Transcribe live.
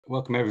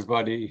welcome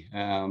everybody.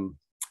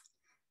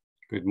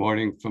 Good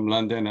morning from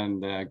London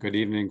and good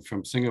evening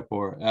from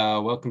Singapore.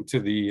 Welcome to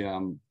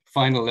the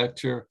final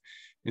lecture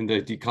in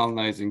the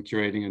Decolonising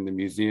Curating in the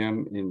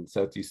Museum in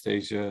Southeast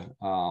Asia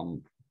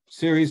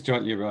series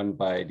jointly run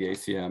by the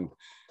ACM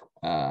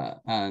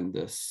and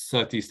the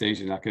Southeast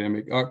Asian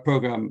Academic Art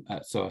Program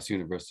at SOAS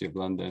University of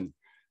London.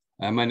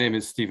 My name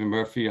is Stephen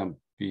Murphy. I'll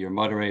be your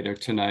moderator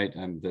tonight.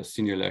 I'm the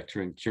Senior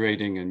Lecturer in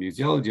Curating and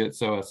Museology at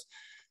SOAS,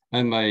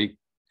 and my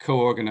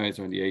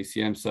co-organizer on the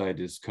ACM side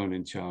is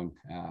Conan Chung,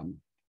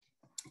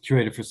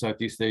 curator for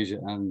Southeast Asia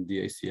and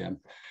the ACM.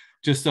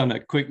 Just on a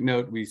quick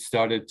note, we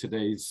started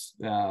today's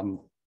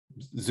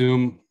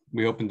Zoom.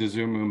 We opened the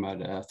Zoom room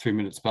at 3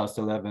 minutes past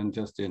 11,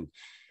 just in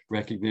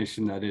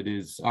recognition that it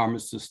is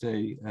Armistice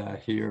Day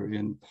here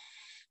in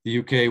the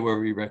UK, where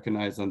we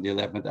recognize on the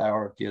 11th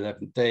hour of the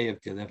 11th day of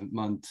the 11th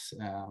month,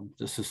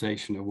 the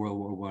cessation of World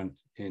War I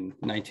in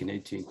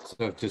 1918.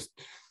 So just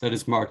that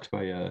is marked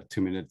by a 2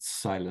 minutes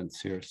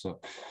silence here. So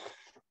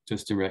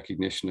just in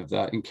recognition of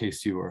that, in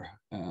case you were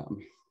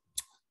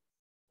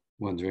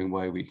wondering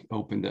why we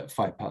opened at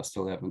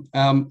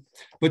 11:05.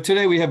 But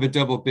today we have a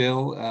double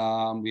bill.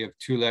 We have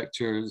two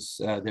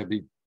lectures. There'll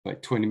be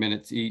about 20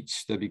 minutes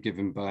each. They'll be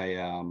given by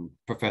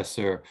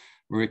Professor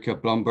Marieke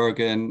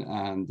Bloembergen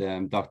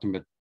and Dr.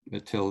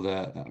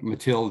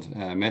 Mathilde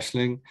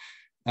Mechling.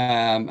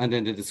 And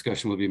then the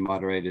discussion will be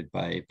moderated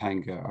by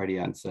Panggah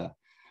Ardiyansyah.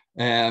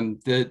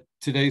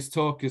 Today's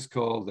talk is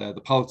called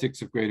The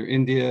Politics of Greater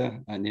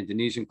India and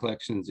Indonesian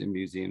Collections in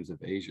Museums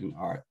of Asian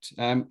Art.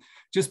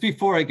 Just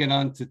before I get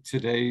on to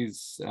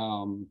today's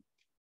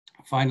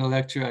final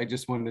lecture, I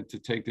just wanted to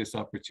take this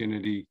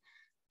opportunity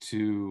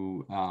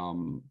to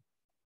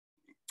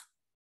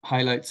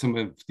highlight some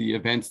of the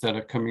events that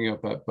are coming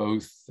up at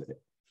both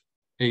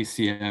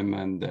ACM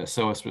and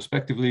SOAS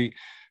respectively.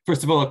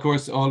 First of all, of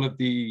course, all of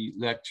the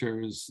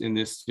lectures in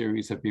this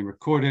series have been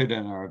recorded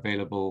and are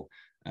available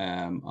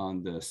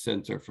on the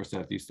Center for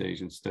Southeast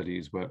Asian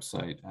Studies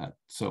website at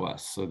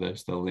SOAS. So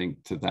there's the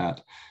link to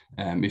that.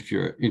 If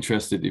you're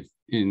interested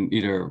in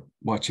either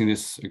watching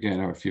this again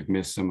or if you've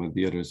missed some of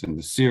the others in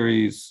the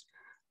series.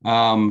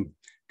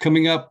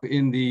 Coming up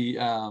in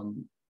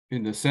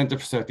the Center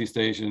for Southeast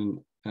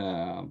Asian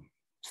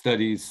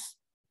Studies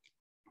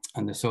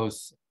and the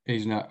SOAS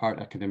Asian Art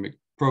Academic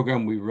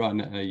Program, we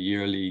run a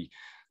yearly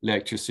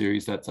lecture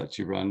series that's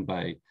actually run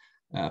by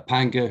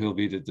Panggah, who'll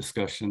be the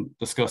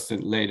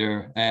discussant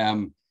later.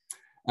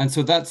 And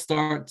so that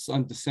starts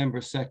on December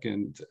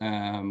 2nd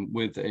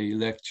with a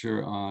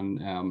lecture on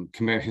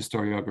Khmer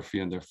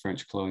historiography under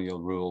French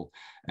colonial rule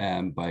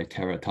by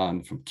Tara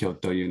Tan from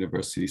Kyoto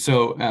University.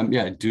 So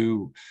yeah,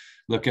 do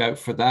look out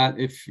for that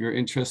if you're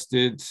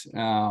interested.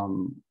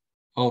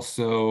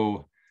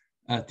 Also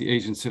at the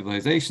Asian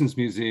Civilizations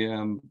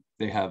Museum,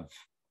 they have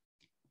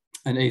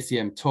an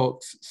ACM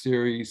Talks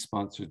series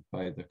sponsored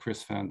by the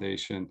Chris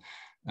Foundation.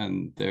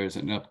 And there's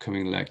an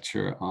upcoming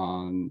lecture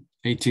on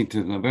 18th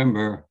of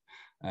November,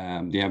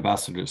 The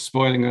Ambassadors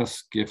Spoiling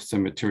Us, Gifts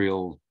and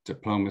Material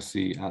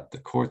Diplomacy at the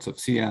Courts of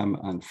Siam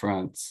and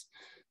France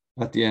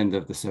at the end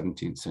of the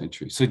 17th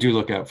century. So do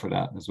look out for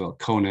that as well.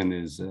 Conan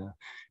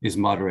is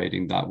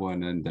moderating that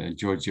one, and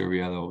Giorgio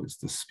Riello is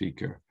the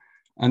speaker.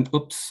 And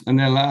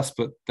then last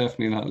but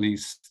definitely not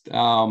least,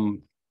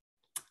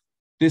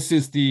 this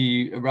is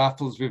the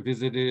Raffles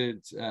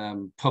Revisited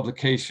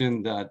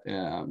publication that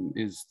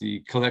is the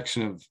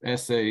collection of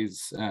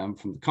essays from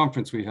the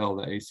conference we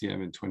held at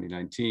ACM in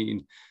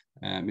 2019.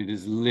 It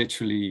is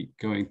literally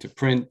going to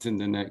print in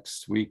the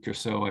next week or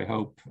so, I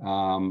hope.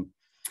 And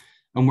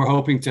we're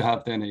hoping to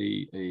have then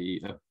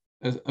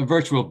a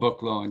virtual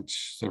book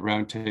launch, so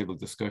roundtable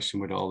discussion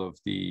with all of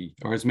the,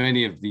 or as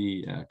many of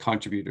the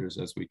contributors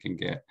as we can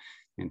get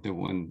into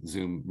one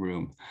Zoom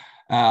room.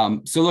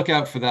 So look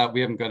out for that.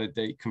 We haven't got a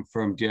date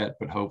confirmed yet,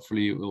 but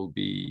hopefully it will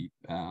be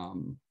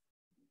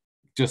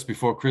just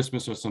before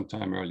Christmas or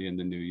sometime early in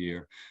the new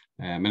year.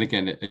 And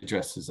again, it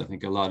addresses, I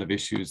think, a lot of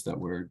issues that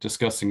we're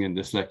discussing in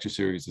this lecture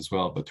series as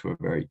well, but through a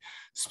very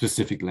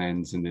specific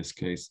lens in this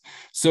case.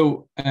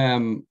 So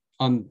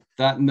on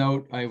that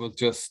note, I will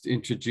just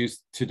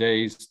introduce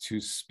today's two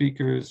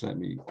speakers. Let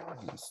me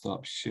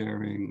stop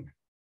sharing.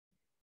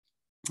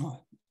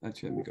 Oh,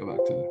 actually, let me go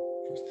back to the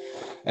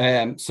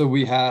so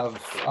we have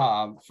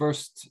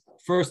first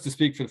to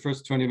speak for the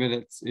first 20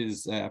 minutes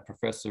is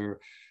Professor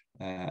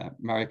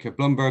Marieke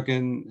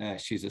Bloembergen.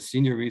 She's a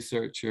senior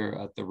researcher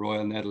at the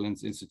Royal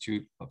Netherlands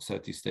Institute of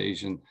Southeast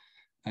Asian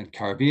and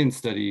Caribbean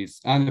Studies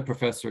and a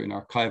professor in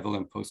archival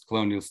and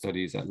post-colonial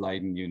studies at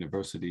Leiden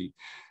University.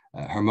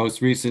 Her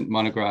most recent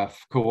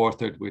monograph,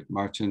 co-authored with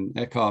Martin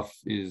Eckhoff,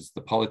 is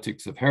The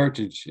Politics of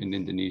Heritage in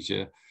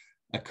Indonesia,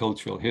 a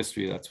Cultural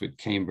History. That's with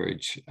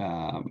Cambridge.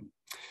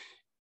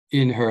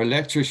 In her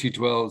lecture, she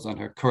dwells on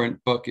her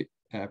current book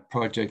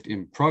project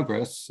in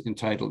progress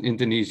entitled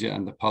Indonesia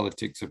and the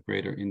Politics of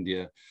Greater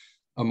India,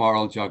 a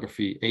Moral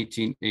Geography,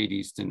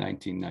 1880s to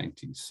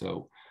 1990s.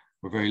 So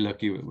we're very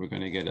lucky we're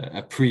going to get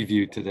a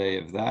preview today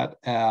of that.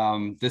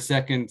 The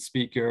second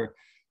speaker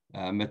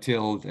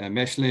Mathilde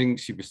Mechling,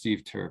 she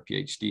received her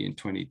PhD in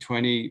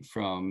 2020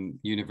 from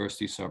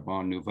University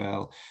Sorbonne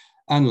Nouvelle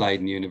and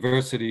Leiden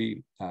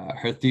University.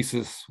 Her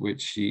thesis,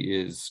 which she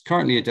is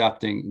currently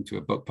adapting into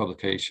a book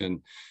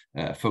publication,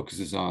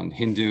 focuses on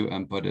Hindu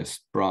and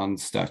Buddhist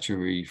bronze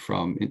statuary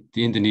from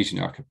the Indonesian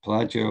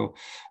archipelago.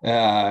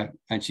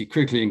 And she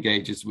critically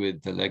engages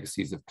with the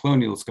legacies of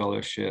colonial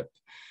scholarship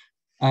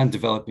and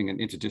developing an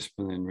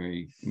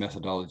interdisciplinary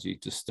methodology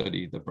to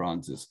study the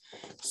bronzes.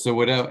 So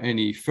without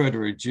any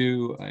further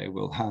ado, I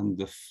will hand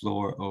the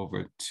floor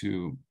over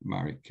to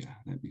Marieke.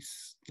 Let me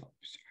stop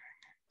sharing.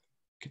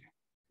 Okay.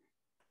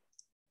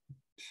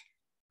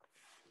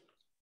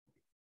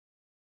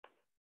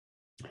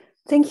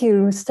 Thank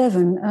you,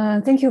 Stefan.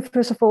 Thank you,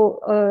 first of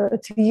all,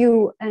 to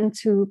you and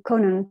to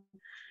Conan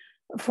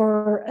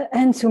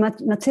and to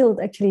Mathilde,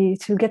 actually,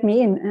 to get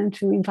me in and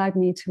to invite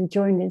me to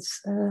join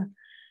this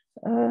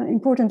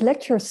important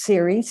lecture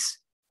series,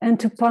 and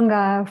to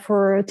Panggah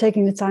for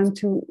taking the time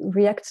to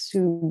react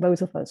to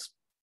both of us.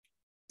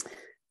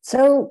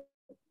 So,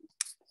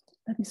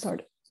 let me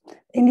start.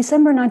 In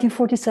December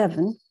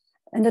 1947,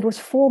 and that was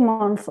 4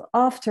 months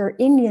after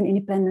Indian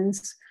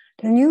independence,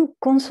 the new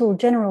Consul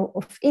General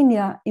of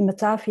India in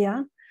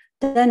Batavia,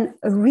 then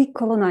a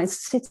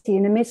recolonized city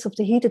in the midst of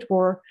the heated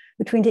war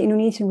between the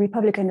Indonesian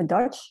Republic and the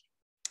Dutch,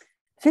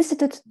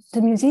 visited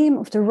the Museum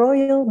of the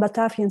Royal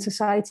Batavian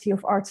Society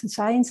of Arts and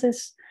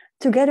Sciences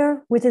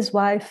together with his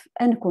wife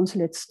and the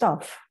consulate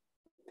staff.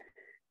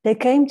 They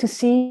came to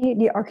see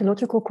the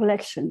archaeological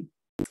collection.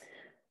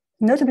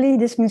 Notably,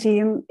 this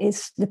museum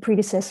is the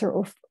predecessor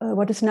of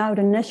what is now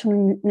the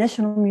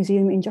National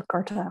Museum in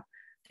Jakarta,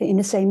 in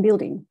the same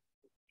building.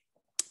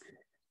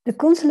 The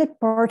consulate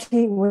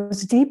party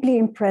was deeply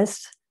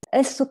impressed,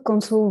 as the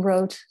consul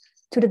wrote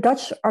to the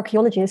Dutch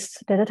archaeologists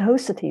that had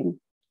hosted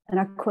him, and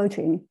I quote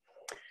him,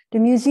 "The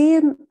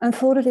museum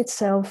unfolded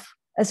itself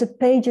as a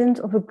pageant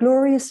of a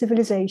glorious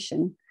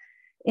civilization.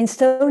 In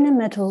stone and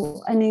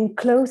metal and in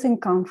cloth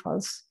and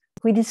canvas,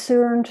 we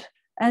discerned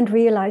and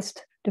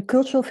realized the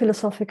cultural,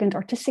 philosophic and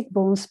artistic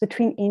bonds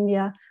between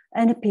India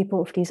and the people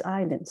of these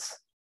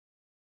islands."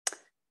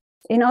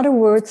 In other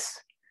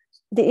words,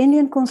 the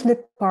Indian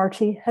consulate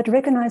party had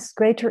recognized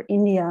Greater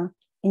India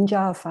in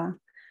Java,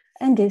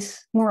 and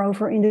this,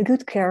 moreover, in the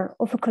good care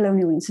of a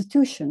colonial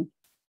institution.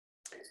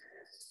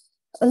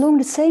 Along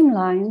the same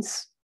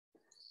lines,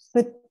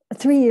 but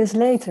 3 years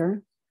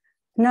later,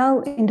 now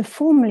in the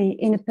formerly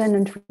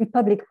independent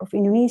Republic of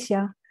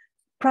Indonesia,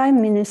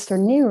 Prime Minister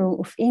Nehru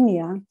of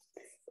India,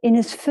 in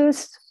his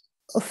first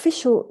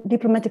official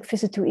diplomatic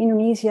visit to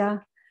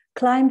Indonesia,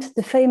 climbed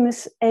the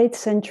famous 8th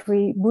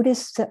century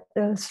Buddhist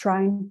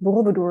shrine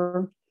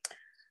Borobudur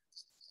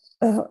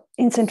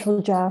in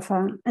central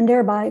Java, and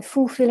thereby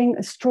fulfilling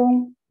a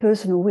strong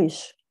personal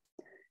wish.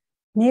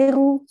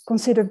 Nehru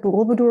considered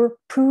Borobudur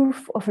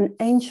proof of an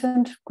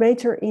ancient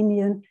Greater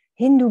Indian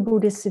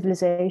Hindu-Buddhist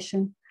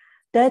civilization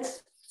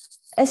that,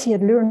 as he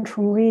had learned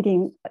from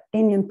reading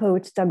Indian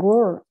poet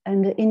Tagore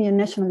and the Indian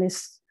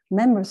nationalist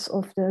members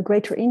of the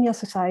Greater India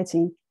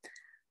Society,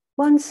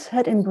 once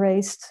had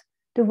embraced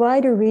the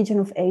wider region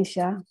of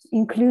Asia,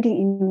 including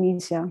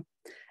Indonesia,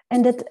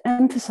 and that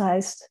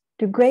emphasized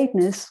the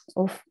greatness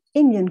of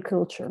Indian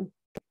culture.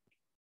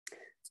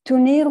 To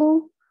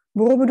Nehru,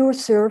 Borobudur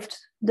served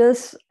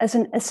thus as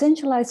an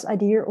essentialized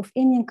idea of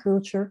Indian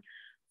culture,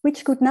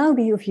 which could now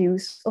be of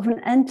use of an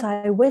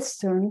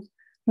anti-Western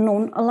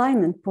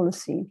non-alignment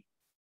policy.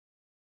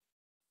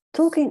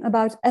 Talking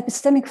about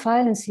epistemic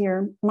violence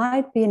here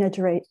might be an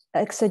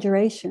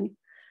exaggeration,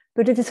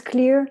 but it is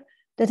clear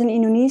that an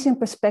Indonesian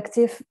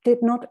perspective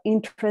did not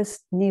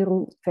interest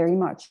Nehru very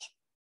much.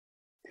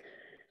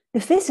 The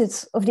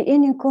visits of the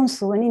Indian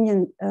consul and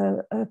Indian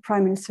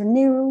Prime Minister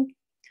Nehru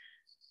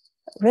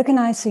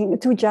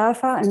to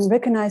Java and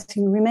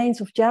recognizing remains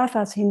of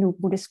Java's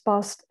Hindu-Buddhist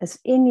past as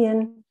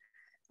Indian,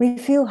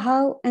 reveal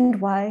how and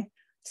why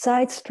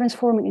sites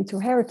transforming into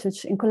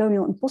heritage in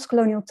colonial and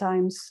post-colonial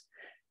times,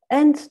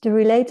 and the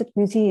related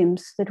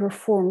museums that were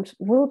formed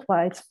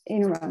worldwide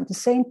in around the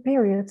same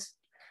period,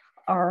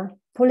 are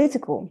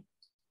political.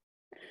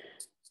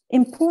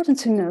 Important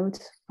to note,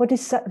 what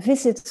these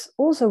visits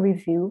also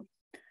reveal,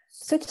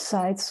 such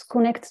sites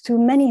connect to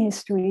many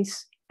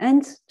histories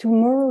and to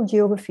moral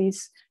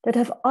geographies that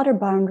have other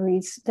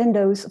boundaries than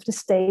those of the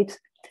state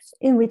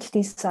in which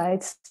these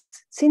sites,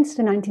 since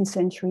the 19th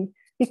century,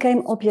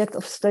 became object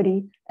of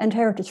study and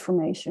heritage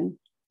formation.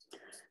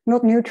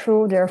 Not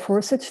neutral,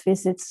 therefore, such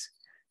visits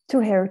to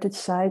heritage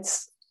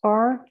sites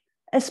are,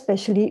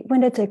 especially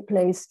when they take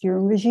place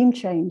during regime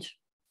change.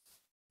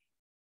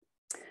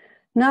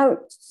 Now,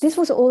 this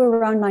was all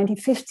around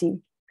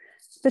 1950,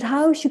 but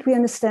how should we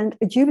understand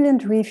a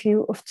jubilant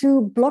review of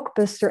two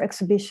blockbuster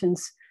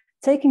exhibitions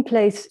taking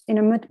place in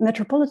a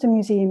Metropolitan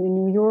Museum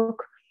in New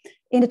York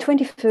in the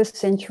 21st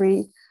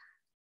century,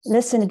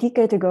 less than a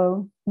decade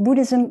ago,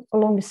 Buddhism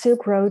along the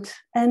Silk Road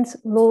and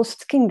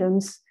Lost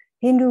Kingdoms,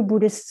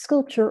 Hindu-Buddhist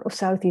sculpture of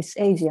Southeast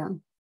Asia?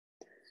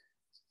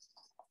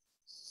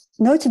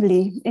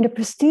 Notably, in the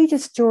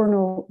prestigious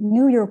journal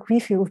New York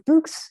Review of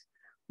Books,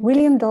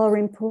 William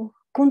Dalrymple,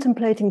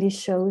 contemplating these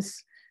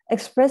shows,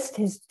 expressed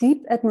his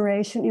deep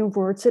admiration in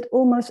words that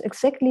almost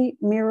exactly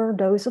mirror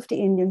those of the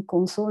Indian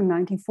consul in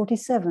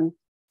 1947.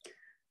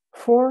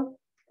 For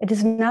it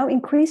is now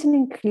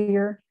increasingly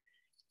clear,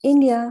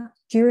 India,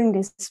 during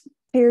this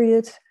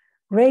period,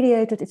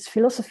 radiated its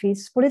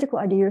philosophies, political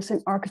ideas,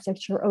 and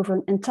architecture over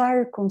an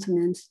entire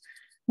continent,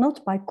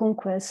 not by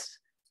conquest,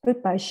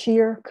 but by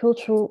sheer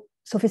cultural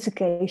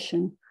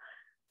sophistication.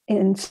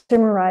 And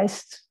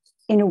summarized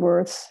in the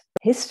words,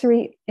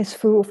 history is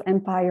full of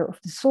empire of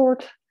the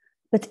sword,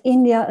 but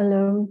India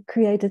alone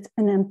created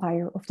an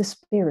empire of the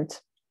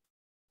spirit.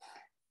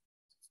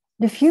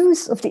 The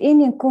views of the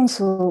Indian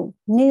consul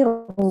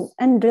Nehru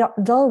and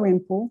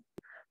Dalrymple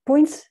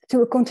point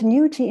to a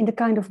continuity in the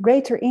kind of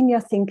Greater India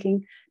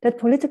thinking that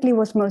politically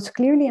was most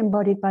clearly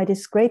embodied by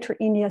this Greater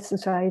India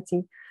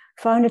Society,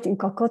 founded in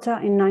Calcutta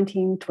in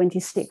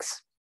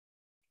 1926.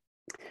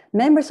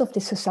 Members of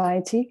this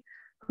society,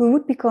 who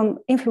would become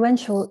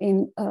influential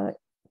in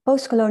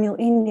post-colonial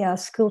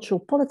India's cultural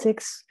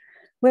politics,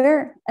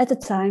 were at the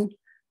time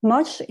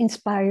much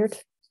inspired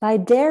by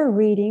their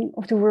reading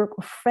of the work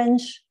of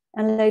French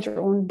and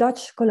later on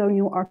Dutch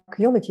colonial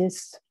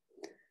archaeologists.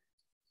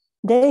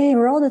 They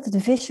heralded the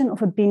vision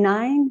of a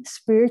benign,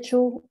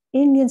 spiritual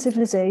Indian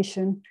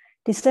civilization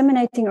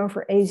disseminating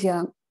over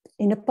Asia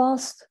in the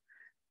past,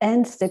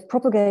 and they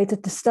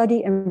propagated the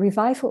study and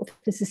revival of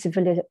this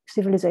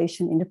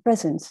civilization in the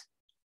present.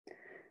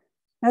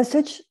 Now,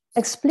 such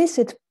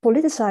explicit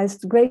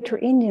politicized Greater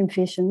Indian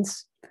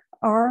visions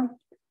are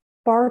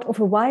part of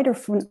a wider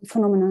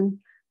phenomenon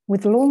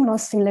with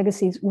long-lasting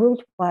legacies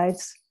worldwide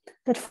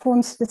that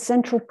forms the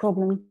central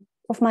problem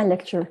of my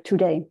lecture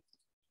today.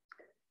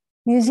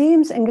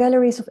 Museums and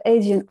galleries of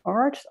Asian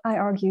art, I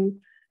argue,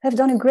 have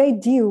done a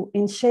great deal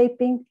in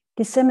shaping,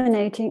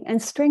 disseminating,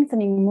 and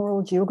strengthening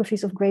moral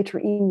geographies of Greater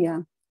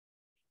India.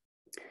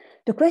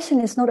 The question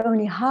is not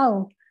only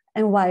how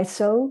and why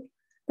so,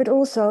 but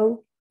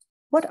also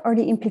what are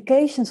the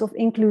implications of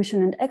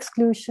inclusion and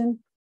exclusion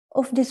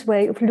of this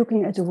way of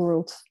looking at the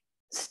world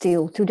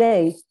still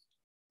today?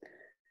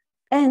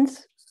 And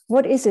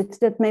what is it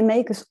that may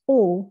make us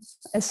all,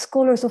 as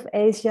scholars of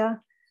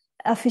Asia,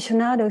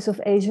 aficionados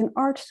of Asian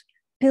art,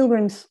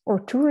 pilgrims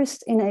or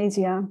tourists in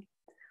Asia,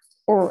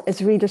 or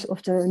as readers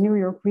of the New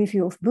York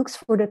Review of Books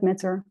for that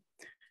matter,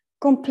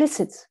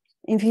 complicit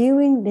in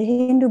viewing the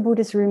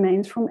Hindu-Buddhist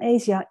remains from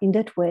Asia in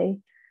that way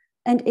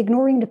and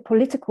ignoring the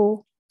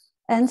political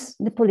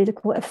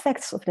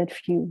effects of that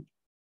view?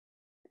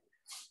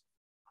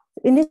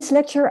 In this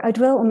lecture, I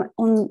dwell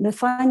on the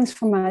findings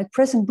from my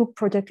present book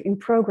project in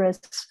progress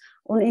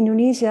on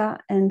Indonesia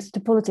and the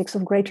politics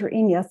of Greater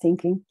India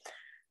thinking.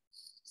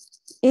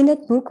 In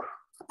that book,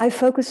 I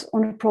focus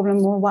on the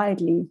problem more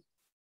widely.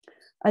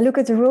 I look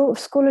at the role of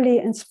scholarly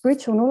and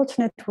spiritual knowledge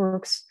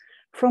networks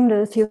from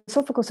the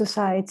Theosophical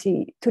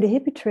Society to the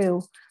hippie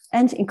trail,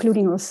 and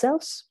including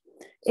ourselves,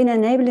 in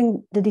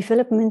enabling the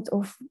development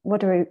of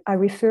what I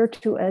refer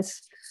to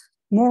as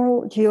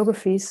moral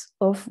geographies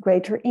of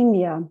Greater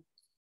India.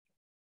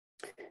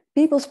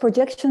 People's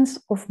projections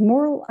of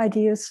moral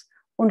ideas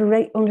on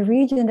the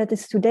region that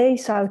is today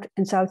South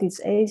and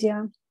Southeast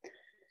Asia,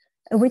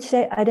 which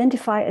they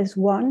identify as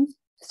one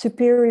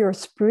superior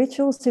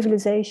spiritual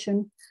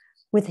civilization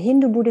with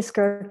Hindu-Buddhist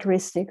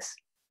characteristics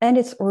and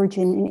its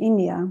origin in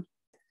India,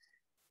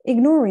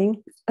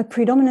 ignoring a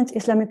predominant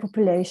Islamic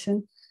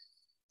population,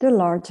 the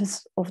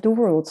largest of the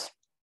world,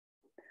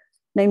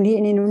 namely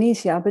in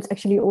Indonesia, but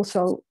actually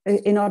also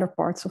in other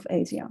parts of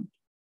Asia.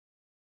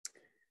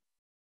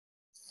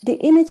 The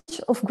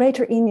image of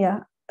Greater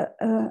India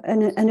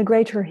and a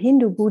greater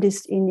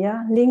Hindu-Buddhist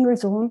India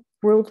lingers on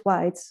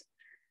worldwide.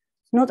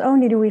 Not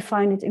only do we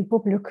find it in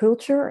popular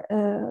culture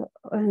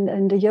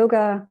and the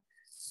yoga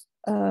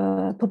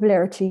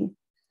popularity,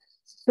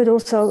 but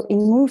also in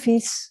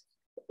movies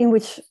in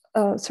which,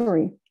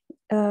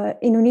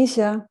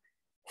 Indonesia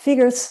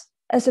figures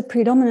as a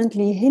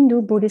predominantly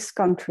Hindu-Buddhist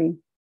country.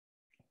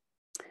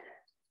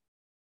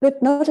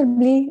 But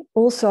notably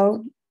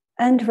also,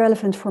 and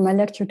relevant for my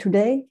lecture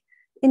today,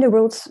 in the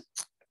world's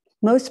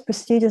most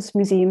prestigious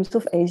museums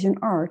of Asian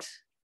art.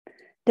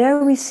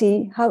 There we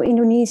see how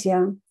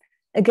Indonesia,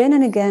 again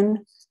and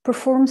again,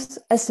 performs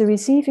as the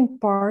receiving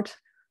part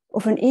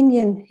of an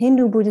Indian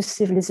Hindu-Buddhist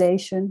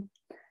civilization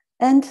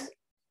and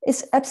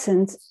is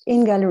absent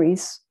in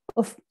galleries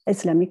of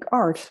Islamic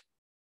art.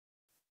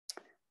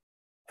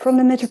 From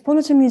the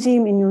Metropolitan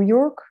Museum in New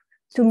York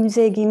to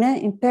Musée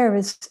Guimet in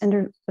Paris and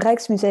the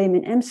Rijksmuseum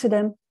in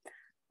Amsterdam,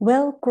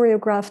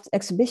 well-choreographed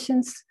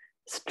exhibitions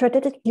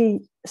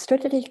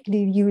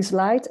strategically use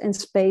light and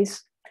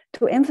space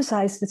to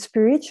emphasize the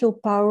spiritual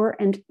power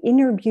and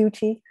inner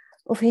beauty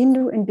of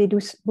Hindu and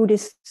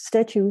Buddhist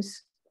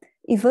statues,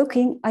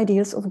 evoking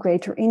ideas of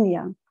Greater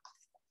India.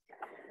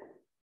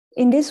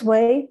 In this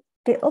way,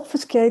 they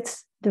obfuscate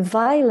the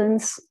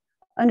violence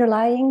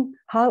underlying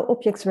how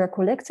objects were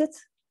collected,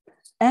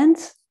 and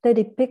they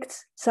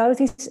depict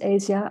Southeast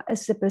Asia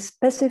as the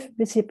passive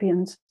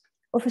recipient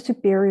of a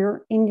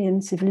superior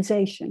Indian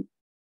civilization.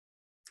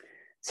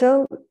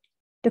 So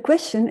The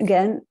question,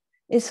 again,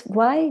 is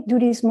why do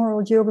these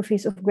moral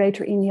geographies of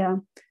Greater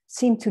India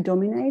seem to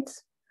dominate?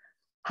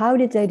 How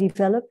did they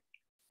develop?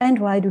 And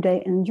why do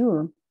they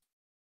endure?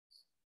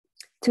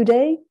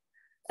 Today,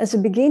 as a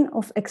begin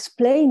of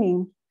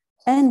explaining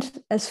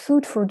and as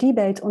food for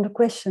debate on the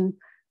question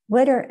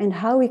whether and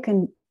how we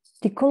can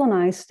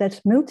decolonize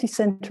that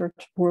multi-centered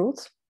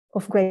world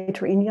of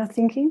Greater India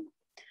thinking,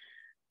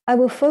 I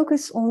will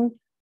focus on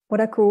what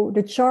I call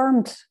the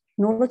charmed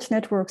knowledge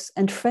networks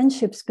and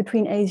friendships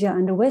between Asia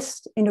and the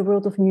West in the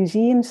world of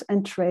museums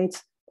and trade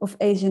of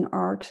Asian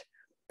art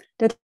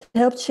that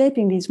helped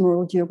shaping these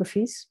moral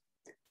geographies.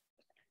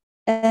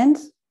 And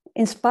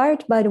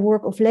inspired by the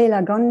work of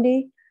Leela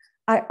Gandhi,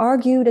 I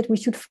argue that we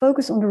should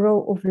focus on the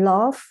role of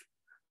love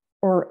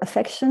or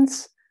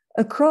affections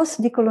across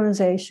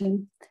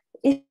decolonization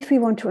if we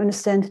want to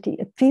understand the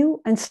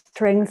appeal and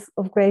strength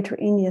of Greater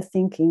India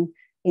thinking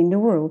in the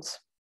world.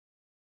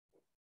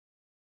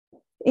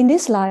 In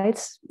this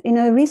light, in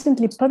a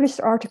recently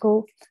published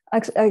article,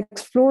 I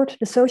explored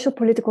the social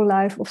political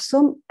life of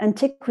some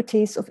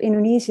antiquities of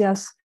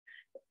Indonesia's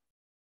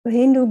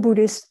Hindu,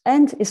 Buddhist,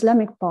 and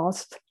Islamic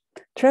past,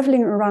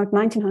 traveling around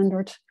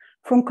 1900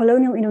 from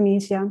colonial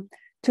Indonesia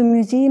to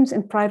museums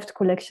and private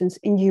collections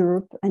in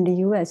Europe and the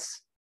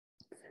US.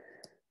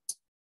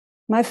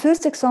 My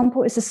first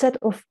example is a set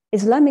of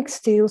Islamic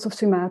steles of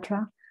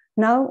Sumatra,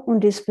 now on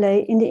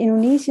display in the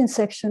Indonesian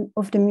section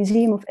of the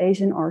Museum of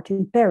Asian Art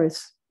in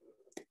Paris.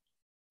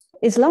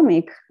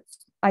 Islamic,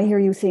 I hear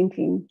you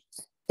thinking,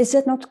 is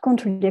that not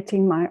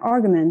contradicting my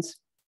argument?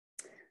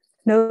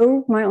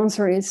 No, my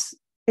answer is,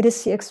 it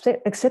is the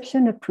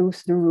exception that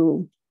proves the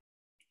rule.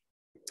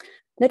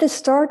 Let us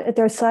start at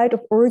their site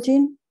of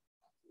origin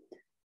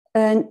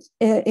and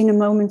in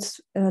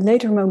a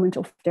later moment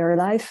of their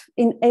life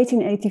in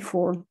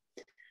 1884,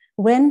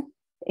 when,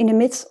 in the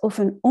midst of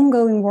an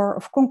ongoing war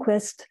of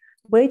conquest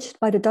waged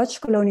by the Dutch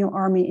colonial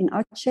army in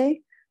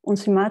Aceh, on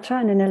Sumatra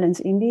and the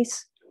Netherlands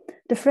Indies,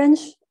 the French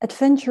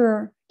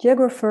adventurer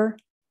geographer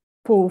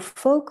Paul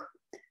Folk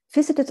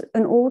visited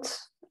an old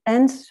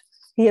and,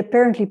 he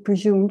apparently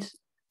presumed,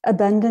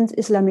 abandoned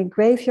Islamic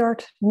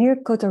graveyard near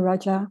Kota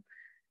Raja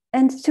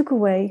and took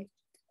away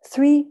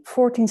 3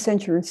 14th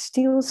century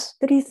steles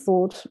that he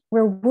thought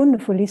were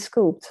wonderfully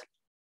sculpted.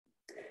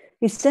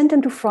 He sent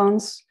them to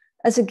France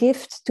as a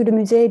gift to the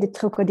Musée de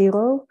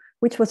Trocadero,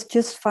 which was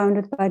just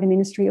founded by the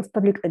Ministry of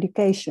Public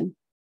Education.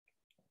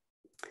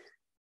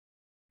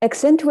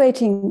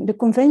 Accentuating the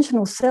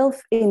conventional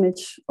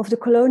self-image of the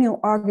colonial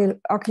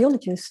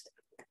archaeologist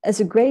as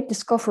a great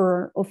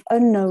discoverer of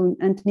unknown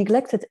and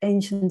neglected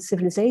ancient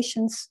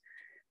civilizations,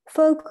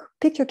 Folk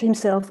pictured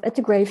himself at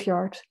the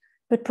graveyard,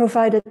 but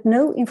provided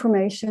no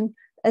information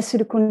as to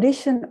the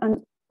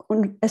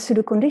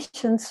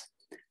conditions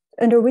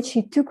under which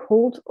he took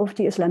hold of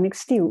the Islamic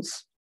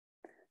steles.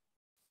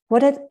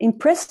 What had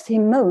impressed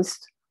him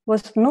most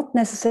was not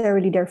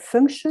necessarily their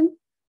function,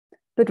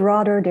 but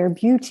rather their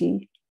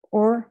beauty,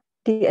 or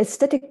the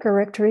aesthetic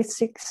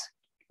characteristics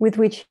with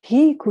which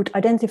he could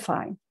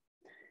identify.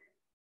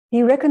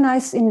 He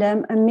recognized in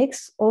them a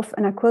mix of,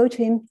 and I quote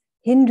him,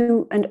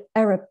 Hindu and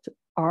Arab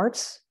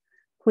arts,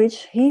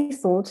 which he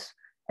thought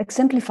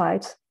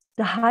exemplified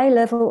the high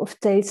level of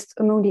taste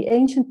among the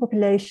ancient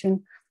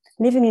population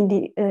living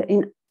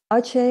in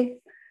Aceh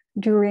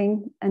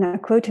during, and I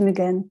quote him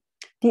again,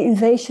 the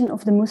invasion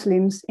of the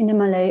Muslims in the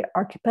Malay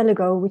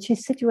archipelago, which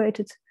is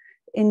situated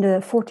in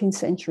the 14th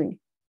century.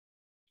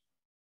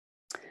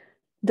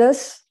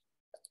 Thus,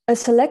 a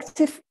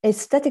selective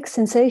aesthetic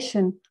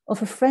sensation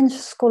of a French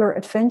scholar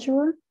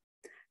adventurer,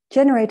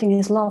 generating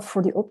his love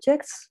for the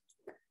objects,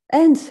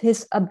 and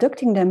his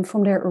abducting them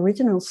from their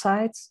original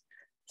sites,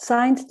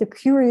 signed the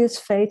curious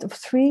fate of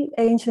 3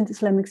 ancient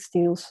Islamic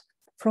steles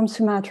from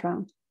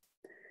Sumatra.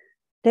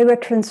 They were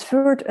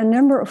transferred a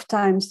number of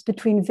times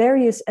between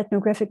various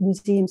ethnographic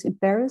museums in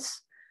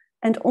Paris,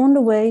 and on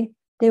the way,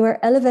 they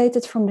were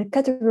elevated from the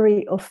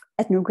category of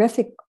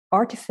ethnographic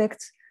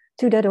artifacts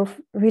to that of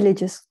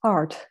religious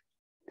art.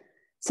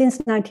 Since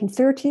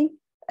 1930,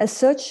 as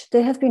such,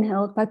 they have been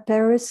held by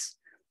Paris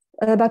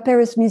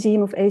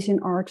Museum of Asian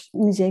Art,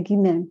 Musée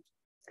Guimet.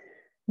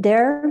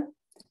 There,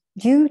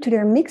 due to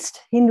their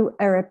mixed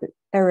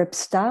Hindu-Arab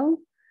style,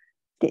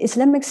 the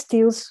Islamic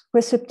steles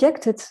were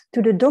subjected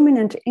to the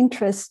dominant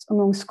interest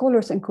among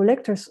scholars and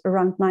collectors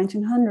around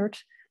 1900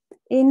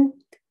 in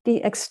the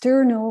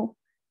external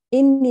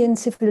Indian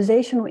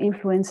civilizational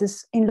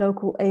influences in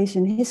local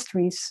Asian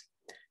histories,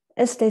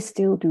 as they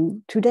still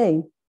do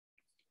today.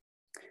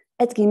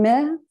 At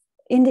Guimet,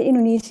 in the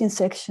Indonesian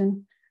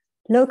section,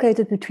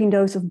 located between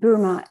those of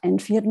Burma and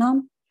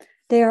Vietnam,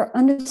 they are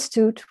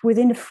understood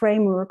within the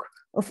framework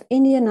of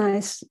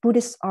Indianized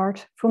Buddhist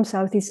art from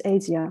Southeast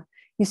Asia.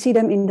 You see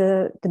them in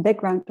the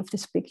background of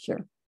this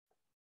picture.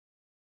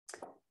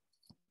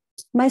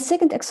 My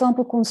second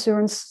example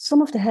concerns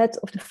some of the heads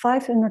of the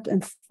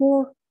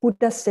 504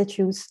 Buddha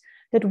statues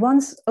that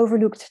once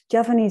overlooked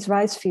Javanese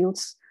rice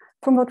fields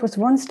from what was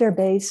once their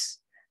base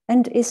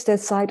and is their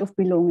site of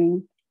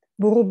belonging,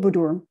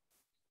 Borobudur.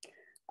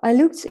 I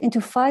looked into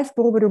 5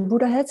 Borobudur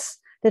Buddha heads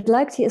that,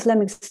 like the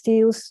Islamic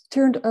styles,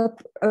 turned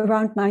up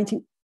around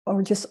 19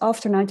 or just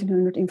after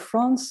 1900 in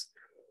France,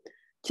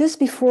 just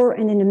before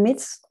and in the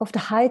midst of the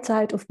high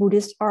tide of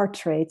Buddhist art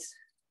trade.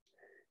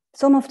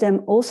 Some of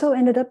them also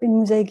ended up in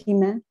Musée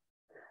Guimet.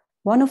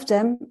 One of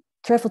them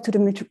traveled to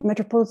the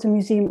Metropolitan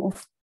Museum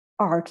of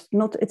Art.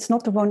 It's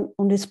not the one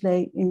on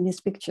display in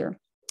this picture.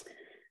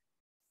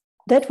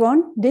 That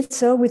one did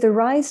so with a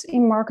rise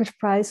in market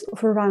price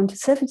of around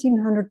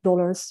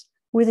 $1,700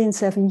 within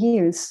 7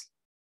 years.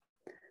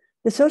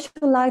 The social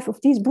life of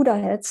these Buddha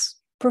heads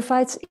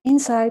provides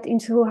insight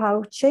into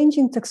how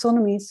changing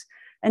taxonomies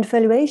and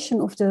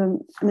valuation of the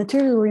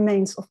material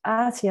remains of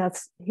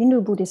Asia's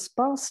Hindu-Buddhist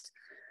past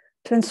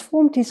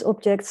transformed these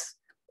objects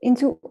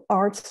into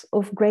arts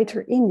of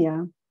Greater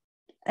India,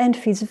 and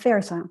vice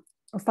versa.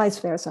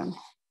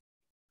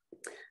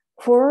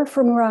 For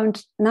from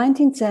around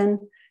 1910,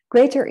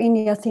 Greater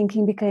India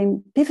thinking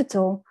became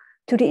pivotal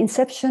to the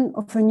inception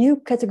of a new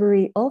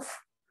category of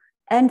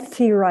and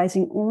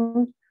theorizing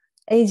on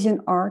Asian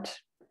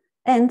art,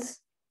 and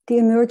the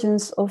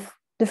emergence of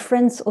the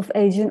Friends of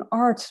Asian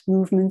Art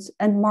movements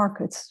and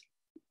markets.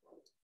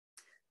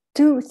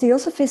 Two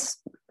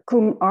theosophists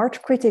cum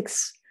art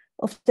critics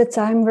of the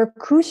time were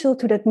crucial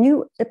to that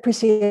new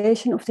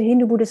appreciation of the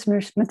Hindu-Buddhist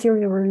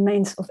material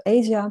remains of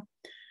Asia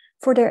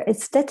for their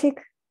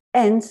aesthetic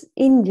and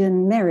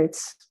Indian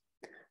merits.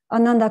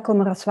 Ananda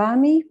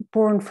Coomaraswamy,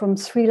 born from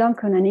Sri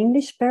Lankan and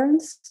English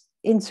parents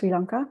in Sri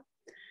Lanka,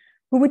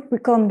 who would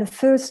become the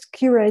first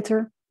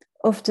curator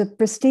of the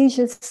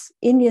prestigious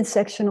Indian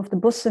section of the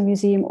Boston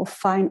Museum of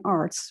Fine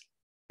Arts.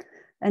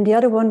 And the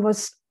other one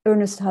was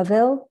Ernest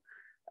Havel,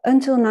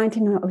 until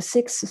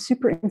 1906,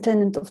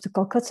 superintendent of the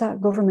Calcutta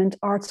Government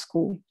Art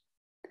School.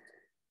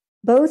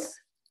 Both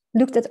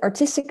looked at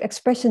artistic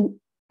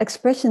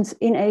expressions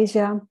in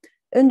Asia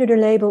under the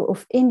label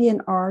of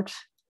Indian art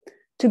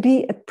to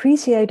be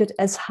appreciated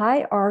as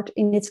high art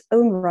in its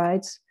own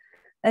right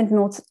and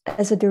not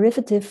as a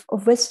derivative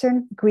of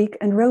Western, Greek,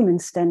 and Roman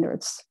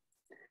standards.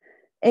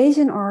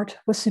 Asian art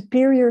was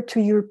superior to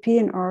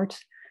European art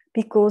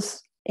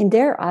because, in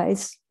their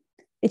eyes,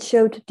 it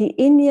showed the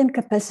Indian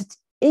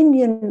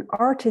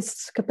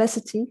artist's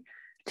capacity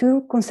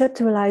to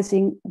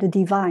conceptualizing the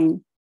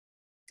divine.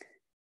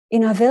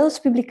 In Havel's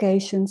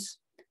publications,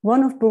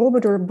 one of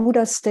Borobudur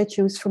Buddha's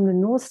statues from the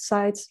north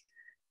side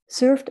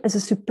served as a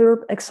superb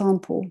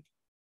example.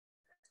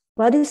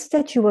 While this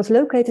statue was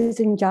located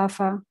in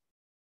Java,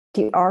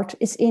 the art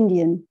is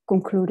Indian,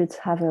 concluded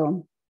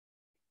Havel.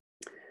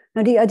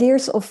 Now, the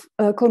ideas of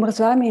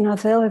Coomaraswamy and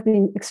Havel have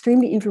been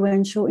extremely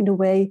influential in the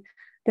way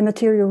the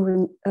material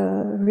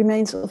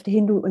remains of the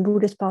Hindu and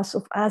Buddhist past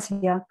of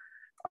Asia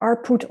are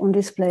put on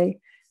display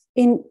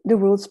in the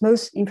world's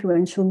most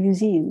influential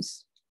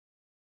museums.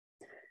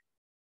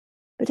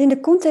 But in the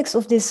context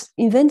of this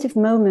inventive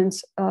moment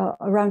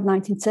around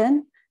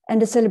 1910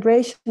 and the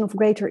celebration of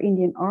Greater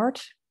Indian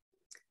art,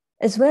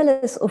 as well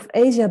as of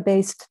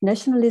Asia-based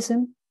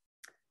nationalism,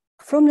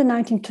 from the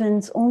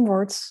 1910s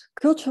onwards,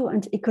 cultural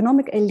and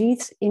economic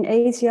elites in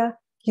Asia,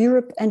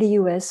 Europe, and the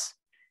US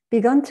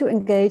began to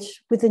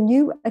engage with the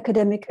new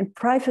academic and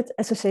private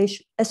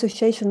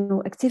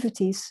associational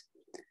activities,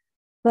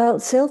 while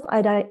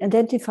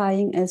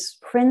self-identifying as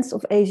Friends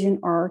of Asian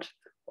Art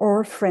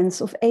or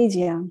Friends of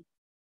Asia.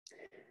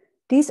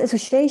 These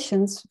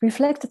associations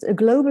reflected a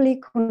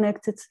globally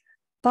connected,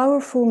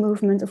 powerful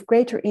movement of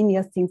Greater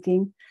India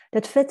thinking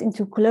that fed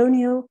into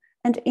colonial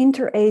and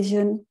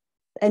inter-Asian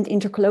and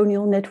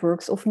intercolonial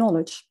networks of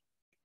knowledge.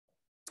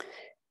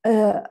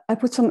 I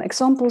put some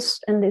examples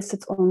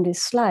enlisted on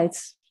these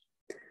slides.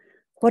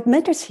 What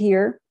matters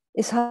here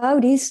is how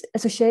these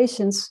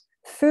associations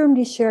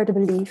firmly share the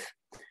belief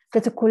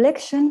that the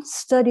collection,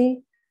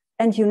 study,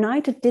 and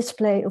united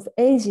display of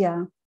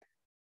Asia,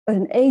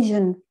 an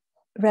Asian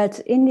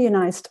red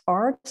Indianized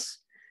arts,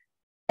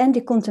 and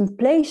the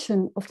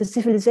contemplation of the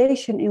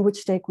civilization in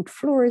which they could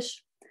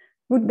flourish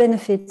would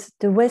benefit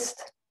the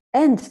West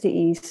and the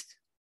East.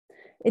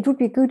 It would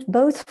be good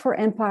both for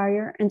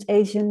empire and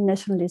Asian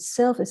nationalist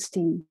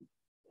self-esteem.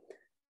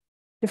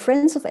 The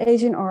Friends of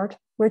Asian Art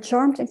were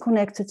charmed and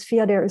connected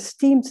via their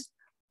esteemed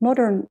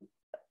modern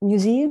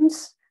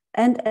museums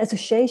and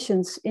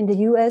associations in the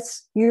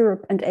US,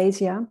 Europe, and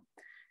Asia,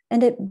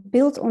 and it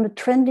built on the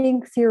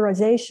trending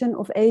theorization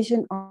of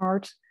Asian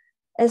art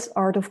as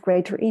art of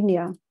Greater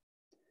India.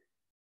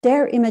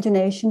 Their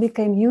imagination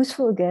became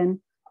useful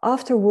again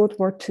after World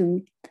War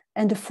II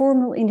and the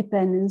formal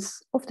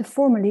independence of the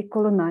formerly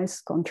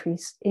colonized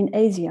countries in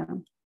Asia.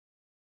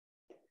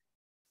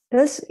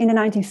 Thus, in the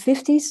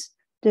 1950s,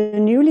 the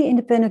newly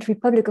independent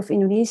Republic of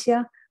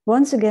Indonesia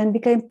once again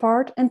became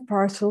part and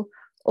parcel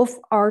of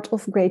Art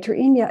of Greater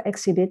India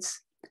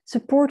exhibits,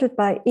 supported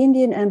by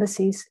Indian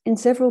embassies in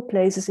several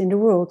places in the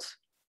world.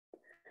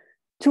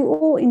 To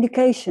all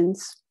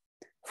indications,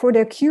 for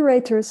their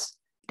curators,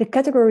 the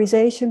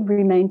categorization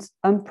remained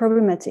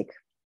unproblematic.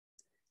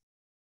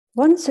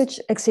 One such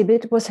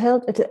exhibit was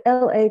held at the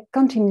LA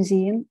County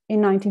Museum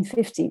in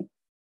 1950.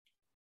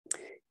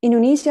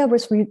 Indonesia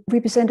was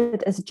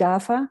represented as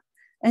Java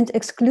and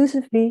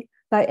exclusively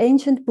by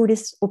ancient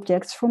Buddhist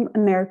objects from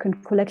American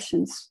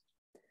collections.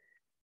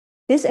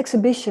 This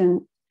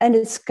exhibition and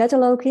its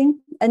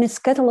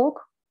catalog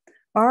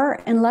are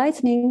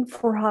enlightening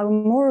for how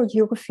moral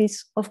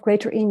geographies of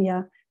Greater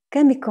India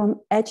can become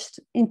etched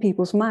in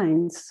people's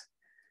minds.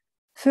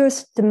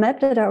 First, the map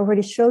that I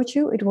already showed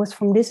you, it was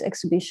from this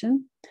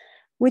exhibition,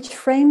 which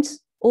frames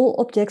all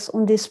objects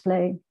on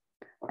display.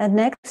 And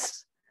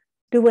next,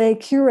 the way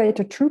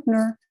curator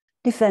Trubner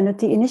defended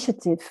the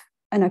initiative,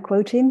 and I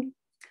quote him,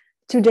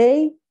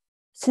 "Today,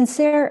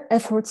 sincere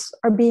efforts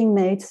are being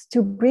made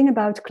to bring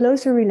about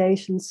closer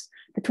relations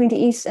between the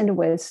East and the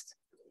West.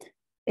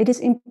 It is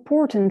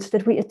important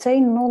that we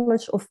attain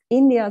knowledge of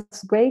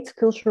India's great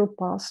cultural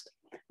past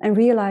and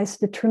realize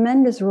the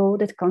tremendous role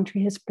that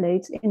country has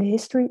played in the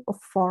history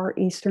of Far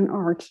Eastern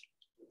art.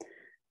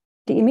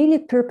 The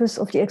immediate purpose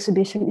of the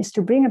exhibition is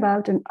to bring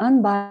about an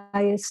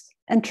unbiased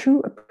and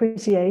true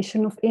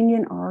appreciation of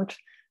Indian art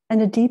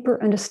and a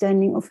deeper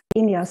understanding of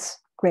India's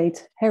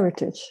great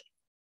heritage."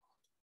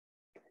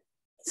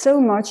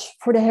 So much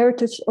for the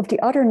heritage of the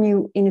other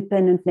new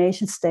independent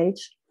nation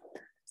states,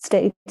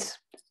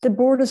 the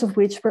borders of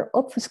which were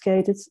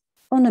obfuscated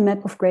on the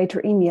map of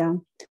Greater India,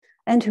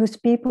 and whose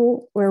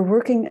people were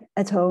working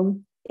at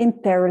home in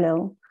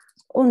parallel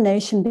on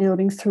nation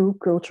building through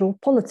cultural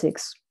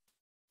politics.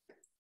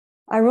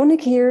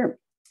 Ironic here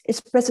is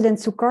President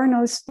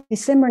Sukarno's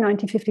December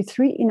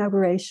 1953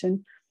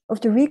 inauguration of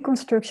the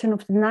reconstruction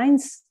of the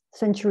 9th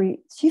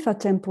century Shiva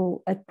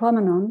temple at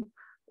Prambanan,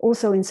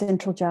 also in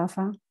Central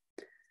Java,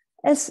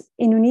 as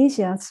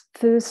Indonesia's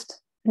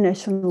first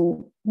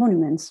national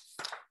monuments.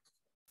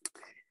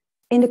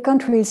 In the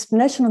country's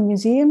National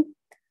Museum,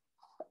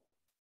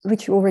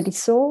 which you already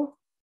saw,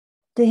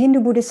 the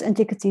Hindu-Buddhist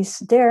antiquities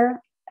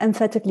there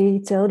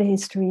emphatically tell the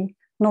history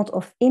not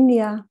of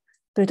India,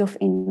 but of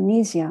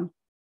Indonesia.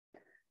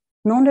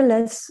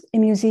 Nonetheless,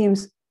 in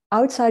museums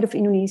outside of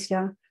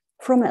Indonesia,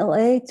 from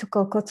LA to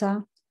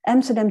Calcutta,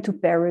 Amsterdam to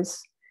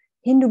Paris,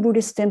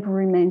 Hindu-Buddhist temple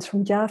remains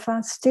from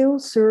Java still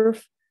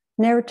serve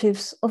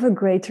narratives of a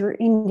greater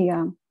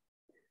India.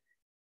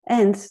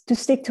 And to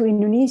stick to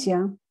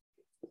Indonesia,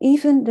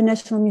 even the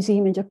National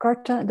Museum in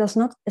Jakarta does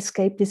not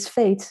escape this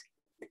fate,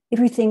 if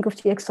we think of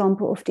the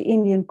example of the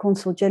Indian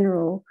Consul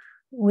General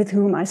with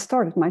whom I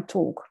started my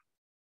talk.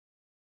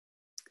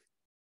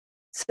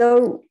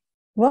 So,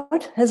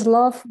 what has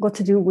love got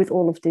to do with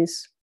all of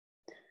this?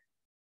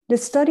 The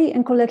study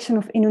and collection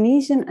of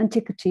Indonesian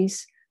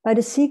antiquities by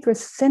the seekers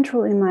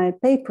central in my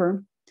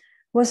paper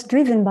was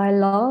driven by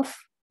love,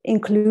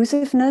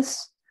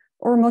 inclusiveness,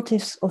 or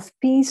motives of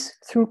peace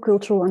through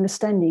cultural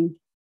understanding.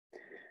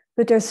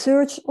 But their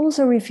search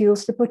also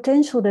reveals the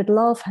potential that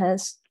love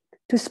has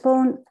to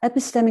spawn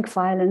epistemic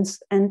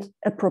violence and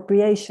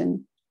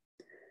appropriation.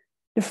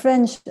 The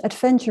French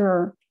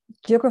adventurer,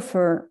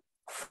 geographer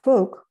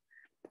Foucault,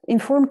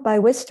 informed by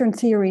Western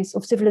theories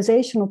of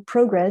civilizational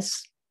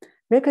progress,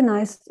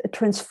 recognized a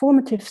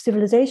transformative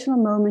civilizational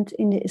moment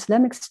in the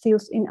Islamic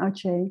styles in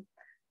Aceh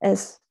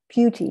as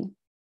beauty.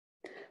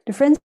 The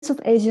friends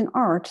of Asian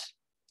art,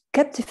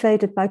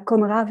 captivated by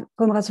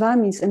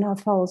Coomaraswamy's and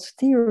Hafal's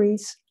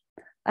theories,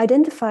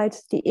 identified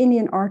the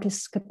Indian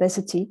artist's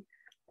capacity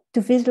to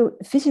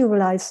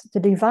visualize the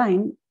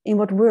divine in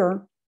what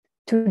were,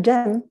 to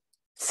them,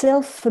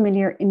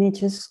 self-familiar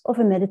images of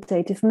a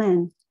meditative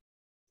man.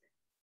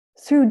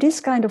 Through this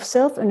kind of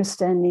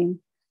self-understanding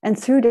and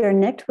through their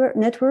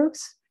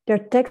networks, their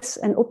text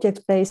and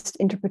object-based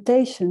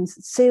interpretations,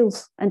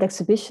 sales, and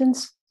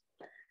exhibitions,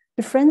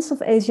 the Friends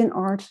of Asian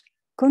Art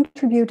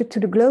contributed to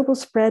the global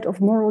spread of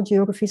moral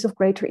geographies of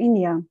Greater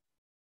India.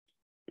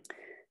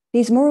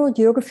 These moral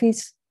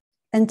geographies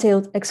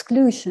entailed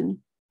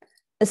exclusion,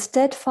 a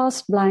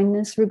steadfast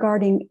blindness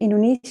regarding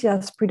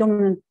Indonesia's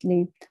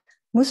predominantly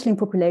Muslim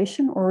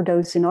population, or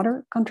those in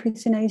other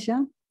countries in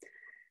Asia,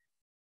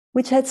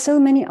 which had so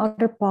many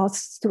other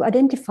paths to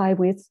identify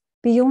with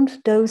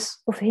beyond those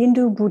of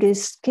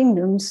Hindu-Buddhist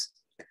kingdoms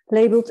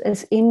labeled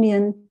as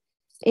Indian,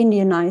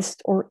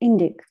 Indianized, or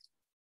Indic.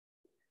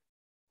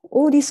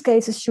 All these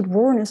cases should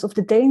warn us of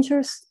the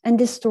dangers and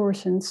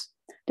distortions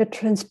that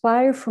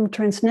transpire from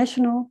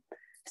transnational,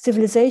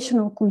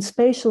 civilizational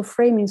conspatial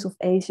framings of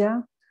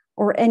Asia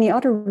or any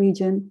other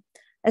region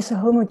as a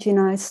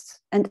homogenized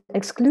and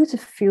exclusive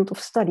field of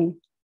study.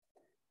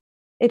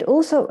 It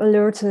also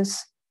alerts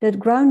us that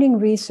grounding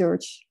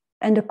research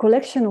and the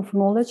collection of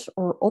knowledge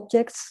or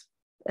objects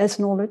as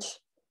knowledge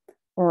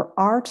or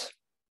art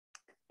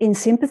in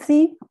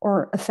sympathy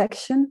or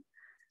affection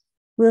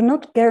will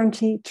not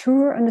guarantee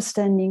truer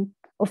understanding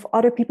of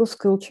other people's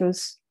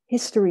cultures,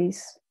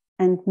 histories,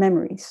 and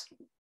memories.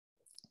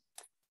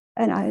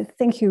 And I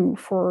thank you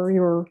for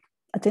your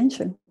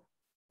attention.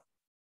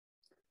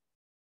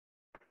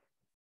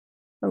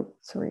 Oh,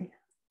 sorry.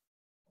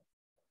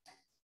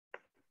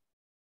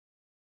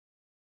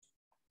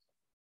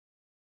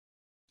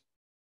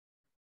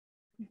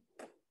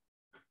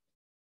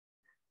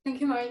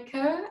 Thank you,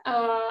 Marieke.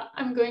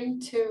 I'm going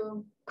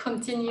to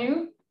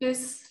continue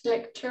this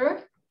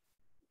lecture.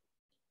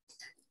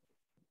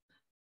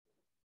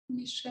 Let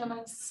me share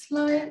my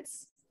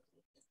slides.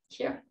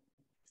 here.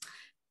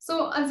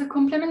 So as a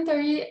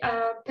complementary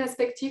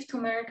perspective to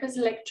Marieke's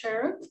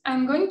lecture,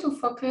 I'm going to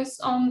focus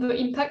on the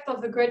impact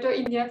of the Greater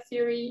India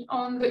theory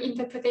on the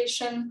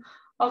interpretation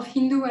of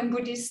Hindu and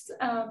Buddhist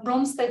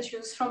bronze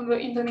statues from the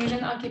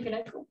Indonesian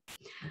archipelago.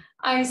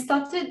 I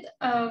started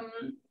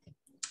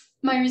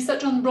my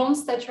research on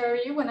bronze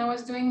statuary when I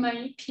was doing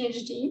my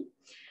PhD.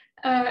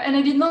 And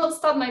I did not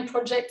start my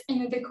project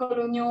in a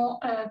decolonial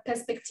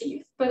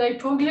perspective, but I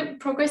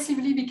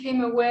progressively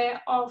became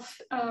aware of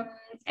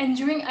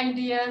enduring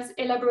ideas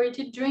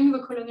elaborated during the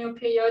colonial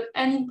period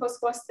and in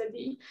post-war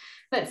study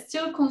that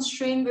still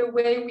constrain the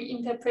way we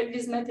interpret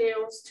these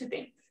materials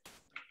today.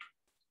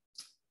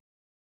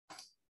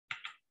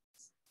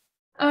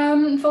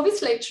 For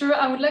this lecture,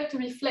 I would like to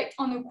reflect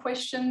on a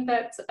question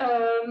that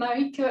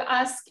Marieke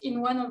asked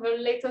in one of her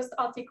latest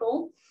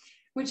articles,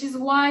 which is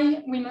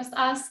why we must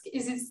ask,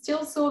 is it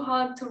still so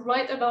hard to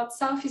write about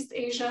Southeast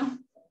Asia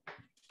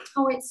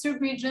or its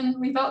sub-region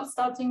without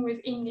starting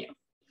with India?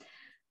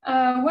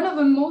 One of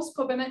the most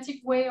problematic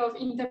ways of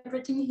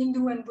interpreting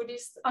Hindu and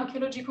Buddhist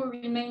archaeological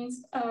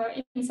remains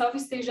in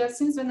Southeast Asia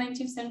since the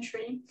 19th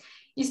century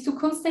is to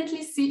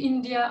constantly see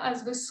India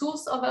as the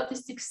source of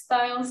artistic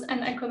styles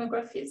and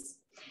iconographies,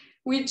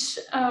 which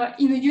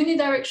in a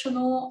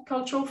unidirectional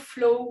cultural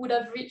flow would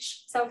have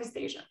reached Southeast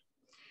Asia.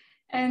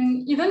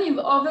 And even if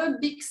other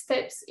big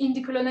steps in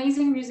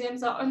decolonizing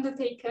museums are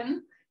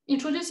undertaken,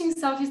 introducing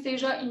Southeast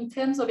Asia in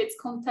terms of its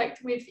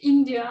contact with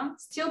India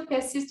still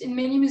persists in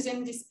many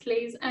museum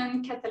displays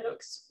and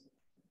catalogs.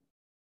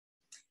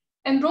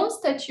 And bronze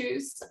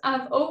statues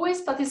have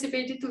always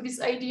participated to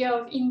this idea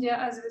of India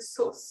as the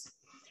source.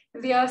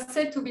 They are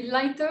said to be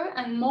lighter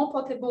and more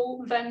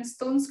portable than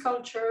stone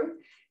sculpture,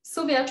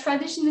 so they are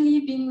traditionally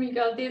been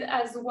regarded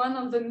as one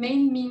of the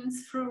main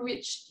means through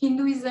which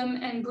Hinduism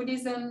and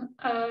Buddhism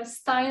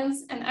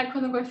styles and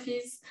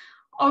iconographies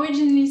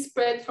originally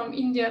spread from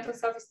India to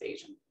Southeast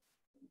Asia.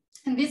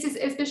 And this is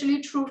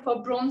especially true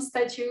for bronze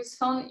statues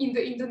found in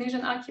the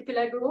Indonesian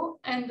archipelago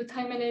and the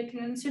Malaya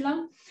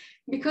Peninsula,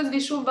 because they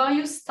show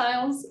various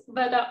styles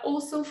that are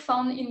also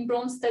found in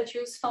bronze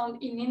statues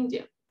found in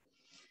India.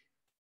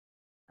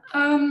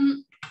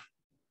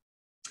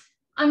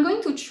 I'm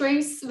going to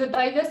trace the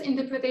diverse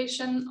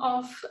interpretation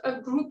of a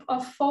group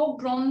of 4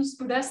 bronze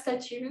Buddha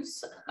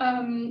statues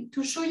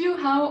to show you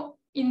how,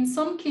 in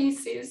some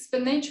cases, the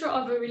nature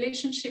of a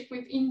relationship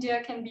with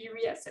India can be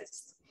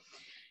reassessed.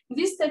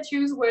 These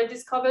statues were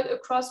discovered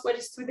across what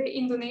is today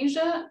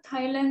Indonesia,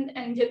 Thailand,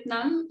 and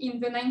Vietnam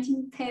in the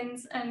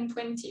 1910s and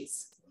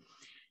 20s.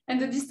 And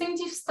the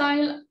distinctive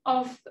style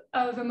of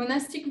the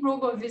monastic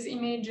robe of these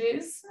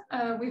images,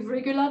 with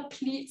regular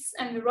pleats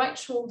and the right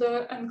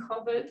shoulder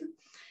uncovered,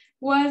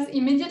 was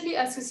immediately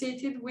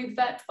associated with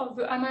that of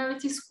the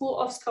Amarati school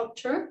of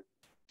sculpture,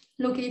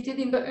 located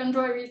in the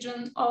Andhra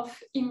region of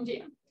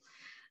India.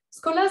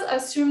 Scholars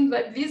assumed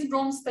that these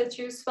bronze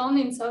statues found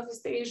in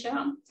Southeast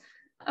Asia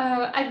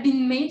had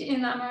been made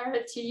in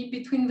Amarati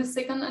between the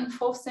 2nd and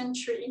 4th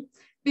century,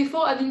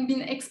 before having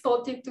been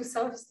exported to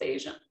Southeast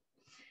Asia.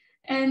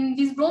 And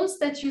these bronze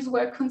statues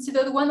were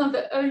considered one of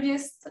the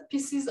earliest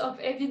pieces of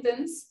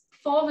evidence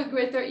for the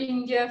Greater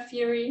India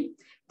theory,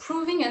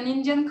 proving an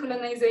Indian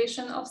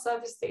colonization of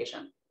Southeast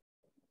Asia.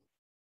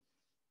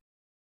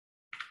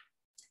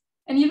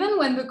 And even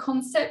when the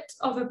concept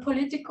of a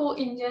political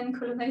Indian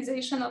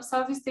colonization of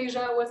Southeast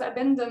Asia was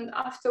abandoned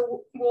after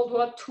World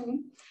War II,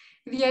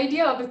 the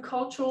idea of a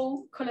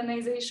cultural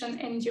colonization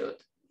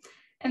endured.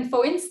 And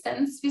for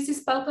instance, this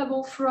is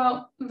palpable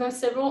throughout the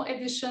several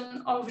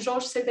editions of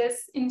Georges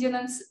Sédé's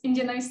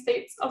Indianized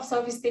States of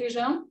Southeast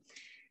Asia.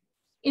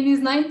 In his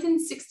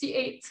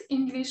 1968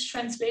 English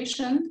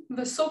translation,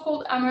 the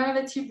so-called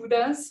Amaravati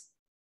Buddhas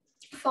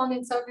found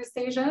in Southeast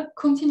Asia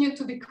continue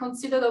to be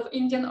considered of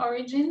Indian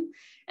origin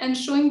and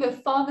showing the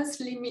farthest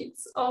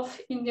limits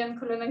of Indian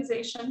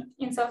colonization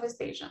in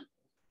Southeast Asia.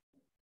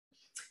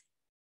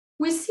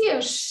 We see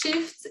a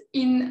shift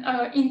in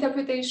the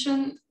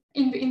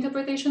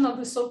interpretation of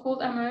the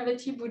so-called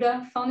Amaravati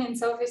Buddha found in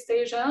Southeast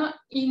Asia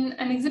in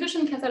an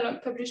exhibition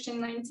catalog published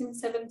in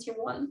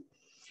 1971.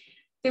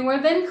 They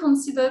were then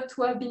considered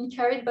to have been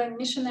carried by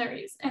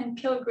missionaries and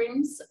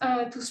pilgrims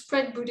to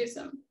spread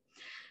Buddhism.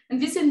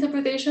 And this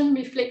interpretation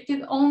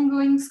reflected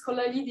ongoing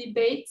scholarly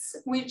debates,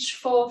 which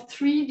for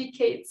 3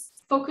 decades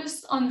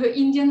focused on the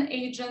Indian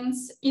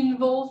agents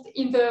involved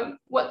in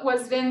what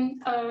was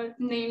then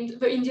named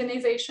the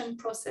Indianization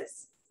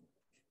process.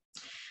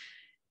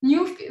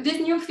 These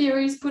new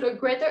theories put a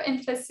greater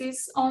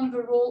emphasis on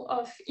the role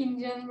of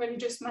Indian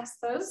religious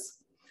masters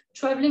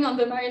traveling on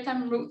the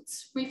maritime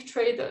routes with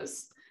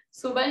traders.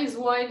 So that is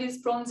why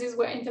these bronzes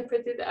were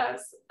interpreted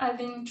as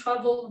having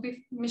traveled with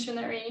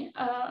missionary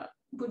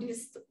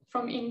Buddhists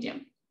from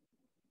India.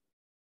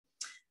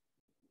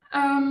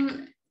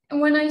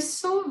 When I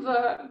saw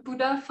the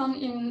Buddha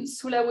found in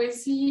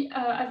Sulawesi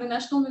at the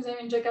National Museum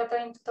in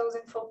Jakarta in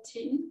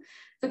 2014,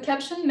 the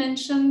caption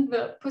mentioned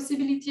the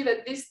possibility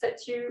that this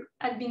statue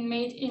had been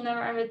made in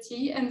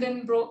Amarati and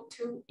then brought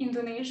to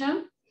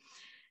Indonesia.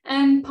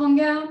 And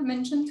Panggah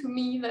mentioned to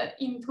me that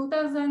in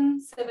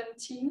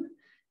 2017,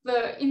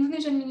 the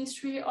Indonesian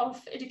Ministry of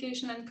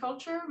Education and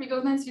Culture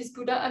recognized this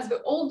Buddha as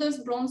the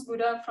oldest bronze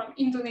Buddha from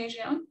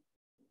Indonesia.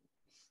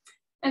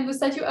 And the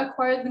statue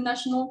acquired the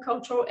National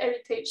Cultural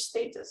Heritage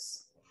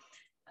status.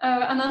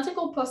 An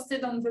article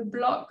posted on the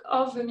blog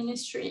of the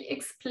ministry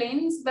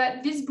explains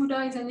that this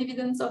Buddha is an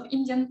evidence of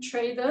Indian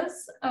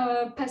traders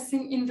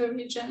passing in the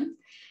region,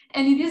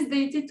 and it is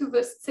dated to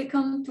the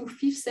 2nd to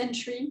 5th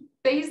century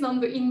based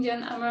on the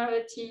Indian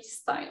Amaravati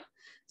style.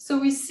 So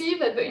we see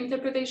that the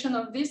interpretation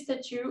of this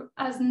statue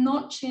has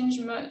not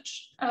changed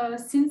much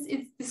since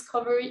its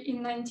discovery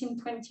in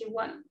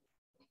 1921.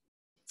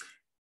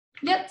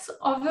 Yet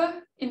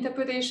other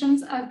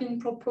interpretations have been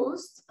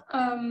proposed.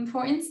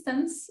 For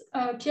instance,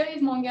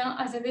 Pierre-Yves Manguin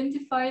has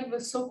identified the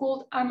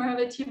so-called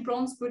Amaravati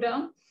bronze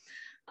Buddha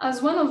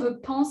as one of the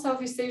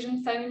pan-Southeast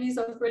Asian families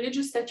of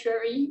religious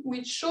statuary,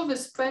 which show the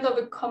spread of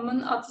a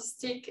common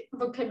artistic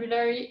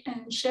vocabulary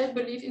and shared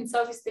belief in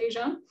Southeast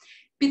Asia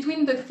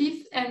between the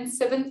 5th and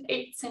 7th,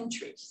 8th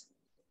centuries.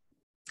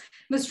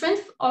 The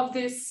strength of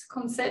this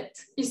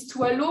concept is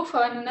to allow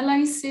for an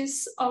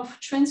analysis of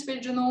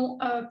trans-regional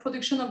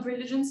production of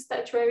religion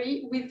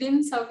statuary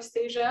within Southeast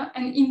Asia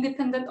and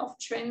independent of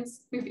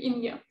trends with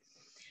India.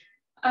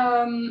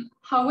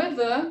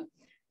 However,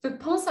 the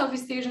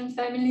pan-Southeast Asian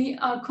family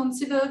are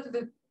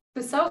considered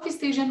the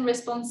Southeast Asian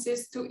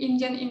responses to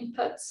Indian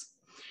inputs,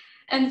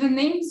 and the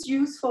names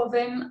used for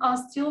them are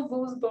still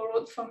those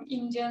borrowed from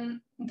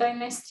Indian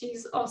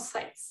dynasties or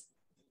sites.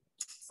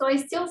 So I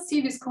still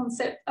see this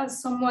concept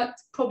as somewhat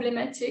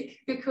problematic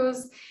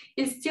because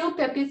it still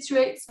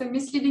perpetuates the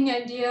misleading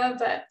idea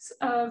that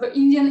the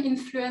Indian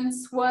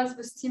influence was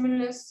the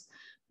stimulus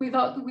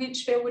without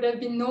which there would have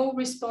been no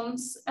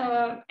response,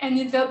 and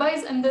it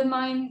thereby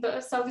undermines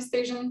the Southeast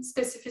Asian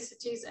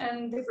specificities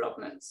and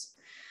developments.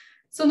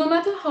 So no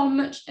matter how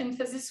much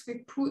emphasis we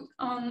put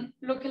on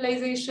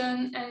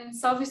localization and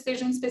Southeast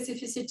Asian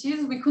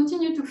specificities, we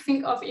continue to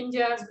think of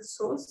India as the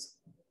source.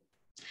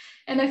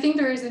 And I think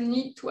there is a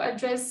need to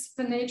address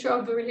the nature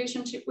of the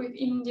relationship with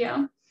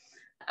India.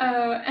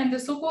 And the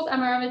so-called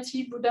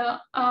Amaravati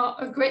Buddha are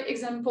a great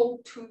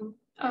example to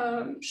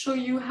show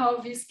you how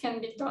this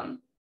can be done.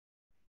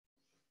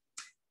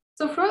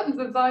 So throughout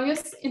the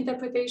various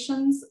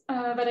interpretations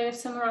that I have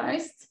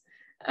summarized,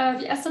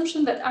 the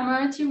assumption that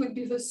Amaravati would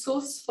be the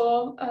source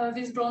for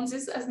these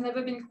bronzes has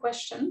never been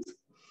questioned.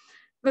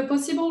 The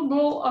possible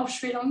role of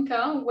Sri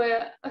Lanka,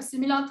 where a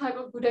similar type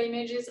of Buddha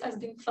images has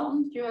been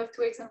found, you have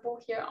two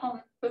examples here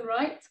on the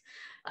right,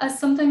 has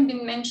sometimes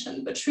been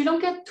mentioned, but Sri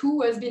Lanka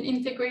too has been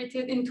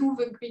integrated into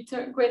the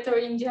greater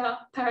India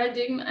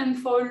paradigm, and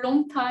for a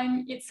long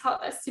time its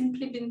heart has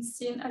simply been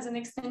seen as an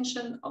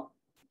extension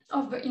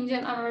of the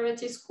Indian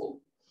Amaravati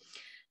school.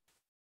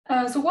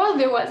 So while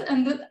there was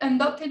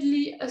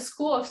undoubtedly a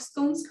school of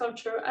stone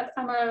sculpture at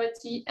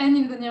Amaravati and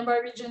in the nearby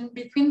region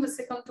between the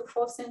 2nd to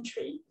 4th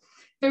century,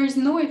 there is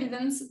no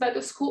evidence that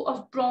a school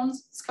of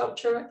bronze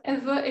sculpture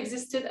ever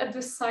existed at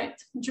the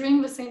site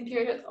during the same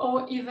period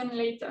or even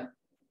later.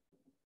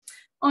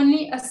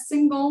 Only a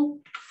single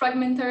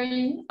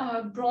fragmentary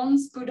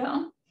bronze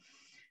Buddha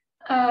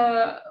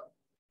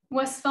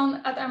was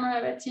found at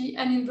Amaravati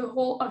and in the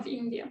whole of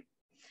India.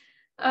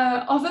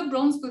 Other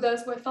bronze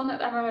Buddhas were found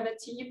at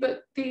Amaravati,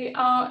 but they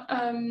are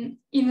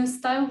in a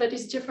style that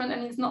is different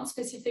and is not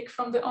specific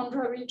from the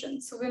Andhra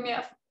region, so they may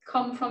have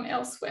come from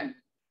elsewhere.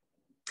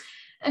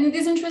 And it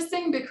is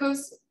interesting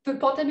because the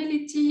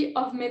portability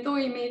of metal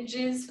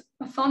images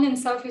found in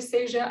Southeast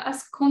Asia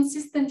has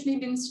consistently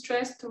been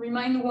stressed to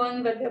remind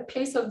one that their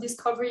place of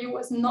discovery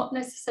was not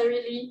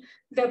necessarily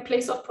their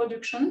place of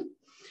production.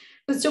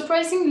 But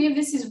surprisingly,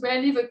 this is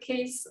rarely the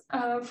case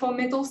for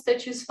metal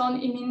statues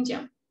found in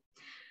India.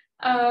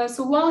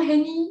 So while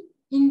any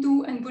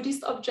Hindu and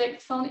Buddhist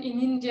object found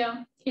in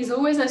India is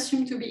always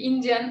assumed to be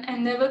Indian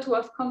and never to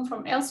have come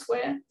from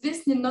elsewhere,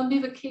 this need not be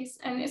the case,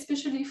 and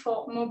especially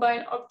for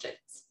mobile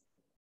objects.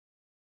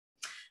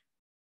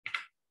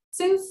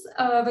 Since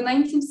the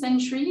 19th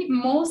century,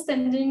 more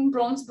standing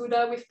bronze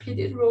Buddha with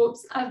pleated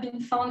robes have been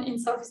found in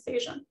Southeast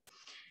Asia.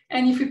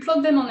 And if we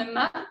plot them on a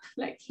map,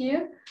 like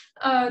here,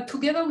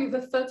 together with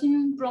the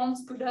 13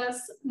 bronze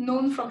Buddhas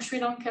known from Sri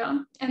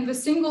Lanka and the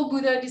single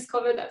Buddha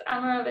discovered at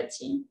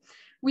Amaravati,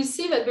 we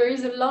see that there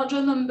is a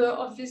larger number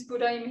of these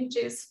Buddha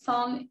images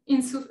found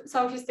in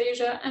Southeast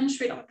Asia and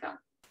Sri Lanka.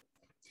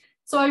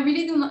 So I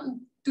really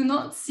do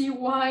not see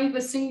why the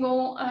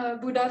single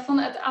Buddha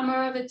found at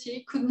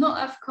Amaravati could not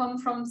have come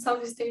from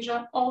Southeast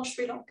Asia or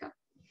Sri Lanka.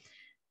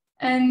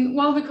 And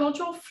while the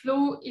cultural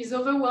flow is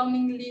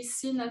overwhelmingly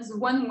seen as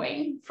one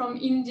way from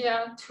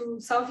India to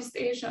Southeast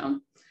Asia,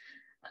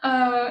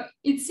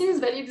 it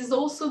seems that it is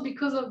also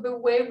because of the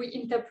way we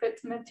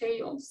interpret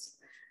materials.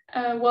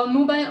 While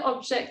mobile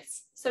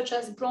objects such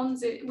as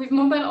bronzes, it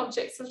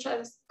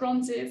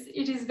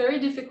is very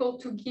difficult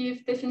to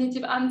give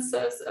definitive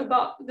answers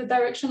about the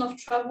direction of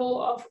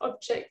travel of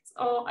objects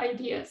or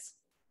ideas.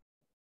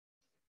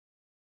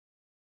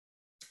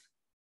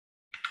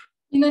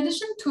 In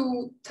addition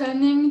to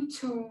turning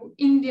to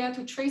India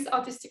to trace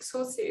artistic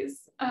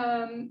sources,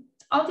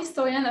 art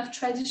historians have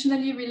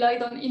traditionally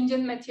relied on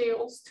Indian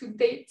materials to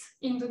date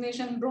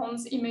Indonesian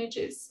bronze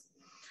images.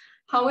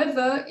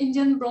 However,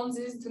 Indian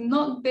bronzes do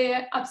not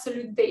bear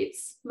absolute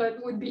dates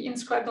that would be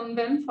inscribed on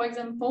them, for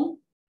example,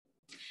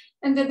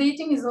 and the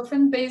dating is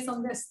often based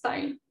on their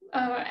style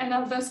and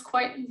are thus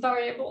quite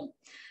variable.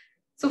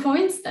 So for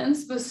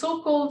instance, the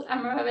so-called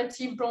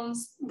Amaravati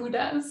bronze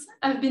Buddhas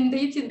have been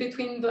dated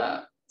between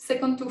the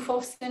 2nd to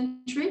 4th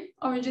century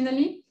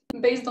originally,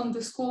 based on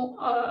the school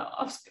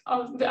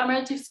of the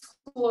Amarati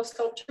school of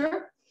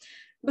sculpture.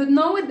 But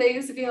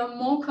nowadays, they are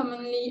more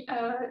commonly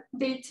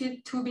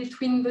dated to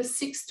between the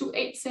 6th to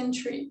 8th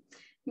century,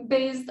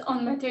 based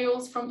on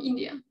materials from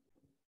India,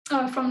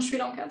 from Sri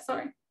Lanka,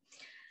 sorry.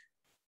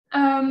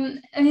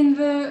 And in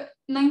the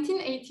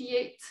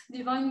 1988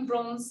 Divine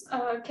Bronze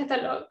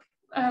Catalogue,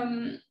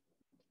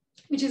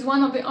 which is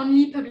one of the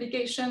only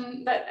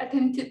publications that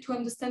attempted to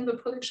understand the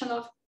production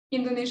of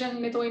Indonesian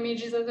metal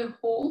images as a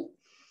whole,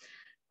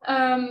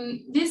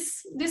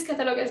 this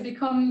catalogue has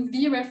become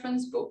the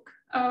reference book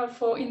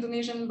for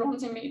Indonesian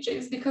bronze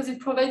images because it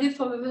provided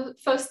for the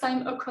first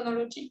time a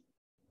chronology.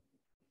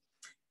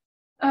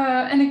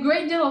 And a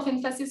great deal of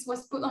emphasis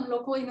was put on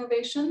local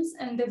innovations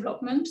and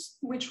development,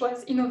 which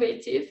was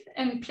innovative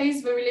and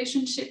placed the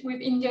relationship with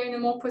India in a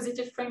more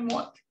positive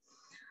framework.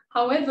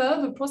 However,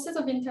 the process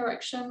of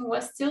interaction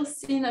was still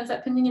seen as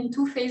happening in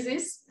two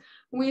phases,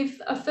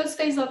 with a first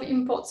phase of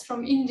imports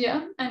from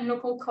India and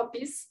local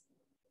copies,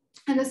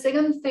 and a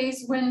second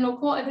phase when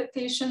local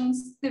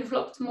adaptations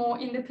developed more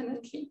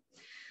independently.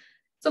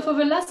 So for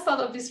the last part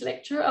of this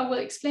lecture, I will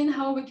explain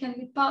how we can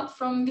depart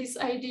from this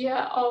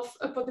idea of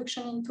a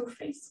production in two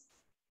phases.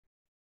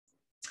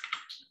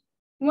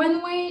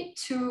 One way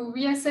to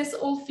reassess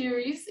all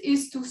theories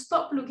is to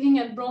stop looking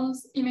at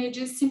bronze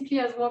images simply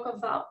as work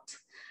of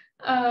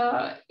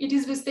art. It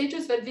is the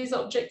status that these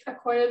objects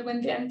acquired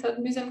when they entered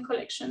museum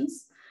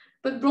collections.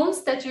 But bronze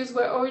statues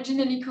were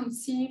originally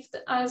conceived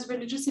as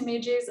religious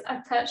images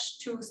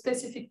attached to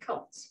specific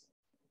cults.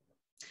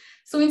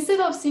 So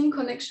instead of seeing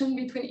connection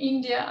between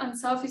India and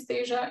Southeast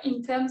Asia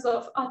in terms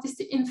of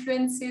artistic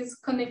influences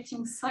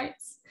connecting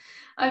sites,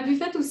 I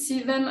prefer to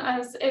see them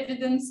as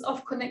evidence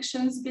of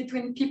connections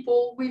between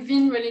people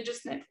within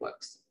religious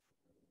networks.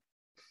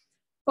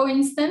 For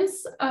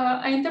instance,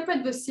 I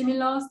interpret the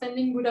similar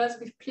standing Buddhas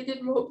with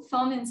pleated robe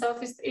found in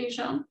Southeast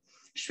Asia,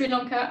 Sri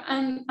Lanka,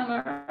 and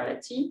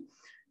Amaravati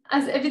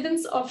as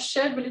evidence of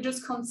shared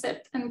religious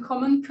concept and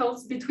common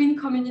cults between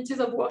communities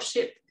of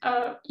worship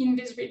in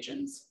these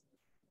regions.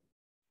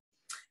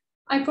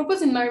 I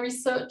propose in my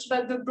research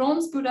that the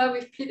bronze Buddha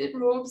with pleated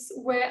robes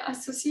were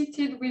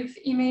associated with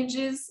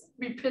images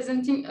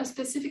representing a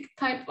specific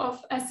type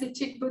of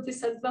ascetic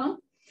bodhisattva,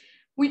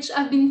 which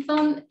have been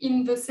found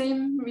in the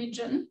same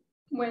region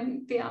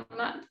when they are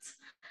mapped.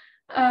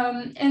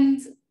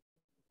 And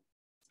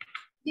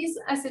these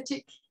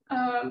ascetic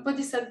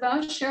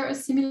bodhisattva share a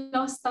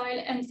similar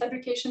style and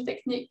fabrication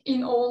technique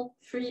in all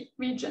three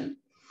regions.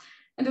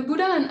 And the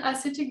Buddha and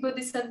ascetic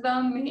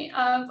bodhisattva may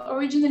have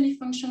originally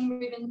functioned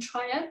within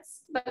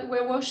triads that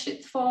were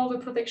worshipped for the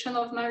protection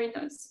of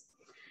mariners.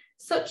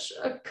 Such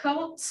a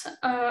cult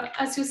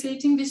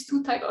associating these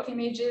two types of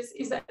images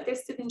is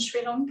attested in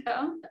Sri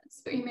Lanka,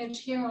 that's the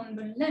image here on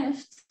the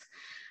left,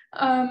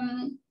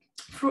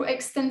 through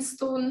extant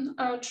stone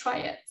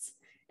triads.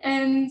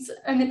 And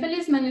a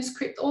Nepalese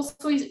manuscript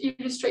also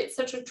illustrates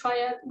such a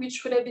triad,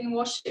 which would have been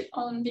worshipped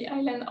on the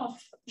island of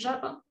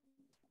Java.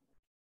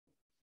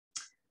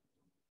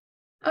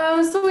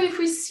 So if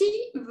we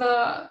see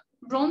the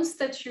bronze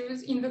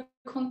statues in the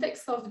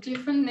context of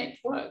different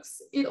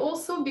networks, it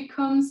also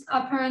becomes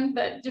apparent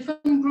that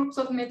different groups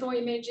of metal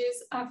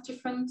images have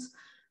different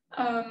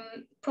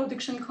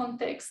production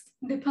contexts,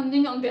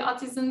 depending on the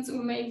artisans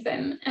who made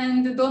them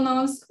and the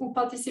donors who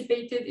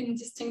participated in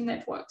distinct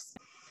networks.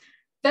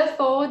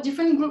 Therefore,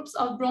 different groups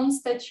of bronze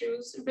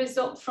statues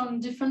result from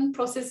different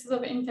processes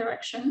of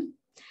interaction.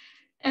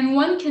 And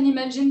one can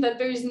imagine that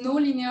there is no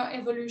linear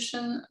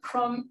evolution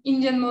from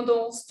Indian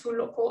models to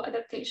local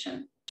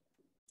adaptation.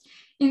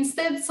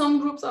 Instead, some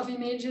groups of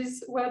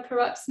images were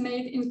perhaps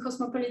made in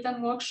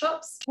cosmopolitan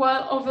workshops,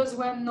 while others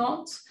were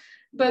not,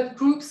 but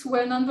groups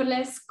were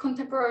nonetheless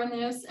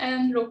contemporaneous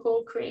and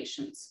local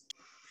creations.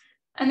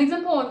 An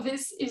example of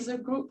this is a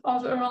group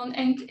of around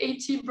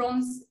 80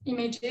 bronze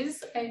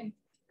images. I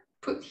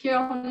put here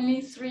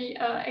only 3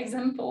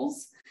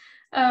 examples.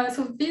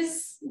 So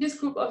this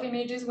group of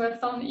images were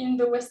found in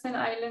the western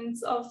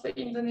islands of the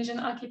Indonesian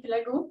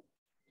archipelago,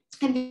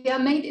 and they are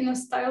made in a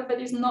style that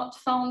is not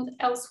found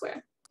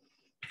elsewhere.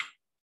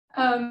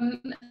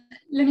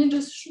 Let me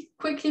just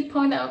quickly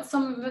point out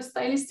some of the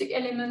stylistic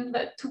elements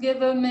that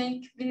together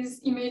make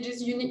these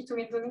images unique to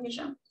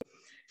Indonesia.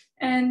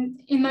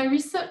 And in my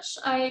research,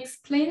 I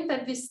explained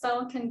that this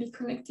style can be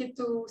connected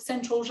to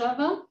Central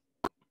Java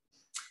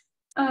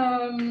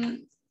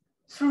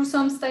through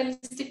some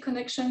stylistic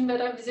connections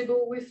that are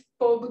visible with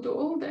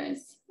Borobudur. There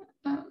is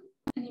an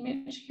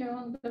image here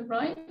on the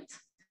right.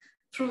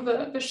 through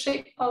the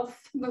shape of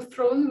the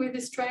throne with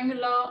this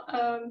triangular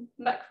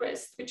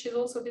backrest, which is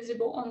also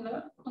visible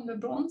on the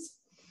bronze.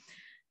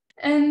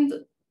 And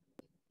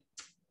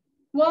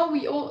while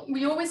we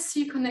always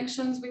see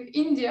connections with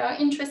India,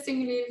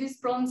 interestingly, these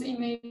bronze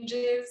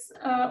images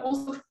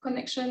also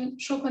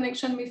show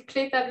connection with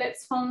clay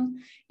tablets found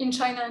in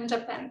China and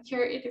Japan.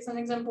 Here it is an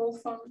example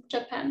from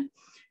Japan.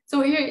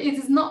 So here it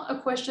is not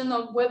a question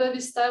of whether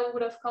this style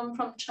would have come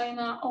from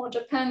China or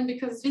Japan,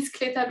 because these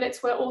clay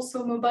tablets were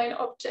also mobile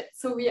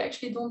objects. So we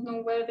actually don't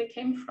know where they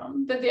came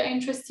from, but they are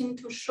interesting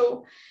to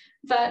show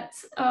that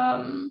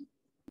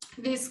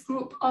this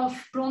group of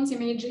bronze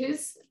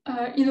images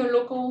in a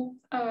local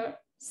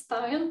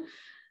style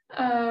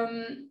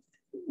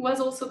was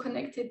also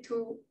connected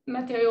to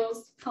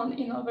materials found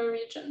in other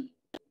regions.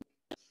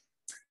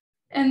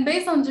 And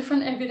based on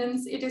different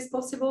evidence, it is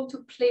possible to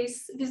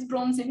place these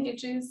bronze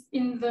images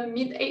in the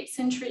mid-8th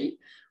century,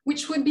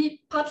 which would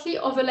be partly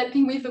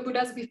overlapping with the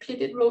Buddhas with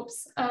pleated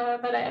robes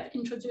that I have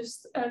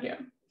introduced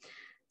earlier.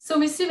 So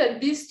we see that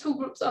these two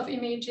groups of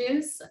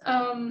images,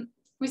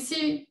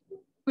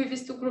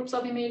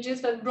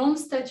 that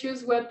bronze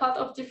statues were part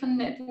of different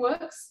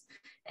networks,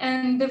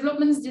 and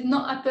developments did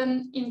not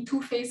happen in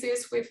two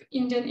phases, with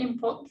Indian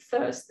import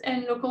first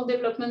and local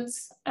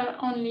developments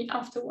only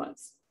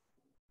afterwards.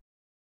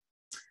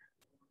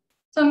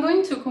 So I'm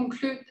going to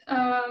conclude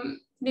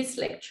this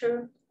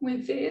lecture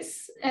with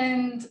this,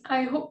 and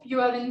I hope you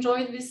have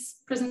enjoyed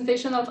this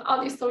presentation of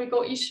art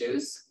historical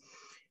issues,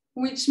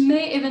 which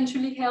may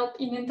eventually help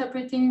in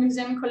interpreting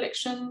museum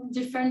collection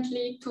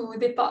differently to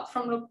depart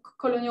from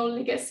colonial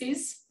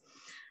legacies.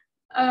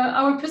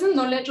 Our present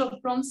knowledge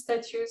of bronze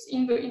statues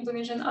in the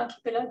Indonesian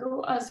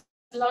archipelago has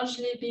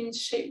largely been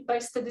shaped by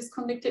studies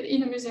conducted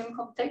in a museum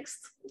context,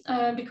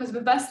 because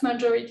the vast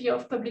majority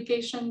of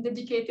publications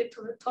dedicated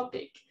to the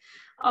topic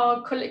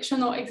are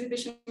collection or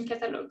exhibition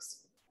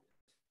catalogs.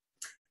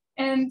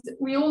 And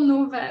we all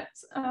know that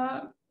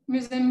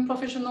museum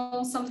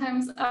professionals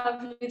sometimes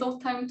have little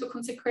time to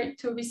consecrate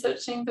to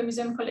researching the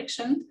museum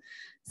collection.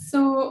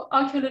 So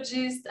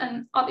archaeologists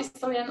and art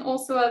historians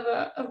also have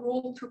a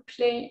role to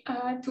play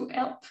to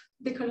help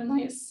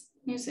decolonize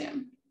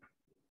museum.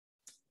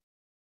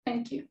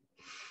 Thank you.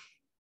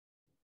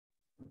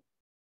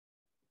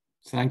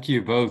 Thank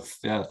you both.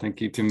 Yeah,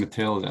 thank you to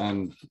Mathilde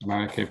and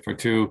Marieke for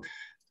two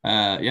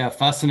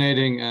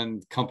fascinating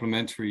and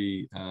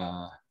complementary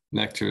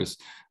lectures.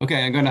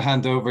 Okay, I'm going to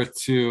hand over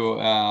to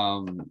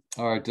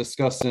our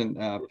discussant,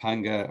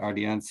 Panggah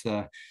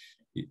Ardiyansyah,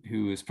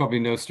 who is probably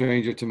no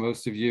stranger to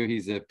most of you.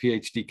 He's a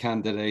PhD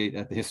candidate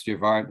at the History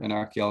of Art and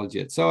Archaeology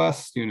at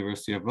SOAS,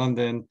 University of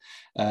London.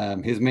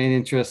 His main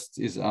interest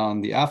is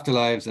on the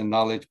afterlives and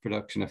knowledge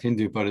production of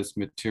Hindu-Buddhist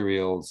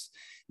materials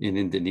in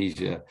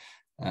Indonesia.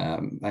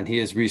 And he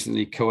has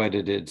recently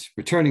co-edited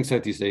Returning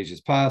Southeast Asia's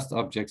Past,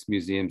 Objects,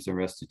 Museums and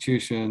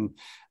Restitution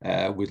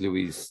with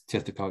Louise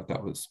Tithakog,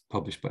 that was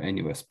published by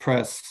NUS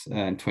Press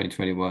in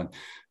 2021.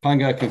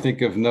 Panggah, I can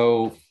think of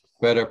no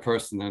better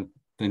person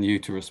than you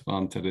to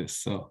respond to this,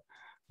 so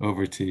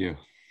over to you.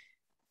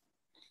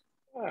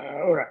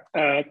 All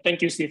right,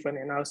 thank you, Stephen,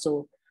 and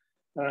also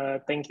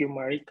thank you,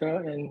 Marieke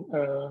and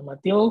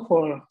Mathilde,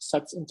 for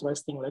such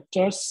interesting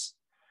lectures.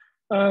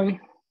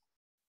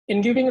 In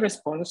giving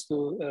response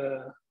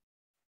to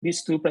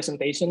these two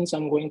presentations,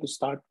 I'm going to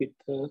start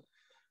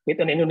with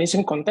an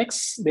Indonesian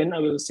context. Then I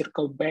will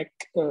circle back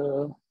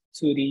to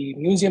the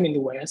museum in the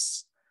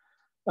West.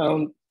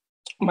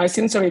 My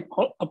sincere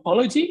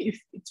apology if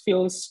it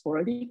feels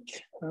sporadic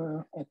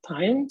at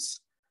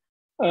times.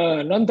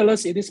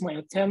 Nonetheless, it is my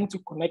attempt to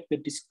connect the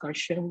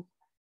discussion,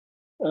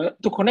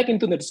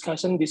 into the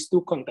discussion these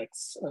two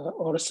contexts,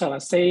 or shall I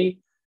say,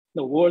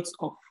 the words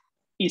of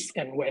East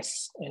and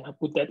West, and I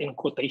put that in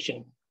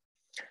quotation.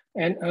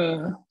 And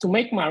to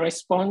make my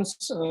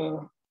response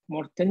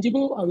more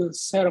tangible, I will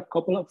share a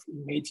couple of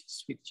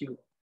images with you.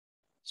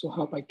 So I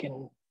hope I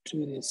can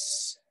do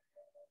this.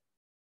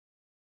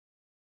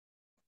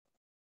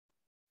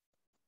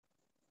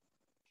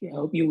 Okay, I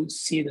hope you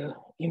see the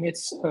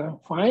image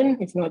fine.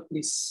 If not,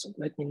 please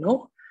let me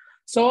know.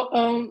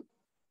 So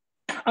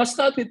I'll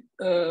start with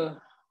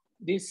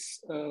this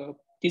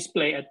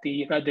display at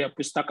the Radha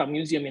Pustaka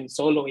Museum in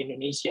Solo,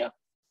 Indonesia.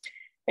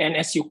 And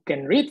as you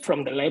can read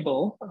from the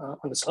label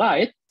on the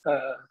slide,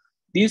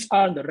 these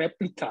are the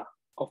replica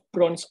of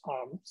bronze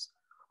arms,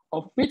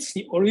 of which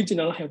the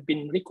original have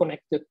been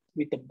reconnected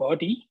with the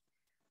body,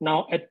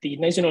 now at the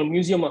National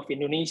Museum of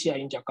Indonesia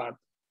in Jakarta.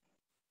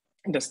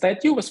 The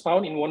statue was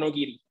found in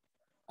Wonogiri,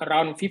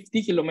 around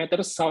 50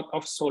 kilometers south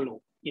of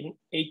Solo in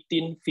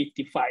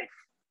 1855,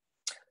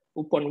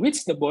 upon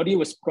which the body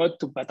was brought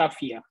to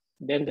Batavia,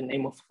 then the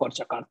name for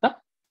Jakarta.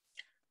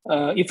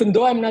 Even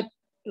though I'm not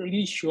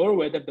really sure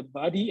whether the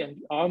body and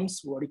the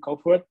arms were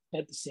recovered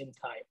at the same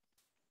time.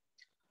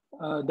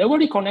 They were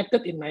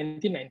reconnected in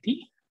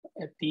 1990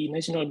 at the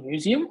National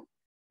Museum,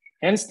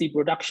 hence the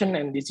production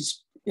and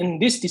in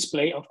this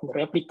display of the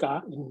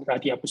replica in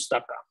Radha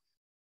Pustaka.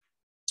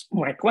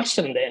 My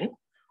question then,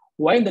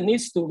 why the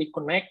need to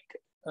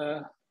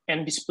reconnect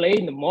and display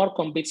the more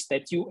complete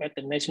statue at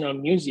the National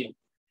Museum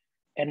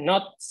and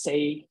not,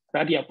 say,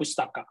 Radia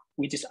Pustaka,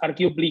 which is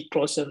arguably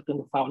closer to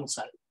the found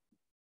site.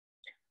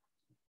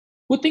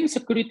 Putting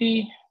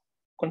security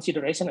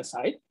consideration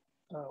aside,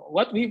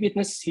 what we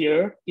witness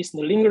here is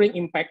the lingering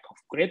impact of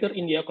Greater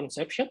India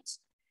conceptions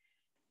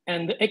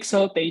and the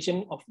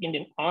exaltation of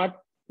Indian art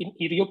in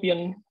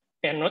European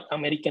and North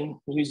American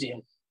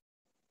museums.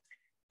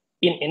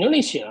 In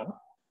Indonesia,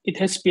 it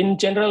has been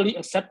generally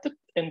accepted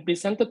and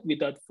presented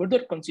without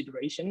further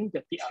consideration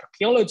that the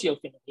archaeology of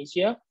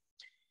Indonesia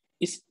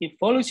is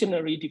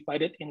evolutionarily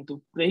divided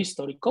into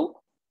prehistorical,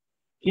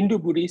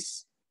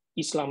 Hindu-Buddhist,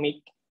 Islamic,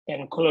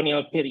 and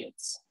colonial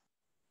periods.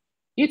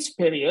 Each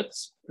period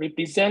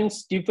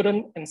represents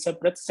different and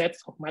separate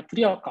sets of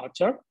material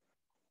culture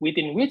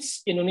within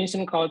which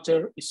Indonesian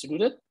culture is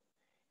rooted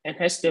and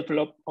has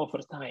developed over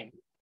time.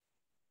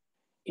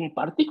 In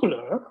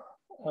particular,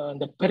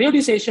 the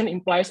periodization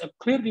implies a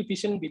clear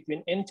division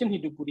between ancient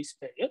Hindu-Buddhist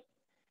period,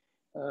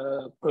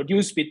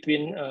 produced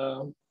between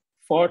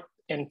 4th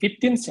and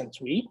 15th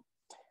century,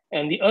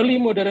 and the early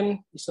modern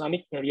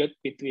Islamic period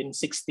between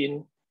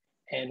 16th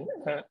and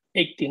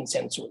 18th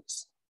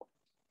centuries.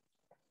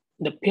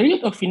 The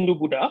period of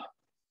Hindu-Buddha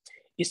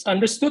is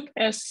understood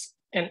as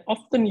and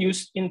often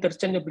used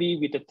interchangeably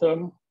with the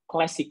term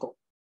classical.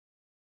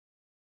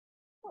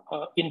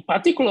 In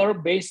particular,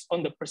 based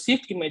on the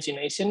perceived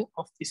imagination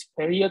of this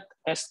period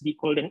as the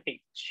Golden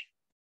Age.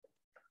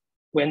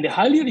 When the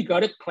highly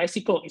regarded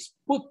classical is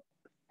put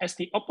as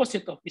the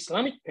opposite of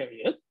Islamic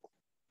period,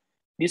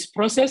 this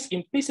process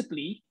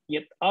implicitly,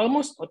 yet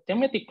almost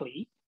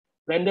automatically,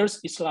 renders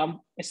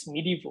Islam as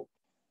medieval.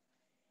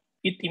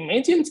 It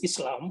imagines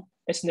Islam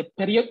as the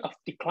period of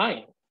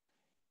decline,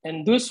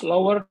 and thus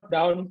lower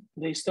down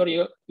the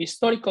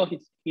historical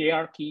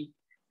hierarchy,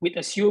 we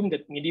assume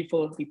that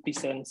medieval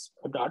represents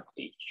a dark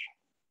age.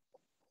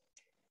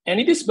 And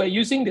it is by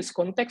using this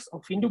context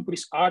of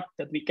Hindu-Buddhist art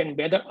that we can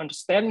better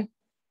understand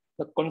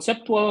the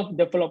conceptual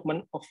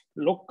development of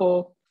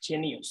local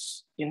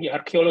genius in the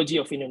archaeology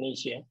of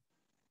Indonesia,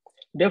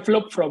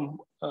 developed from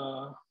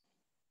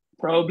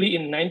probably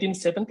in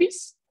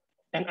 1970s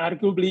and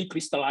arguably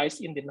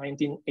crystallized in the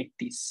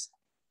 1980s.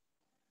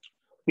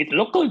 With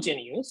local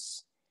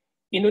genius,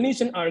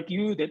 Indonesians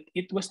argue that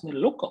it was the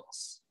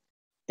locals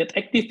that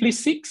actively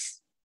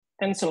seeks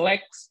and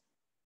selects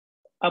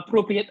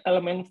appropriate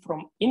elements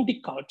from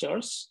indie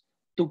cultures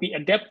to be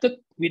adapted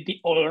with the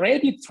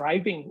already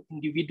thriving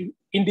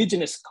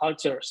indigenous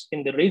cultures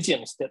in the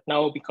regions that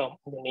now become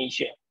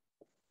Indonesia.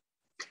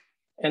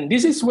 And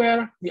this is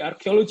where the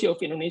archaeology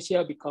of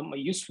Indonesia become a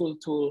useful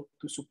tool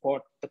to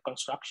support the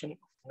construction of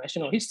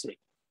national history.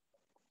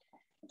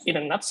 In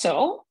a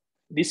nutshell,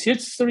 this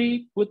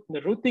history put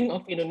the rooting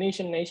of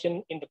Indonesian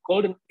nation in the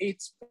Golden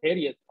Age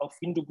period of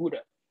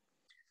Hindu-Buddha.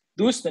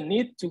 Thus, the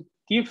need to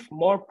give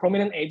more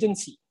prominent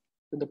agency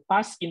to the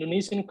past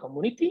Indonesian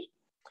community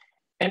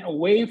and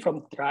away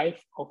from the drive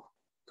of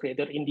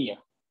Greater India.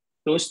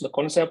 Thus, the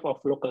concept of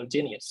local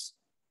genius.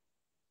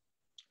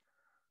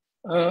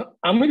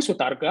 Amir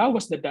Sutarga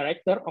was the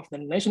director of the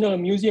National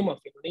Museum of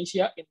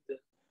Indonesia in the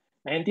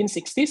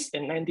 1960s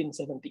and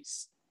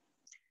 1970s.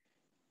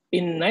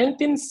 In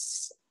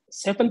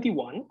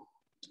 1971,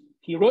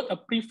 he wrote a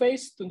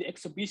preface to the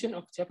exhibition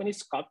of Japanese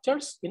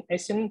sculptures in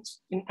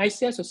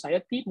Asia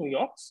Society, New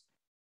York,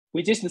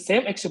 which is the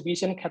same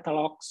exhibition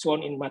catalog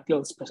shown in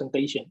Mathilde's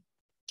presentation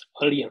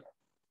earlier.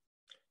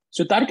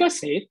 Sutarga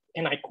said,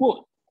 and I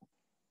quote,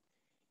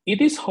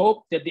 "It is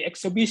hoped that the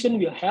exhibition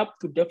will help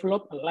to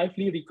develop a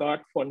lively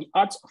regard for the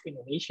arts of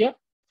Indonesia,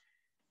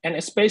 and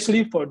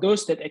especially for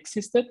those that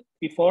existed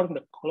before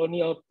the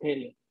colonial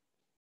period.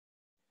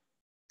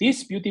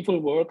 These beautiful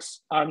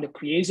works are the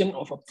creation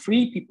of a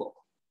free people.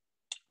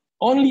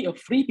 Only a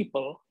free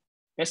people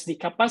has the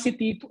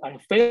capacity to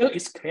unveil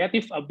its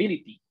creative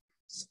ability,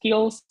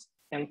 skills,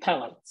 and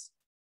talents,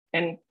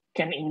 and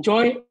can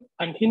enjoy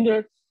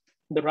unhindered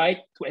the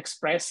right to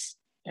express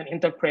and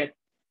interpret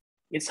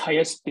its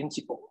highest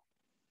principle."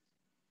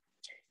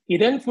 He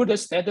then further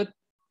stated,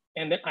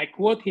 and then I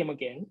quote him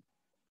again,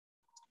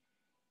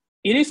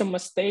 "It is a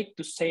mistake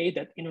to say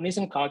that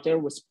Indonesian culture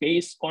was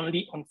based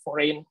only on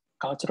foreign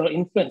cultural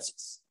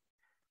influences.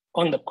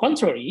 On the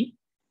contrary,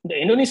 the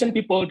Indonesian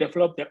people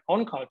developed their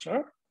own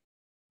culture,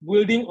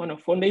 building on a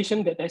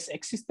foundation that has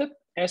existed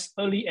as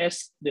early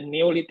as the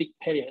Neolithic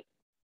period,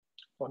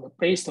 or the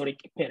prehistoric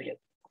period.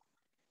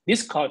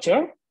 This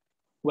culture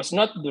was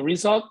not the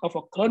result of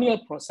a colonial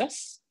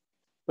process,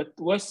 but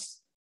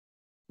was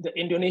the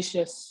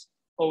Indonesia's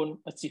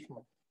own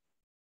achievement."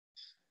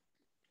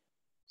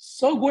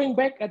 So going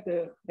back at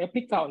the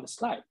replica on the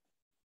slide,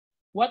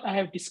 what I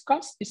have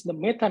discussed is the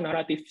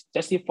meta-narrative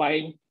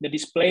justifying the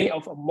display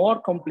of a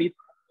more complete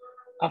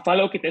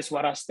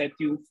Avalokiteswara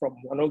statue from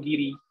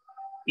Wonogiri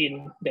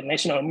in the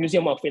National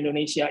Museum of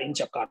Indonesia in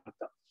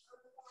Jakarta.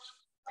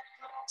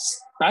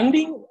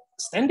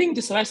 Standing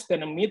just less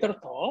than a meter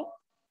tall,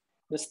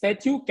 the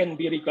statue can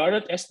be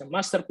regarded as the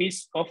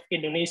masterpiece of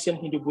Indonesian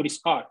Hindu-Buddhist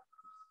art.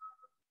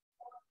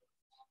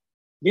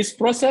 This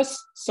process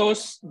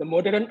shows the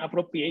modern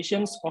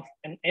appropriations of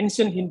an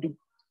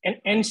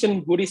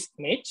ancient Buddhist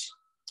image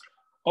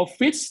of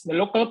which the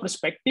local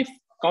perspective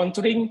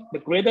countering the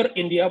greater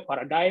India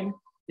paradigm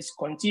is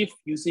conceived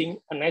using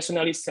a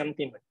nationalist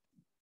sentiment.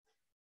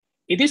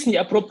 It is the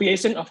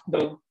appropriation of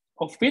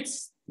which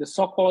the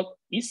so-called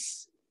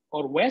East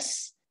or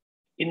West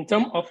in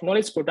terms of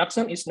knowledge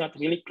production is not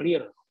really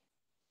clear.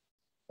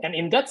 And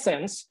in that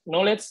sense,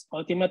 knowledge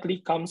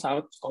ultimately comes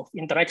out of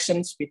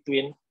interactions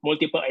between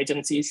multiple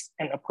agencies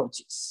and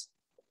approaches.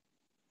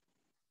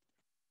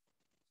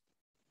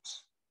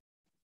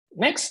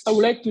 Next, I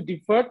would like to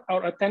divert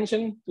our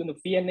attention to the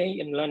V&A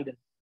in London.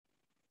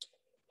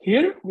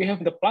 Here we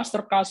have the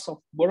plaster cast of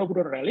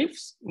Borobudur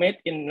reliefs made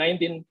in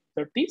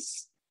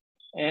 1930s,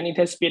 and it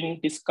has been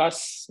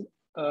discussed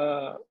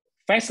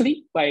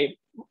vastly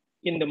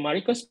in the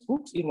Marieke's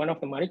books, in one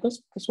of the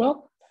Marieke's as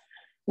well,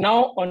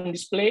 now on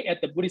display at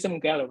the Buddhism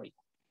Gallery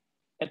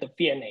at the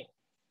V&A.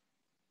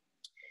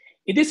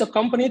 It is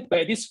accompanied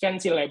by this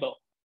fancy label,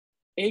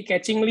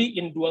 eye-catchingly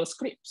in dual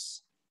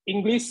scripts,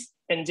 English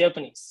and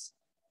Japanese.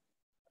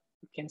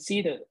 You can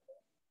see the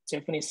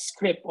Japanese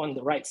script on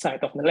the right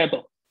side of the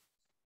label.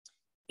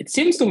 It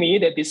seems to me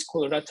that this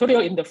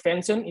curatorial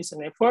intervention is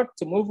an effort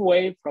to move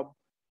away from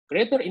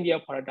Greater India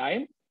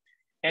paradigm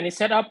and is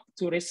set up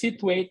to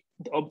resituate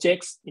the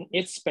objects in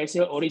its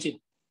spatial origin.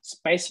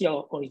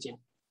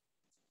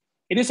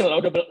 It is a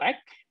laudable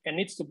act and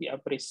needs to be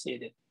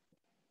appreciated.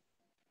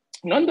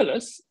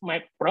 Nonetheless,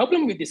 my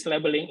problem with this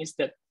labeling is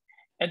that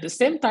at the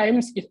same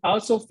time, it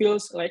also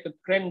feels like a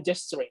grand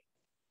gesture,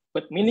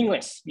 but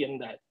meaningless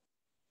beyond that.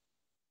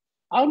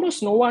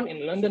 Almost no one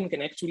in London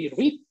can actually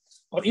read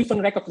or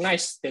even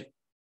recognize that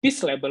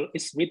this label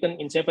is written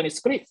in Japanese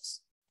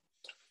scripts.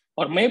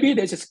 Or maybe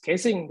they're just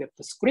guessing that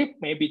the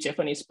script may be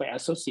Japanese by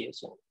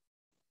association.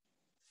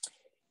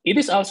 It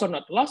is also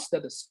not lost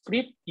that the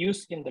script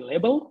used in the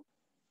label,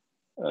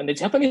 the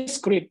Japanese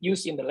script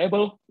used in the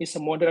label is a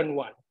modern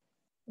one,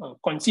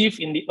 conceived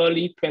in the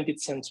early 20th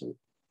century.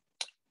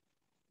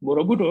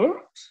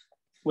 Borobudur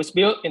was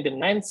built in the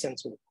 9th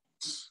century,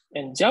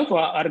 and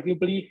Java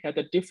arguably had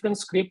a different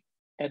script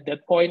at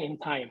that point in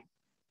time,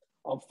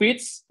 of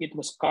which it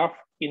was carved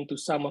into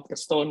some of the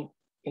stone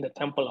in the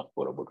temple of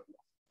Borobudur.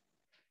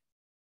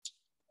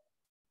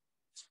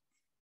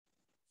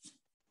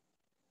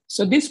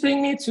 So this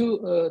brings me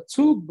to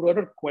two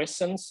broader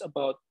questions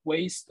about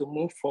ways to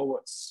move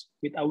forwards,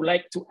 which I would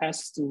like to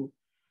ask to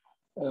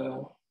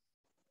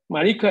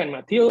Marieke and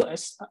Mathilde,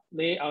 as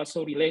they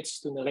also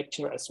relates to the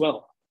lecture as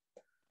well.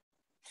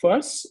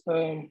 First,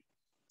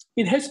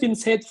 it has been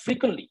said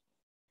frequently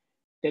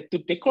that to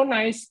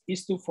decolonize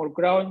is to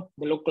foreground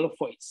the local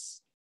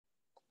voice.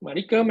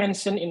 Marieke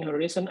mentioned in her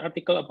recent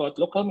article about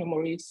local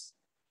memories,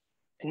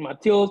 and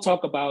Mathilde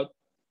talked about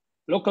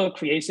local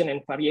creation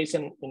and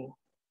variation in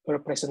her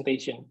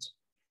presentations.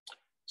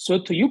 So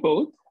to you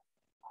both,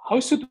 how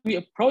should we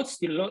approach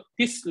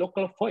this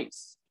local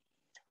voice,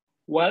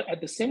 while at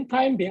the same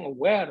time being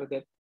aware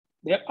that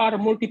there are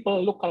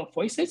multiple local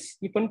voices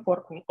even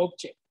for an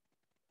object?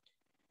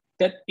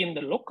 That in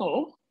the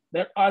local,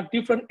 there are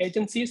different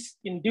agencies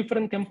in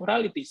different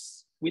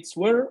temporalities, which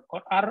were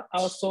or are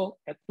also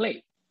at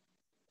play.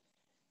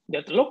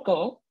 That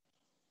local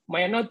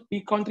might not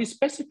be country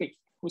specific,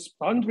 whose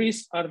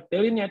boundaries are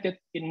delineated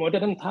in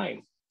modern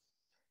time.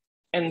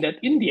 And that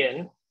in the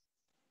end,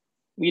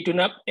 we do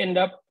not end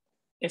up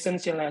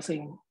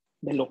essentializing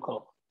the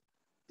local.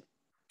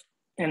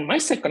 And my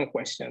second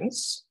question,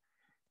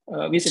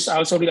 which is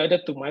also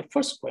related to my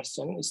first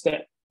question, is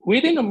that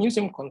within a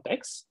museum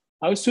context,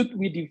 how should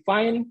we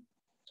define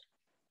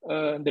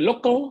the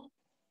local,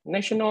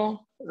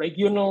 national,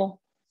 regional,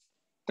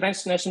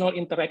 transnational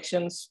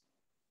interactions,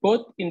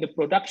 both in the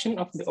production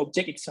of the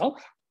object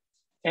itself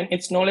and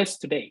its knowledge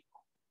today?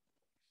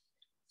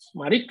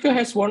 Marieke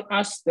has warned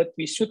us that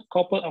we should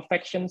couple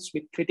affections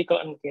with critical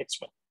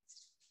engagement.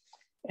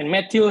 And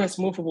Mathilde has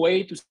moved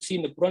away to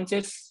see the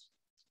bronzes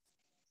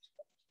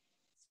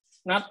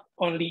not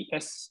only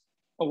as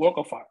a work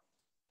of art.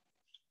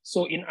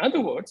 So in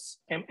other words,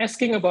 I'm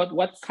asking about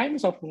what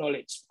kinds of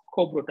knowledge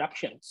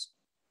co-productions,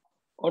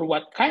 or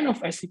what kind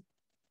of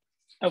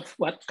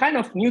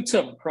new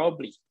term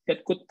probably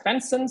that could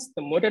transcend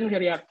the modern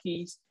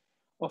hierarchies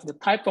of the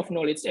type of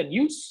knowledge and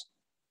use,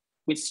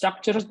 which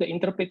structures the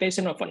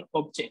interpretation of an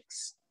object,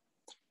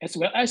 as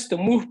well as to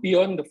move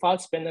beyond the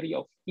false binary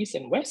of East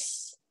and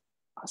West,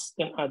 us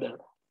and other.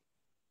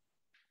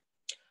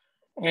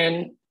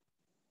 And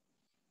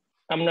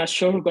I'm not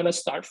sure who's gonna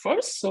start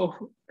first,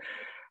 so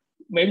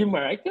maybe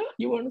Marieke,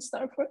 you wanna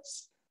start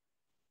first?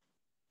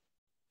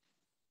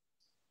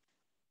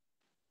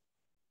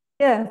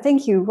 Yeah,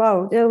 thank you.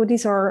 Wow,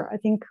 these are, I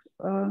think,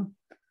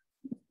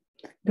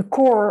 the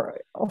core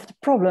of the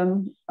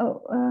problem.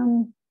 Oh,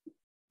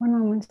 one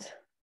moment.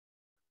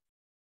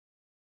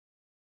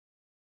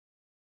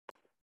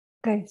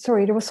 Okay,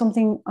 sorry, there was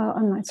something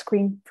on my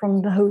screen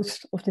from the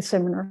host of the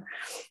seminar.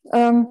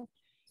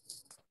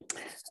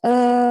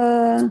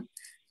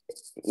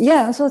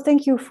 Yeah, so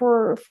thank you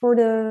for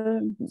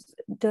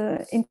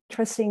the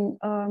interesting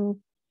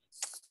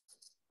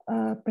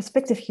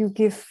perspective you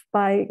give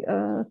by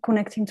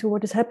connecting to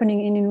what is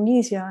happening in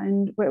Indonesia,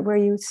 and where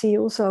you see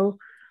also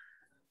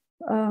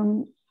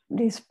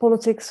these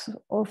politics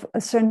of a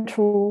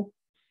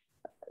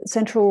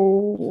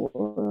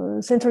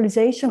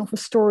centralization of a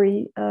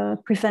story,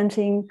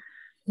 preventing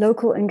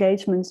local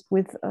engagements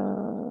with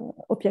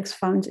objects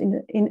found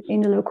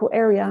in the local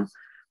area,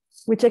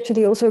 which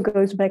actually also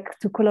goes back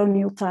to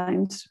colonial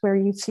times, where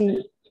you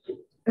see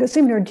a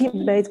similar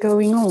debate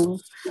going on.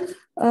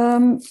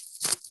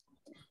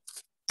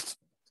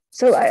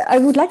 So I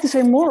would like to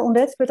say more on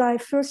that, but I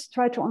first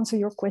try to answer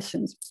your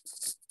questions.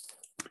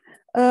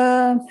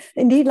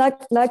 Indeed, like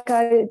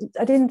I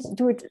didn't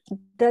do it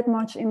that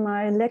much in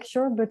my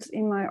lecture, but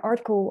in my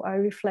article I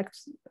reflect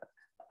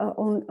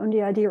on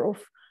the idea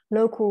of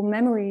local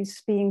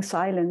memories being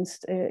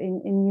silenced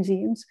in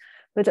museums.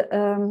 But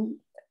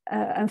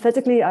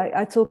emphatically,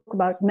 I talk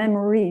about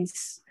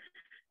memories,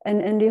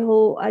 and the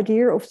whole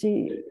idea of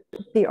the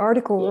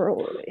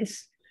article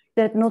is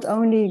that not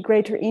only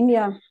Greater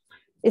India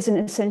is an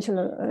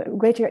essential,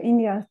 Greater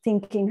India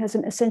thinking has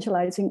an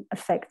essentializing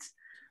effect,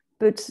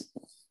 but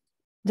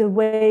the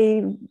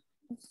way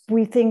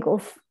we think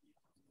of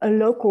a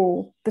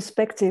local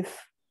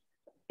perspective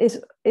is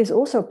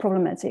also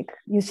problematic.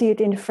 You see it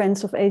in the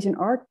Friends of Asian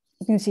Art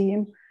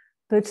Museum,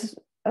 but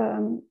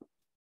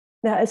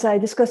as I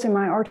discussed in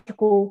my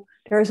article,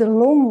 there is a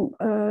long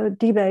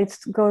debate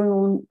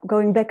going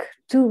back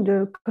to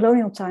the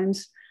colonial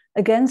times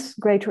against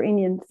Greater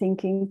Indian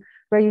thinking,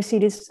 where you see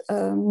this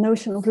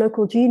notion of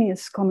local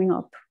genius coming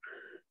up,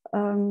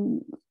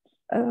 and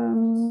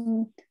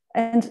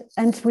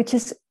which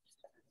is,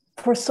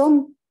 for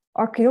some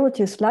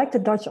archaeologists, like the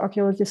Dutch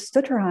archaeologist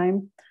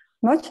Stutterheim,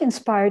 much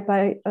inspired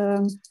by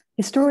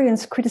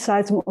historians'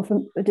 criticism of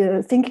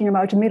the thinking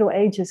about the Middle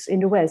Ages in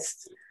the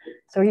West.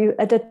 So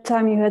at that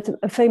time you had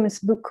a famous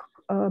book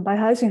by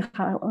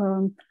Huizinga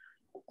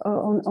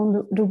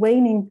on the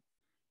waning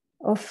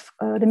of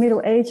the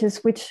Middle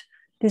Ages, which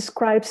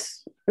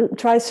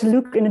tries to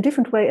look in a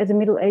different way at the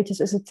Middle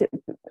Ages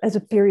as a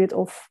period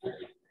of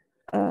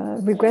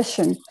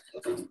regression.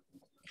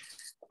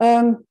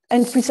 And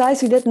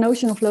precisely that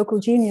notion of local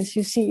genius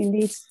you see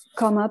indeed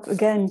come up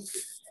again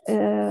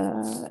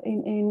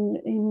in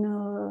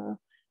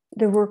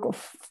the work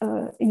of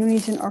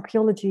Indonesian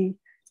archaeology,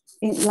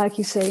 like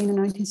you say, in the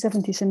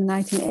 1970s and the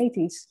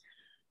 1980s.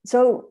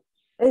 So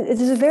it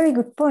is a very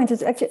good point.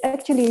 It's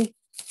actually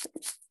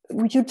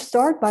we should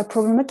start by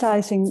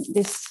problematizing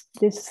this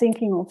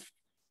thinking of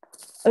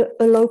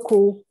a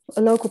local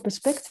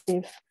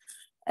perspective,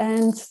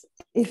 and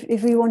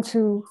if we want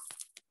to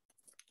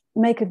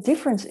make a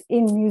difference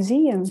in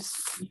museums,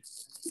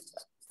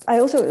 I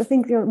also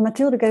think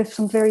Mathilde gave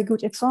some very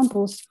good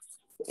examples.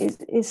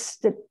 Is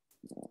that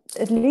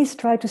at least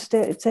try to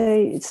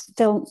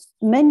tell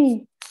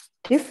many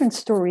different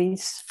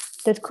stories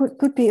that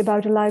could be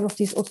about the life of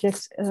these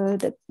objects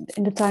that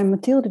in the time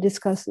Mathilde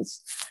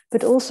discusses,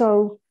 but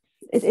also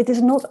it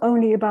is not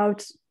only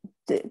about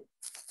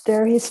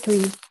their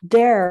history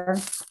there.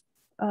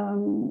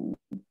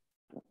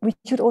 We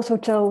should also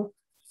tell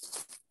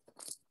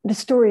the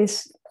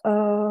stories,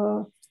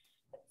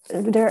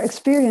 their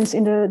experience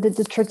in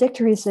the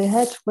trajectories they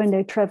had when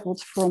they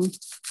traveled from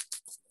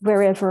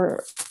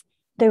wherever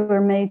they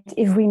were made,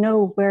 if we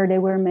know where they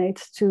were made,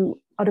 to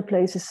other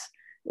places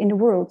in the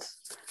world,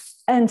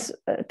 and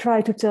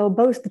try to tell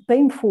both the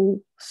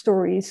painful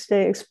stories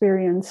they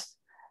experienced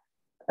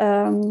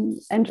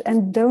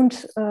and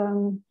don't.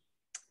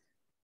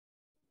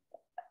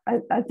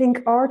 I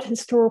think art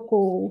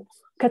historical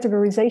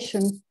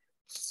categorization.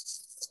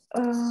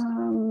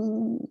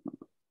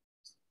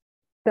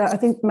 I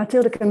think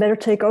Mathilde can better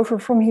take over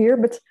from here,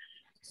 but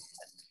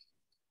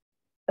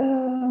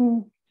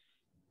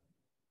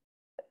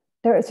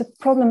there is a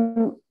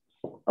problem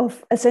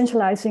of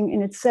essentializing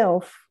in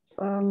itself,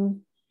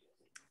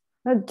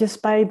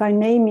 just by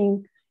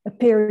naming a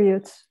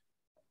period,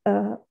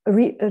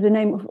 giving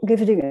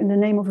the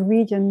name of a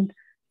region.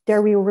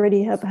 There we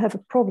already have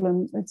a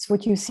problem. It's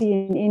what you see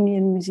in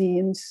Indian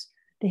museums.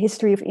 The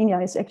history of India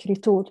is actually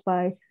taught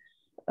by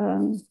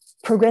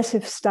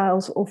progressive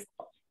styles of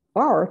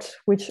art,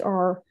 which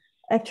are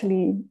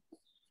actually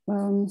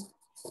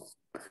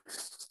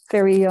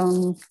very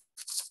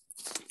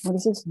what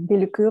is this?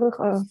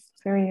 Willekeurig,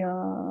 very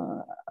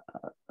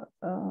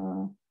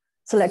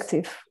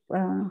selective.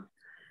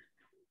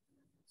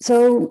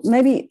 So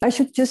maybe I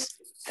should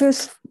just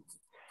first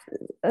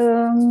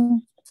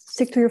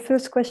stick to your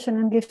first question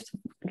and give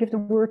the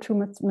word to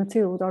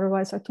Mathilde.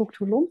 Otherwise, I talk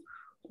too long.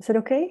 Is that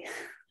okay?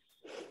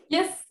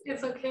 Yes,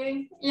 it's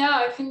okay.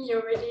 Yeah, I think you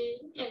already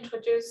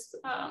introduced,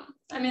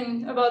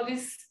 about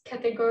these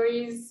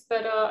categories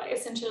that are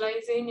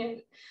essentializing.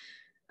 And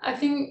I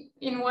think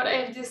in what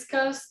I've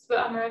discussed, the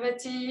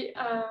Amaravati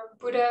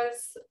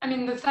Buddhas,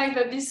 the fact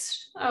that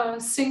this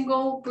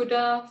single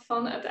Buddha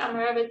found at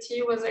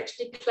Amaravati was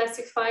actually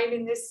classified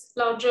in this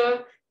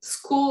larger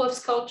school of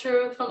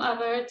sculpture from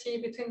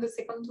Amaravati between the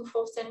 2nd to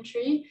 4th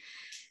century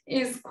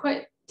is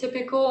quite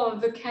typical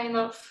of the kind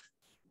of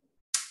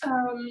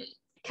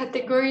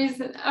categories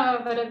that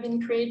have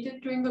been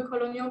created during the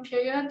colonial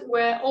period,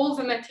 where all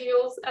the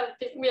materials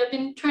we have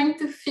been trying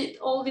to fit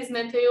all this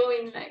material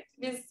in like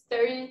these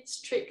very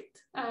strict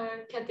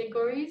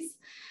categories,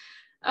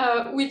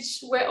 which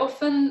were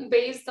often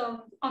based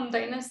on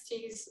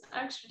dynasties,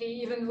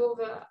 actually, even though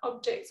the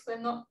objects were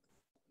not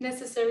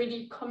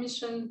necessarily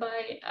commissioned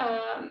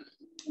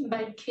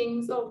by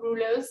kings or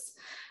rulers,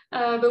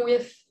 but we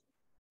have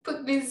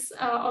put these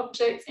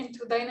objects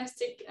into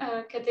dynastic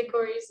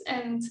categories.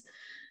 And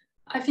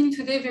I think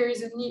today there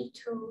is a need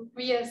to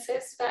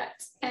reassess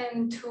that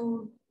and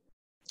to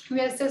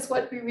reassess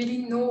what we really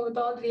know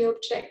about the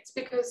objects,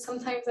 because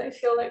sometimes I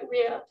feel like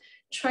we are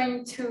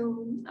trying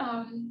to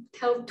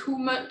tell too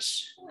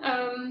much.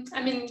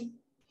 I mean,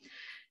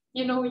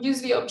 you know,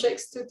 use the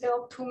objects to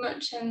tell too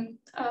much, and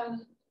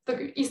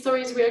the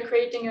stories we are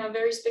creating are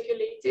very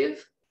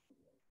speculative.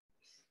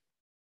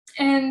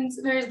 And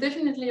there is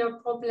definitely a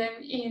problem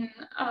in,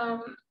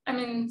 I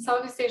mean,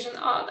 Southeast Asian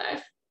art.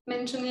 I've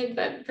mentioned it,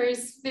 that there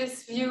is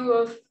this view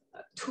of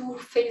two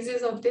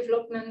phases of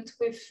development,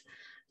 with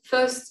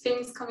first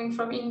things coming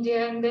from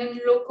India and then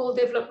local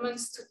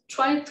developments to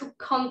try to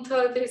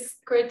counter this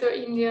greater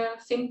India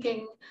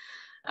thinking.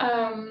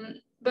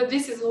 But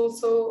this is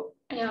also,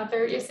 yeah,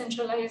 very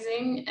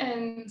essentializing.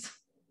 And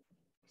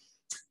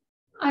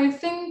I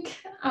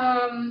think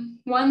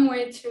one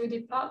way to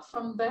depart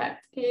from that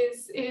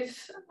is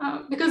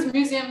because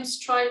museums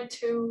try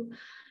to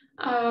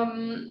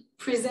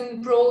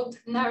present broad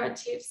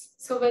narratives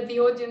so that the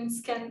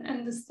audience can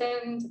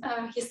understand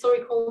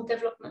historical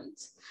development.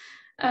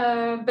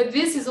 But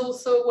this is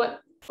also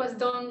what was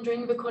done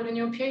during the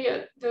colonial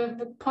period.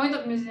 The point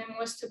of museum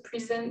was to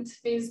present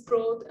these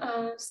broad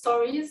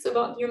stories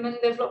about human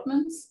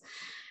developments.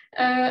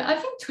 I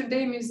think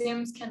today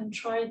museums can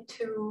try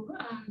to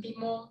be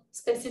more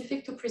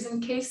specific, to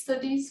present case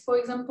studies, for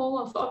example,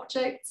 of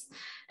objects,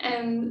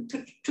 and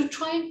to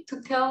try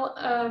to tell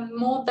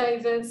more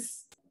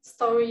diverse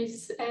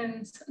stories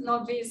and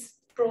not these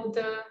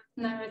broader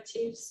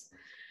narratives.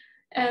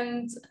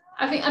 And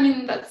I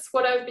mean, that's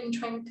what I've been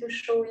trying to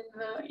show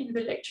in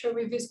the lecture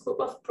with this group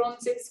of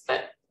bronzes,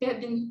 that they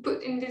have been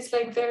put in this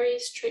like very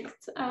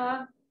strict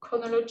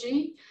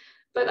chronology.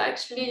 But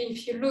actually,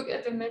 if you look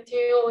at the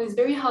material, it's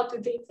very hard to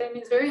date them.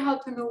 It's very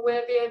hard to know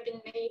where they have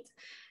been made.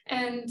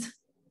 And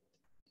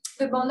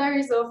the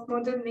boundaries of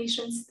modern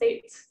nation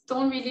states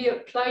don't really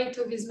apply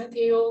to these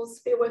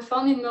materials. They were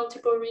found in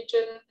multiple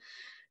regions.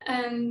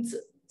 And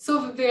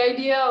so the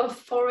idea of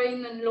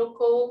foreign and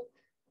local,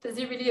 does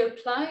it really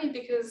apply?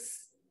 Because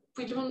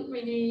we don't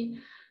really,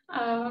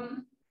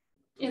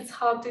 it's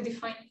hard to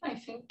define, I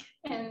think.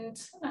 And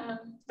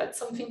that's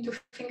something to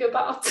think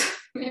about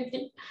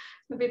maybe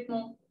a bit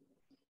more.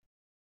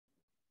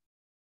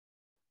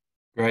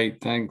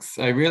 Great, thanks.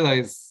 I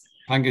realize,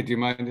 Panggah, do you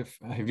mind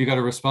have you got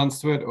a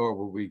response to it, or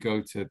will we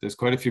go to, there's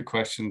quite a few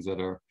questions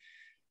that are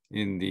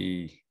in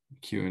the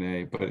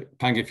Q&A, but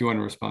Panggah, if you want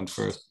to respond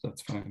first,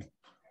 that's fine.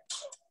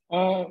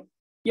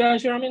 Yeah,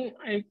 sure. I mean,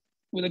 I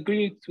would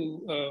agree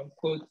to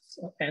Coach's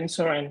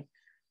answer, and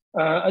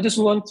I just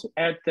want to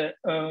add that,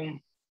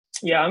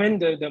 yeah, I mean,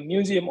 the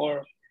museum,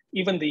 or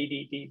even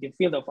the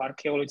field of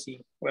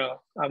archaeology,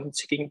 well, I'm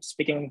speaking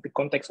in the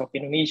context of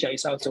Indonesia,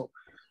 is also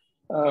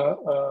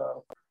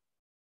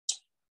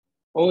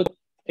both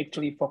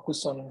actually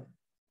focus on,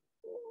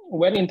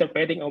 when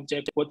interpreting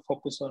objects, both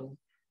focus on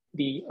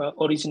the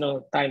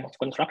original time of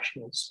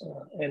constructions,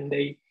 and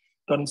they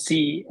don't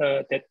see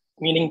that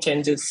meaning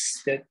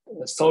changes, that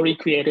story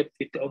created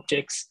with the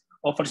objects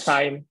over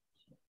time,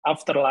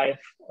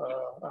 afterlife,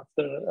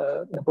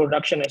 after the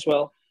production as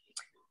well.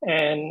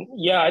 And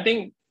yeah, I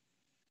think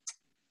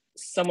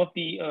some of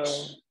the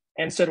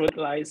answer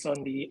lies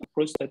on the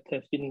approach that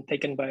have been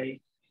taken by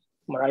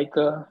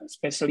Marieke,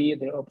 especially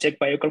the object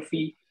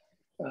biography.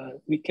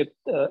 We could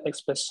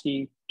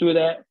especially do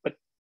that, but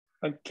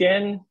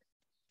again,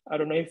 I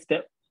don't know if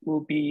that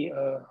will be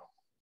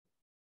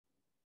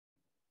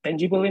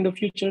tangible in the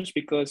futures,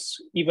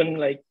 because even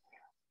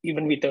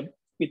with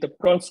the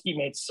bronze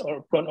image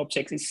or bronze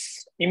objects,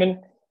 is even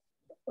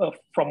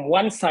from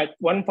one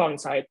found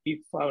site,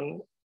 we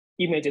found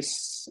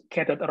images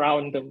scattered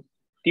around the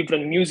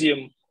different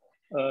museum,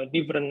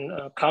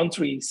 different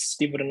countries,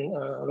 different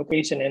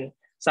location, and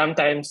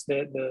sometimes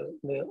the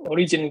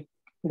origin,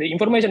 the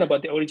information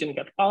about the origin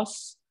got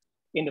lost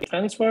in the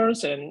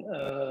transfers, and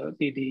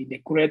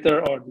the curator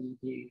or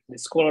the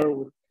scholar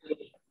would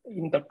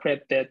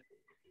interpret that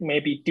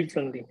maybe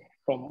differently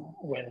from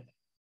when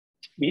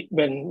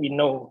we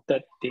know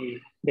that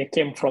they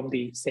came from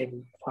the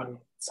same found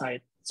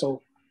site.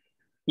 So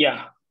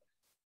yeah,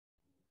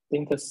 I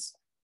think that's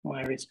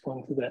my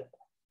response to that.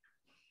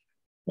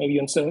 Maybe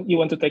you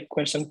want to take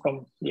question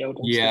from the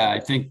audience? Yeah, I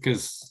think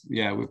because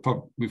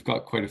we've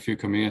got quite a few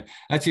coming in.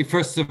 Actually,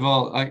 first of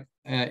all,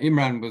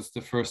 Imran was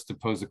the first to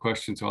pose a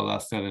question, so I'll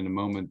ask that in a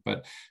moment.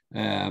 But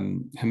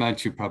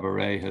Himanshu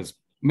Prabhare has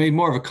made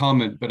more of a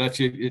comment, but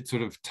actually it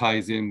sort of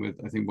ties in with,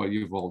 I think, what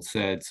you've all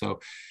said.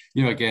 So,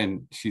 you know,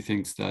 again, she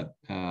thinks that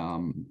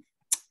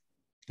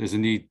there's a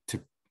need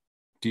to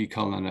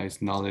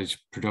decolonized knowledge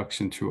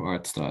production through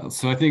art styles.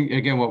 So I think,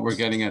 again, what we're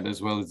getting at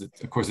as well is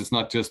that, of course, it's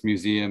not just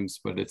museums,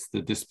 but it's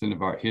the discipline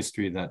of art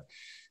history that,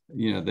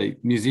 you know, the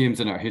museums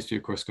and art history,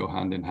 of course, go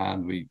hand in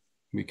hand. We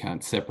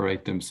can't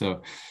separate them.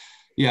 So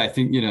yeah, I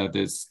think, you know,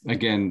 there's,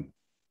 again,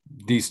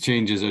 these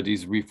changes or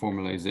these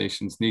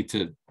reformalizations need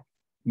to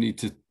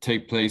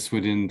take place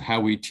within how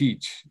we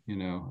teach, you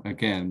know,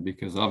 again,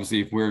 because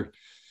obviously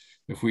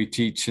if we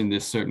teach in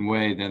this certain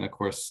way, then of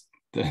course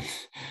the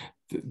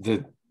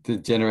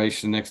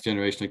next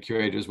generation of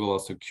curators will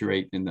also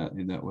curate in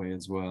that way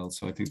as well.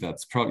 So I think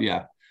that's probably,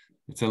 yeah,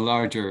 it's a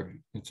larger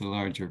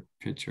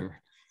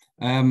picture.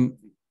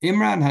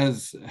 Imran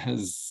has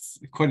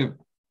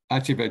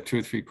actually about 2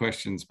 or 3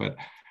 questions, but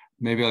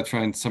maybe I'll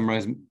try and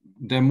summarize.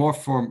 They're more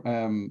for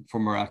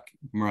Marieke.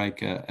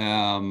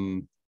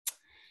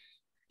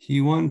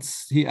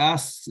 He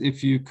asks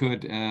if you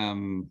could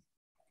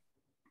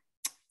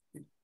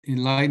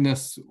enlighten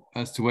us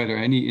as to whether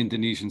any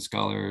Indonesian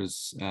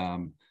scholars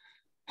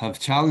have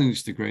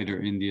challenged the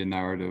greater Indian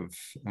narrative,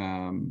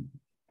 and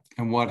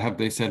what have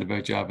they said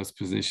about Java's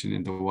position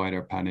in the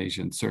wider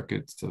Pan-Asian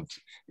circuits of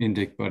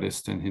Indic,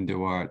 Buddhist, and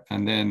Hindu art.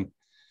 And then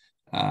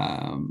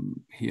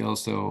he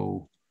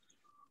also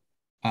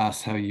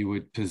asked how you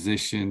would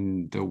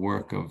position the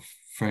work of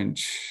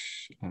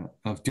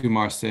of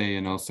Dumarsais,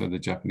 and also the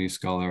Japanese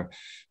scholar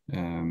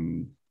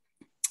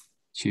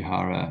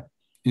Chihara,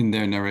 in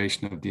their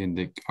narration of the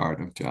Indic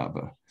art of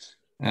Java.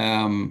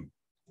 And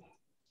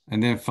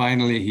then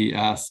finally, he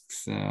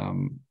asks,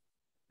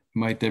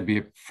 might there be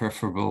a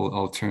preferable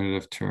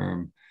alternative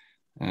term?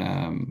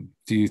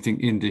 Do you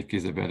think Indic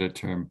is a better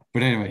term?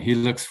 But anyway, he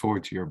looks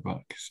forward to your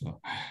book.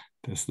 So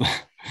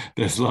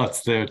there's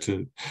lots there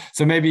to.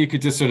 So maybe you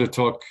could just sort of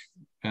talk,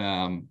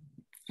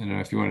 I don't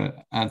know if you want to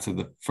answer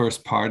the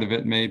first part of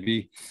it,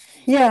 maybe.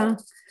 Yeah.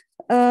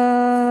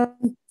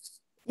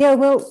 Yeah,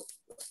 well,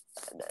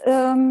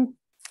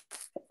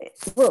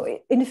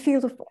 in the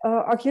field of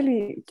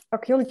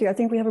archaeology, I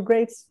think we have a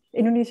great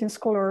Indonesian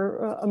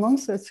scholar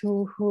amongst us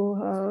who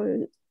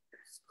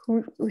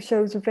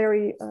shows a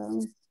very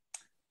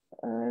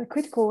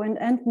critical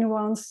and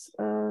nuanced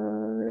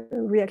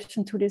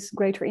reaction to this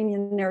greater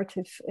Indian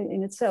narrative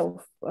in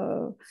itself.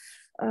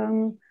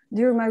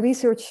 During my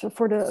research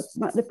for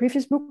the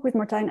previous book with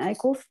Martijn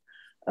Eickhoff,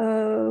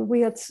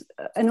 we had,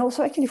 and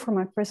also actually for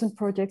my present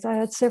project, I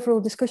had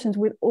several discussions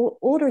with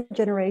older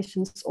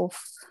generations of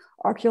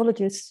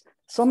archaeologists,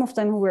 some of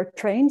them who were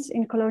trained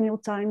in colonial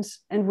times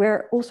and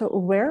were also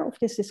aware of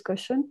this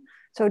discussion.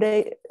 So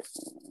they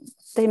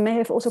may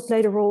have also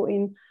played a role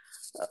in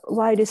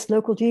why this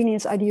local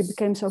genius idea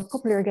became so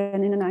popular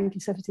again in the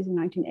 1970s and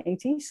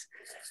 1980s.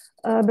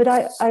 But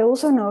I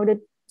also know that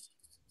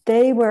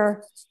they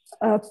were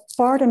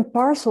part and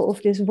parcel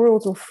of this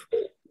world of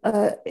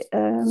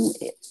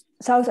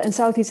South and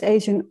Southeast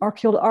Asian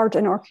art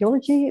and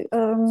archaeology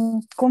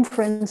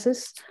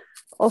conferences,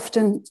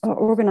 often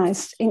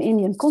organized in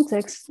Indian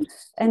context.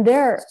 And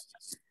there,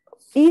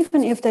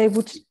 even if they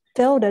would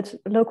tell that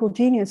local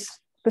genius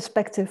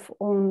perspective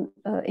on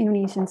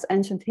Indonesian's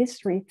ancient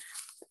history,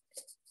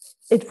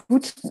 it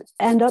would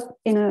end up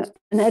in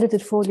an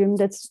edited volume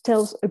that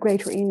tells a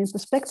greater Indian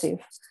perspective.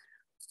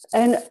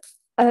 And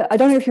I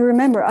don't know if you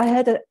remember, I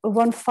had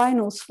one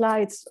final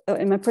slide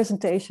in my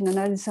presentation, and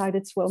I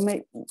decided,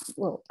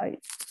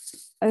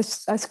 I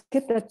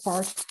skipped that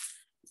part.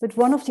 But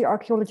one of the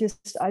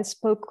archaeologists I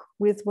spoke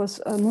with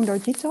was Mundar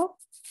Jito.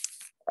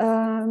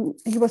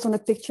 He was on a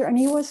picture, and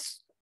he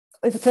was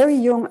a very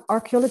young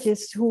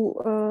archaeologist who,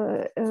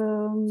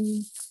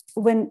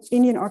 when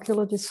Indian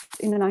archaeologists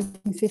in the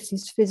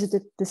 1950s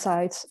visited the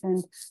sites,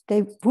 and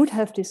they would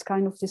have this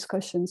kind of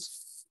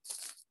discussions.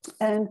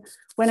 And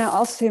when I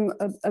asked him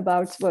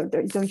about, well,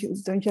 don't you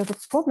have a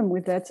problem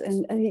with that?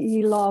 And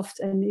he laughed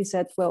and he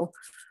said, well,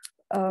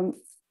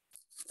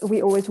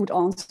 we always would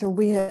answer,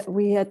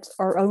 we had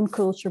our own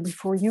culture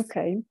before you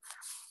came.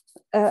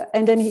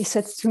 And then he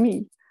said to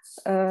me,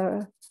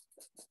 and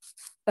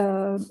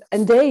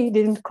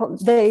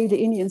the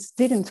Indians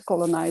didn't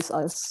colonize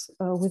us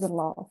with a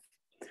laugh.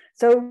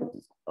 So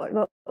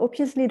well,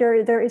 obviously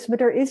there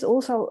is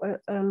also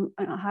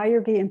a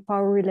hierarchy and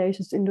power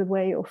relations in the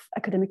way of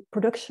academic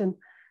production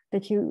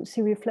that you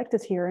see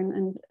reflected here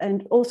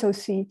and also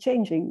see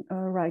changing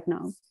right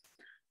now.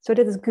 So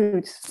that is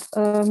good.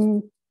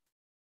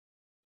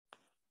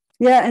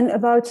 Yeah, and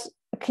about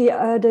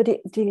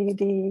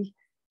the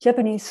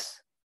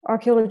Japanese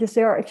archaeologists,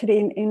 they are actually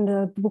in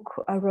the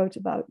book I wrote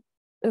about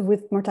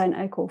with Martijn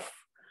Eickhoff.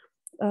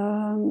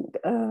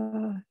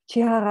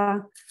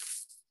 Chihara,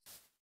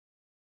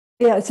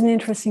 yeah, it's an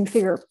interesting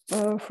figure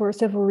for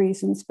several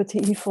reasons, but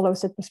he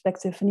follows that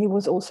perspective, and he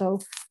was also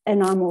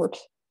enamored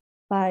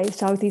by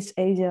Southeast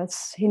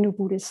Asia's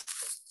Hindu-Buddhist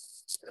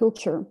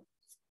culture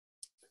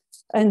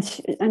and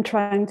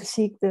trying to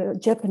seek the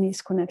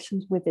Japanese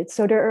connections with it.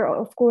 So there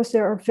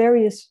are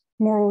various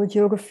moral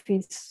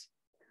geographies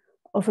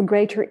of a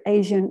greater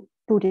Asian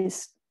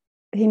Buddhist,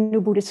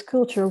 Hindu-Buddhist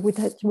culture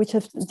which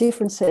have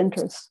different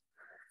centers.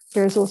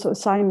 There's also a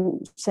Siam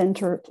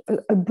center,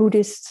 a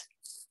Buddhist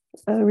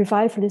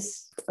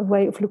revivalist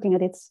way of looking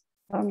at it.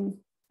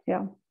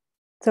 Yeah.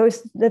 So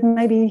is that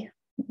maybe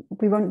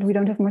we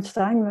don't have much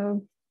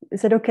time?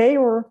 Is that okay,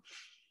 or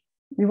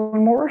you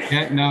want more?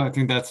 Yeah, no, I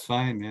think that's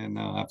fine. Yeah,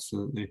 no,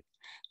 absolutely.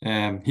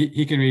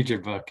 He can read your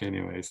book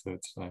anyway, so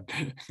it's fine.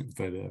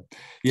 But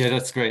yeah,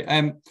 that's great.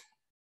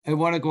 I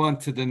want to go on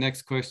to the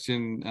next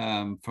question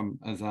from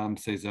Azam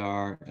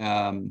Cesar.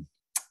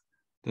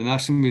 The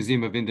National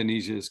Museum of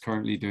Indonesia is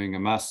currently doing a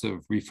massive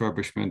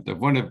refurbishment of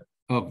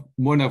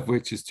one of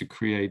which is to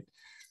create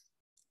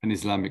an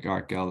Islamic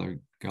art gallery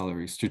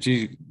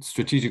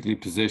strategically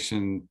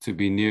positioned to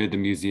be near the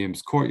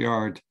museum's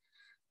courtyard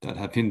that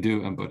have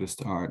Hindu and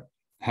Buddhist art.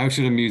 How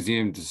should a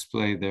museum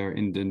display their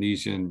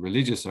Indonesian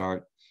religious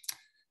art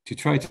to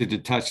try to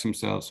detach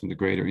themselves from the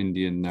greater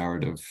Indian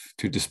narrative,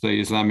 to display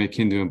Islamic,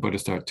 Hindu, and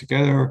Buddhist art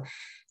together,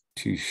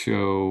 to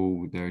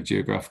show their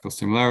geographical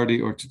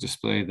similarity, or to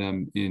display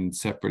them in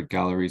separate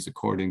galleries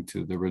according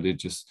to the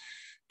religious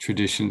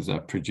traditions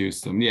that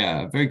produce them?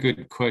 Yeah, a very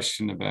good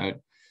question about,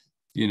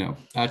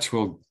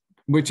 actual,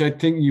 which I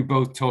think you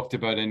both talked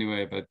about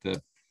anyway, about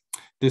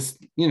this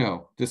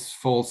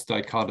false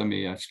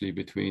dichotomy actually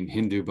between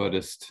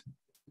Hindu-Buddhist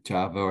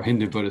Java or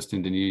Hindu-Buddhist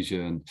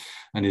Indonesia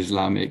and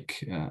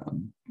Islamic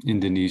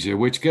Indonesia,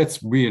 which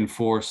gets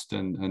reinforced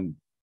and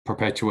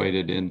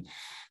perpetuated in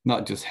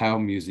not just how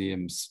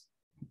museums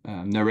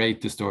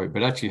narrate the story,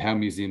 but actually how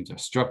museums are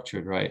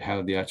structured, right?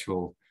 How the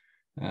actual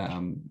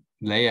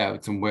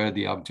layouts and where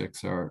the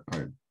objects are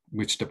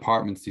which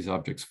departments these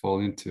objects fall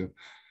into.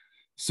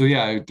 So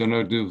yeah, I don't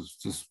know, do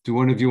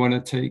one of you want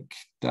to take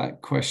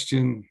that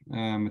question?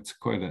 It's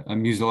quite a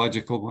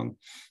museological one.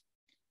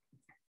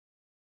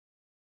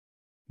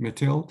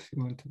 Mathilde,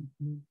 you want to?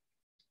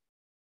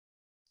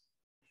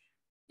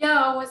 Yeah,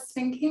 I was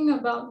thinking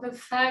about the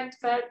fact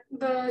that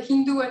the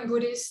Hindu and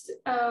Buddhist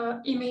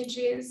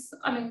images,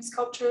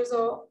 sculptures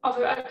or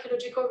other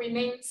archaeological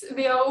remains,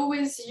 they are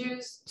always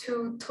used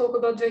to talk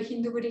about the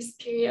Hindu-Buddhist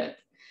period.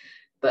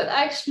 But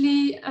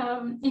actually,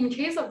 in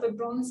case of the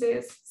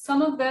bronzes,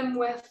 some of them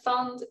were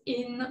found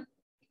in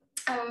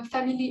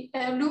family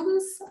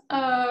heirlooms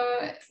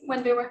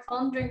when they were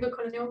found during the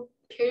colonial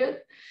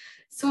period.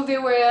 So they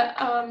were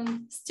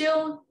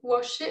still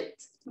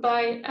worshipped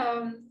by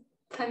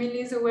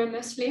families who were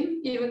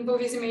Muslim, even though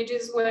these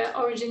images were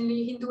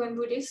originally Hindu and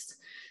Buddhist.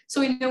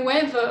 So in a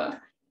way,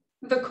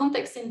 the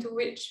context into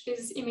which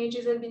these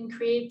images had been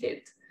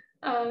created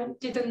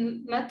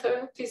didn't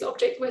matter. These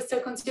objects were still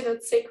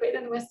considered sacred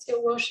and were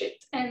still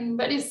worshipped. And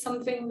that is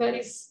something that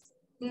is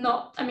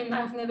not,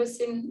 I've never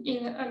seen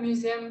in a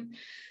museum.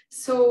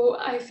 So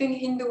I think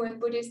Hindu and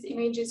Buddhist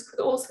images could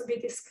also be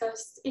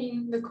discussed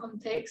in the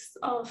context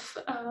of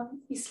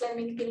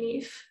Islamic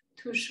belief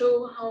to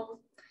show how,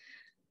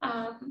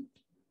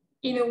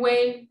 in a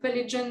way,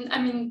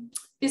 religion,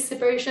 this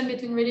separation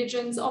between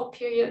religions or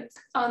periods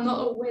are not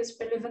always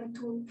relevant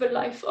to the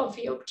life of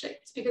the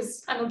object,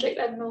 because an object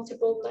had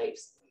multiple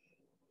lives.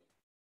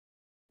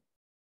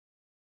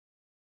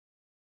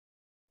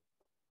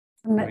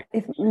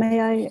 May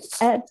I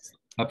add?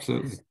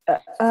 Absolutely.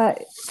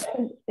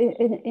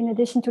 In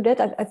addition to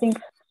that, I think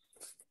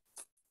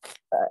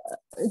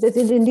that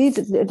indeed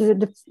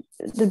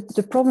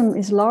the problem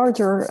is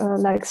larger,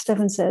 like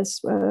Stefan says,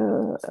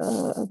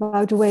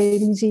 about the way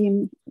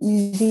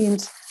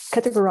museums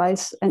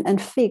categorize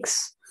and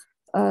fix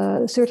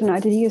certain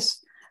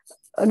ideas,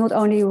 not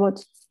only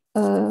what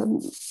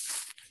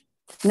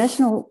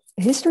national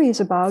history is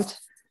about,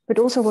 but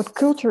also what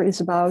culture is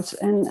about.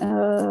 And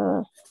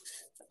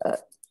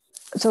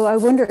so I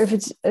wonder if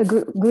it's a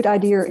good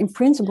idea in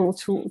principle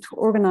to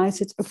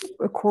organize it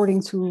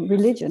according to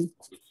religion.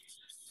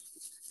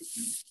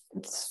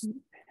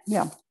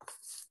 Yeah.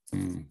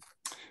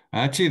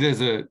 Actually,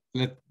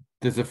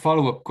 there's a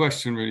follow-up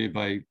question really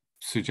by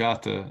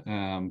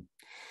Sujata,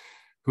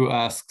 who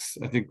asks,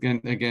 I think,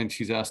 and again,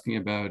 she's asking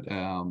about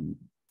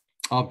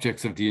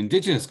objects of the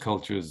indigenous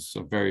cultures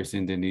of various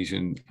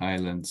Indonesian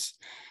islands.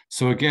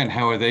 So again,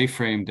 how are they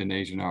framed in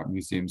Asian art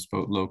museums,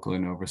 both local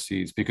and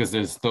overseas? Because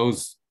there's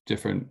those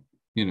different,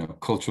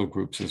 cultural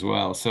groups as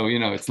well. So,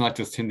 it's not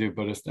just Hindu,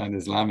 Buddhist, and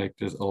Islamic.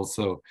 There's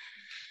also,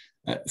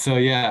 so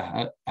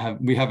yeah,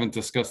 we haven't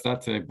discussed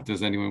that today, but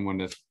does anyone want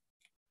to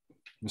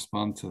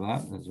respond to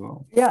that as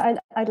well? Yeah,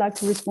 I'd like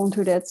to respond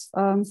to that.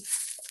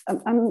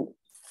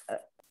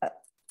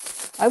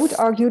 I would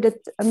argue that,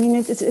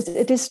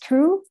 it is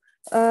true.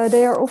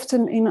 They are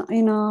often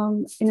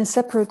in a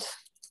separate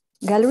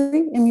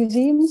gallery in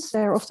museums.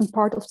 They are often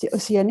part of the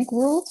oceanic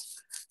world,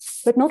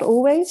 but not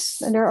always.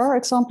 And there are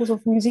examples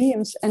of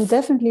museums and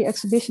definitely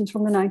exhibitions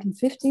from the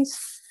 1950s.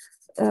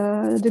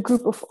 The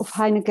group of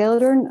Heine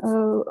Geldern,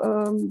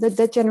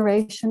 that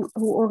generation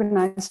who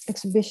organized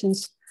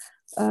exhibitions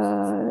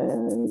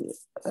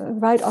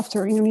right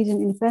after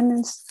Indonesian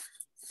independence,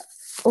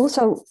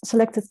 also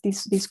selected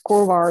these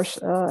korwars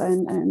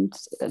and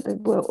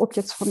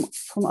objects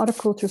from other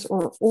cultures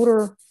or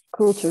older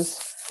cultures.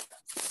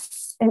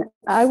 And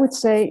I would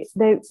say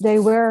they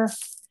were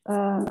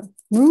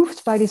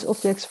moved by these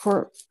objects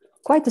for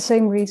quite the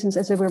same reasons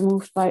as they were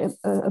moved by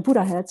a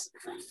Buddha head,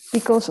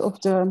 because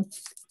of the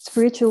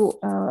spiritual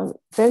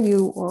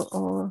value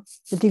or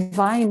the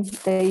divine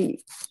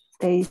they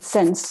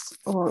sensed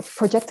or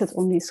projected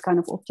on these kind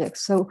of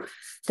objects. So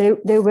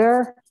they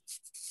were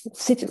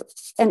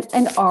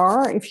and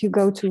are, if you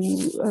go to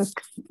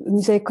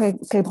Musée Quai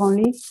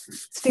Branly,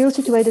 still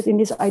situated in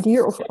this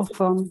idea of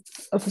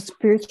a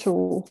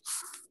spiritual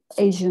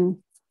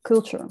Asian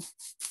culture.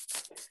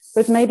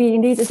 But maybe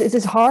indeed it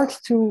is hard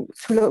to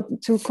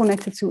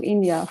connect it to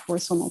India for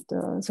some of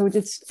the. So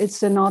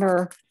it's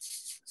another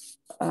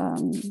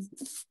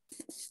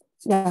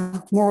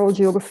moral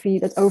geography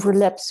that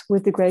overlaps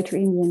with the greater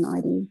Indian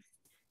idea.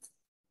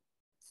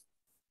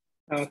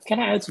 Can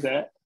I add to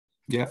that?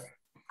 Yeah,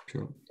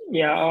 sure.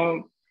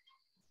 Yeah.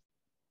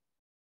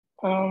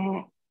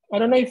 I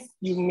don't know if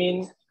you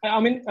mean.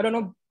 I mean, I don't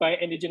know by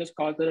indigenous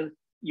culture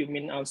you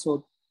mean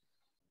also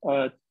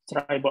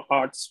tribal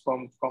arts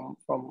from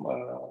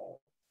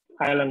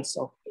islands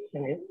of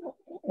in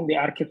the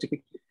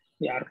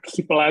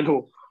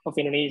archipelago of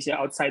Indonesia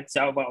outside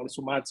Java or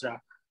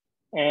Sumatra,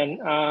 and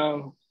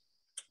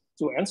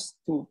to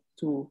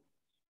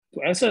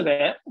answer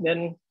that,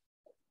 then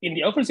in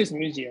the overseas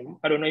museum,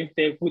 I don't know if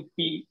they would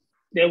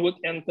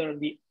enter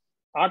the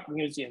art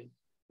museum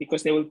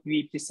because they will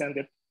be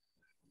presented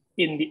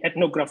in the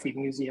ethnography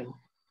museum.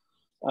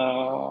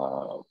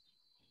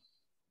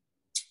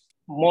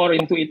 More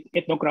into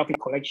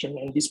ethnographic collection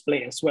and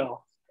display as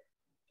well.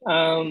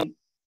 In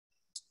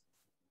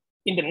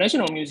the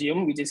National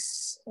Museum, which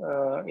is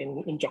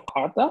in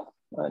Jakarta,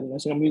 the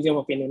National Museum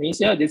of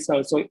Indonesia, this is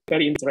also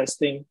very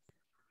interesting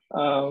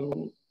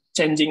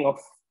changing of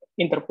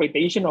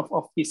interpretation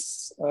of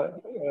this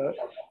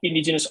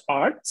indigenous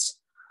arts.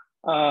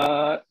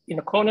 In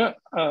the corner,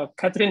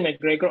 Catherine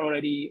McGregor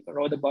already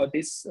wrote about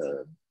this,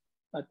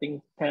 I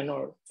think 10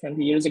 or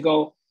 20 years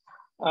ago,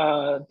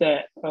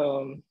 that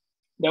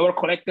they were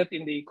collected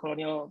in the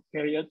colonial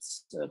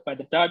periods by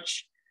the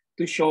Dutch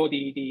to show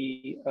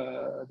the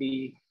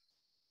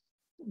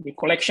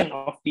collection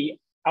of the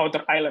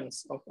outer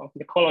islands of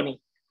the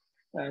colony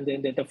and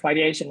then the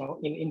variation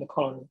in the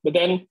colony. But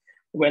then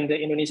when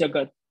Indonesia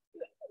got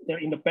their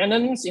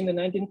independence in the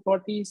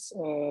 1940s,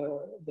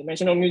 the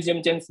National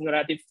Museum changed the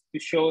narrative to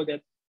show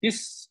that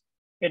this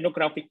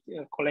ethnographic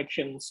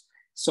collections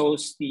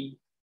shows the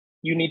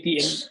unity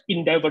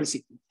in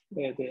diversity.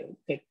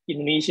 That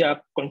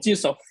Indonesia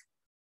consists of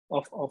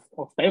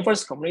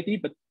diverse community,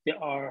 but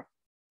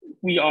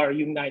we are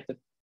united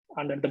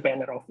under the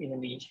banner of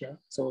Indonesia.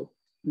 So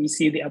we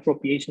see the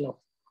appropriation of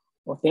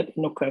that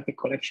ethnographic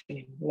collection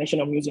in the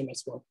National Museum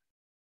as well.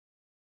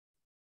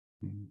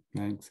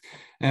 Thanks.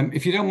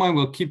 If you don't mind,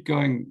 we'll keep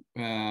going.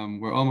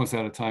 We're almost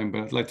out of time,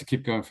 but I'd like to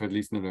keep going for at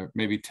least another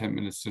maybe 10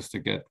 minutes just to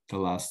get the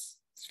last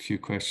few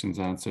questions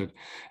answered.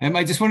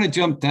 I just want to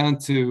jump down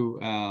to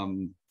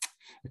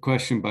a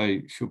question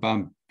by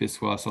Shubham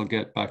Biswas. I'll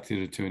get back to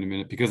the two in a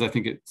minute because I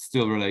think it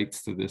still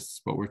relates to this,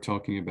 what we're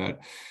talking about.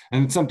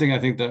 And it's something I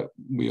think that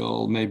we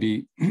all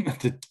maybe have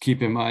to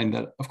keep in mind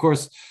that, of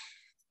course,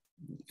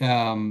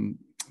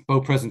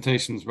 both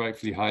presentations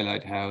rightfully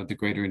highlight how the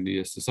Greater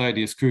India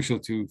Society is crucial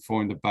to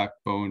form the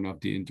backbone of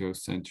the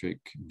Indo-centric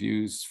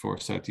views for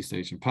Southeast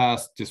Asian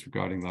past,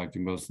 disregarding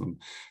largely Muslim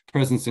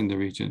presence in the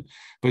region.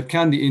 But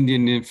can the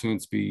Indian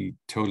influence be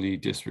totally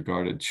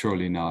disregarded?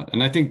 Surely not.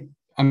 And I think,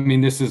 I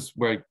mean, this is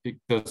where it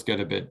does get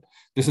a bit,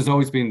 this has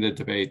always been the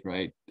debate,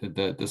 right?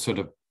 The sort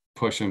of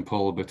push and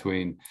pull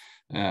between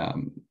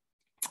the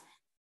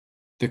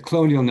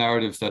colonial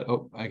narratives that,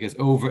 I guess,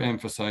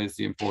 overemphasize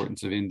the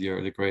importance of India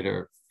or the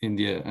greater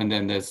India. And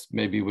then there's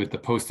maybe with the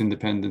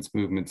post-independence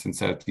movements in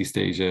Southeast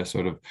Asia,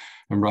 sort of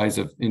a rise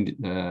of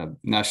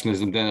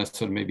nationalism, then a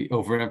sort of maybe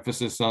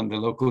overemphasis on the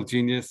local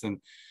genius. And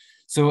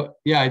so,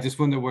 yeah, I just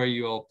wonder where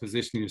you all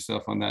position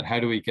yourself on that. How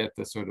do we get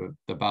the sort of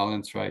the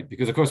balance right?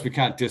 Because of course we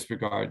can't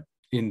disregard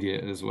India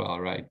as well,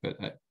 right?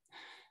 But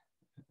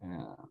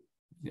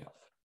yeah,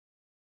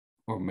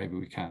 or maybe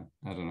we can,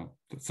 I don't know.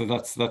 So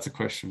that's a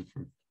question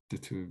for the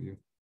two of you.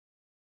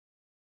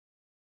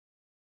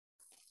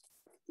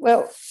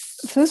 Well,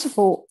 first of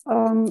all,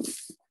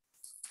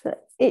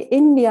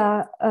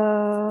 India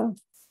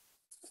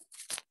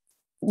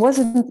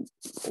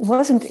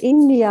wasn't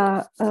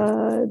India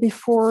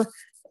before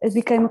it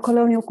became a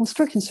colonial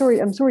construction.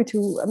 I'm sorry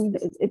to. I mean,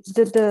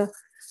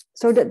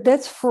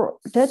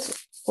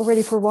 that's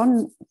already for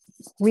one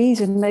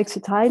reason makes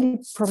it highly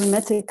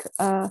problematic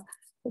to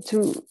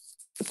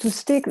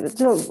stick.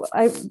 So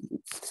I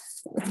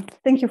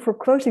thank you for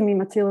quoting me,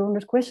 Mathilde, on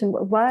this question.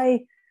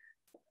 Why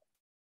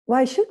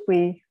should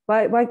we?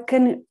 Why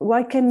can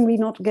we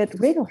not get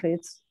rid of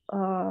it?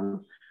 I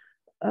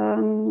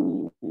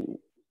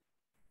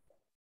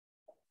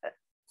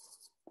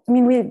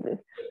mean,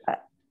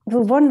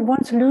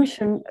 one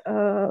solution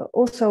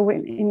also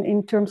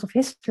in terms of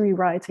history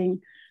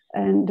writing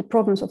and the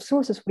problems of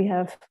sources we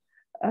have,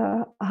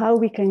 how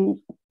we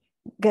can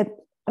get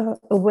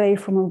away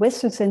from a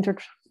Western-centered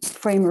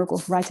framework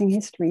of writing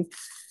history,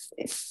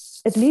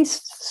 at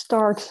least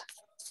start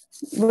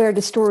where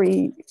the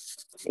story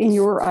in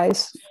your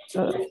eyes,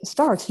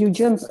 starts. You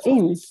jump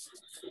in.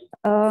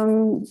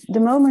 The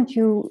moment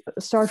you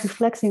start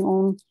reflecting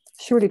on,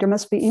 surely there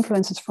must be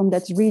influences from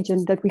that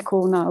region that we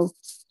call now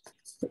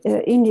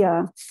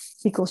India,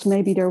 because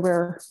maybe there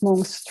were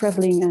monks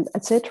traveling and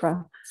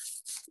etc.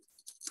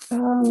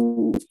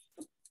 You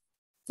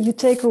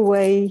take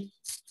away.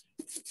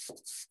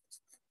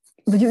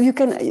 But you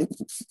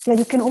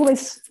can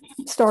always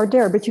start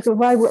there. But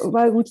why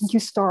wouldn't you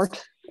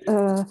start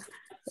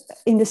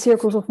in the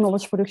circles of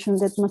knowledge production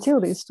that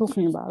Mathilde is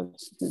talking about,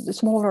 the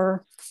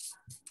smaller?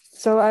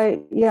 So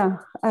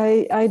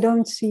I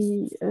don't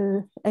see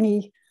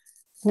any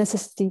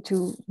necessity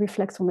to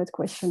reflect on that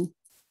question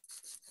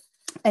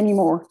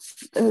anymore.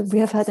 We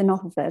have had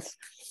enough of that.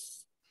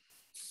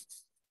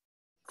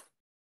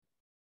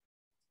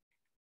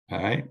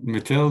 All right,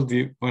 Mathilde, do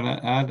you want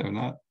to add or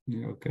not?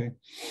 You okay?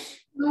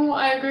 No,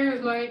 I agree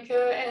with Marieke,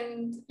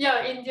 and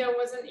yeah, India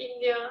wasn't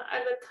India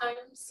at the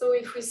time. So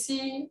if we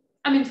see,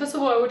 I mean, first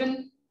of all, I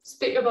wouldn't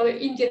speak about the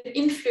Indian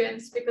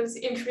influence, because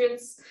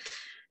influence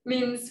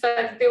means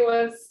that there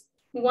was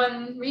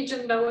one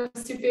region that was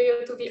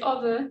superior to the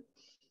other.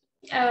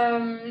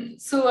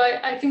 So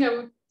I think I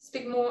would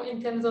speak more in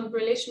terms of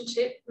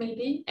relationship,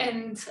 maybe,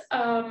 and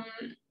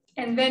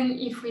then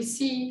if we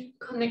see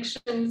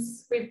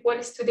connections with what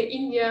is today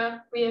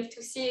India, we have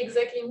to see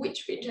exactly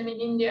which region in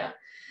India.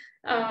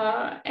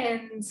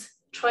 And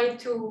try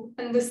to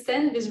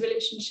understand this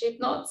relationship,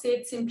 not see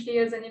it simply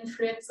as an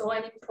influence or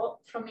an import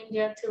from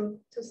India to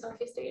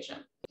Southeast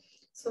Asia.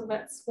 So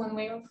that's one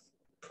way of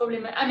to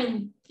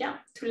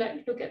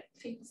like look at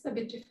things a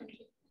bit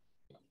differently.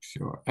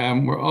 Sure.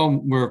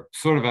 We're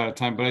sort of out of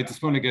time, but I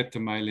just want to get to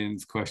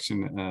Mylin's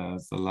question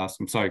as the last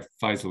one. Sorry,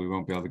 Faisal, we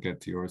won't be able to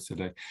get to yours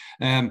today.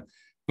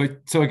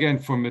 But so again,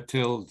 for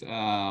Mathilde,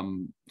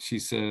 she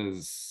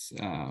says,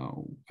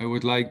 I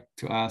would like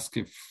to ask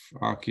if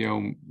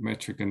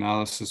archaeometric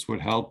analysis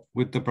would help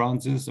with the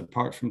bronzes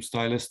apart from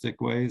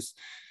stylistic ways.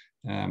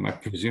 I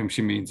presume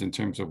she means in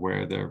terms of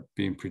where they're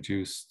being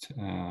produced.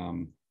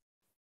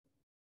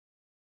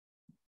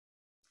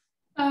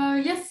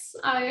 Yes,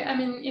 I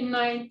mean, in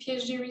my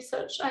PhD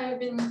research, I have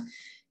been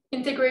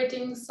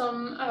integrating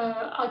some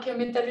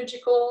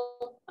archaeometallurgical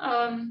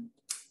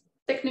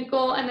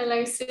technical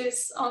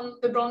analysis on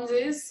the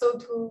bronzes, so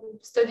to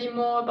study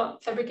more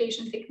about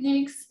fabrication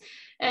techniques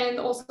and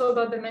also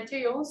about the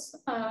materials,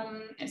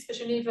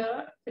 especially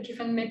the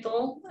different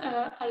metal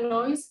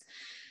alloys.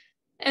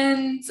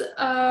 And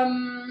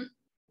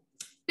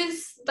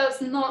this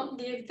does not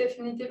give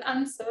definitive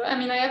answer. I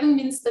mean, I haven't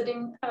been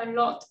studying a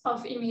lot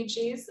of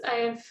images. I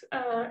have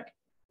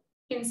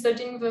been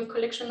studying the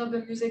collection of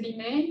the Musée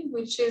Guimet,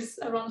 which is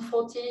around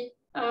 40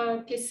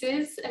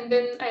 pieces, and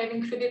then I have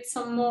included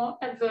some more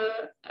at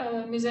the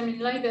museum in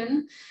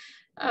Leiden.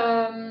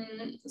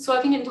 So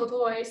I think in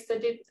total I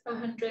studied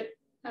 100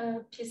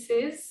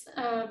 pieces,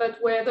 but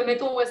where the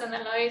metal was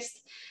analyzed,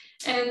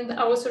 and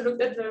I also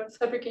looked at the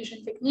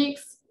fabrication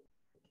techniques.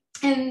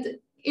 And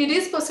it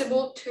is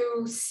possible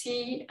to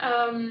see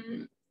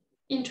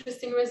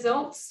interesting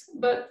results,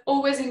 but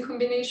always in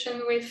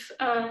combination with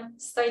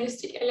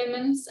stylistic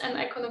elements and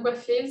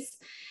iconographies.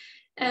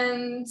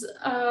 And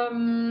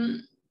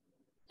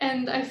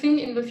I think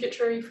in the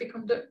future, if we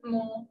conduct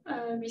more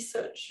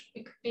research,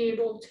 we could be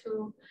able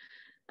to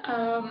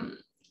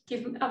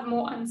have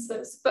more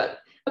answers. But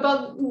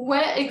about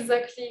where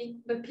exactly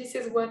the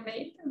pieces were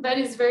made, that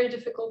is very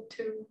difficult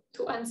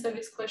to answer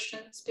these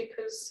questions,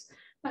 because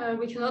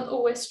we cannot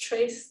always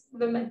trace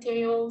the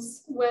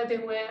materials where they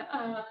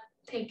were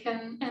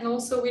taken. And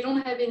also we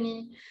don't have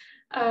any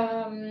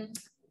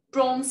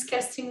bronze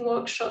casting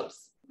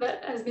workshops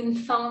that has been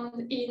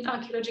found in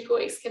archaeological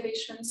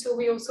excavation. So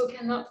we also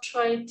cannot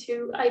try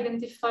to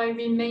identify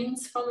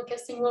remains from a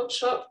casting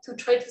workshop to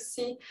try to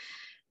see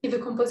if the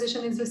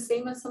composition is the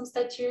same as some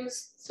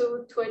statues.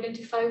 So to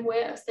identify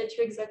where a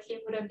statue exactly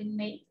would have been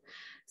made.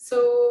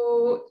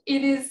 So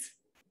it is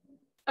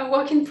a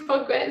work in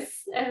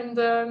progress, and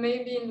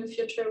maybe in the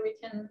future we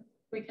can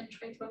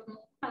try to have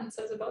more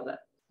answers about that.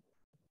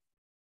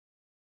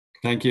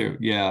 Thank you.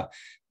 Yeah,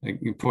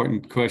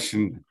 important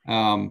question.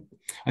 I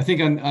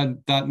think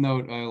on that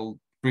note, I'll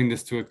bring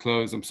this to a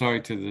close. I'm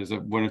sorry there's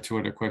one or two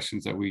other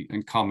questions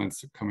and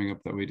comments coming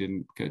up that we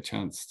didn't get a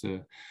chance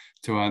to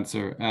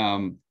answer.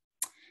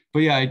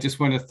 But yeah, I just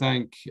want to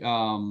thank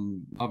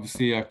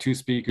obviously our two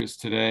speakers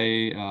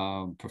today,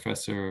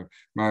 Professor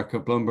Marieke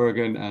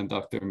Bloembergen and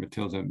Dr.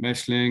 Mathilde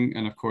Mechling,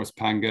 and of course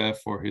Panggah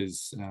for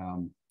his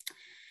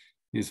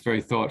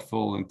very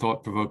thoughtful and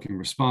thought-provoking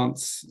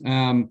response.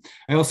 I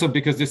also,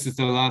 because this is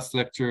the last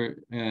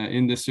lecture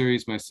in the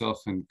series,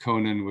 myself and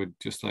Conan would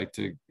just like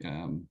to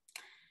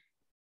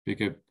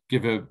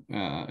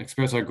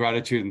express our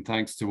gratitude and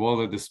thanks to all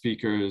of the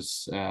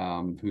speakers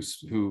and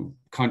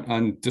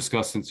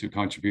discussants who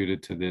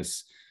contributed to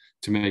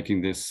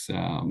making this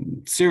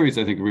series,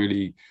 I think,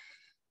 really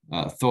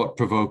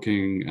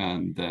thought-provoking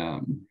and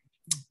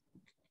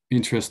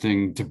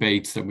interesting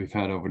debates that we've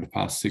had over the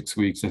past 6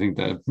 weeks. I think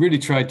that I've really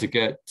tried to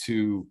get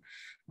to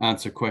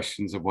answer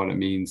questions of what it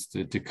means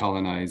to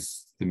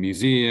decolonize the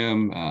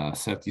museum,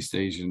 Southeast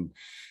Asian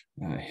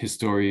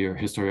history or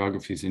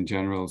historiographies in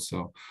general.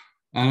 So,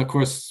 and of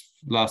course,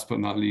 last but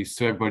not least,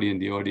 to everybody in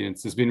the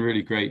audience, there's been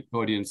really great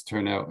audience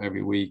turnout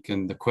every week,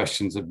 and the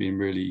questions have been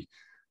really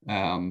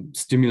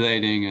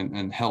stimulating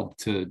and help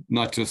to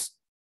not just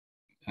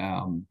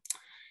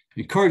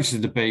encourage the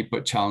debate,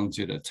 but challenge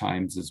it at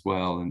times as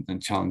well,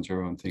 and challenge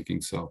our own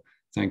thinking. So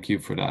thank you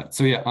for that.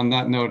 So yeah, on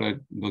that note, I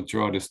will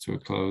draw this to a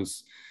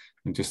close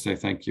and just say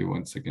thank you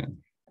once again.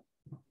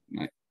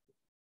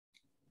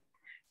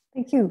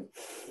 Thank you.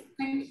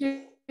 Thank you.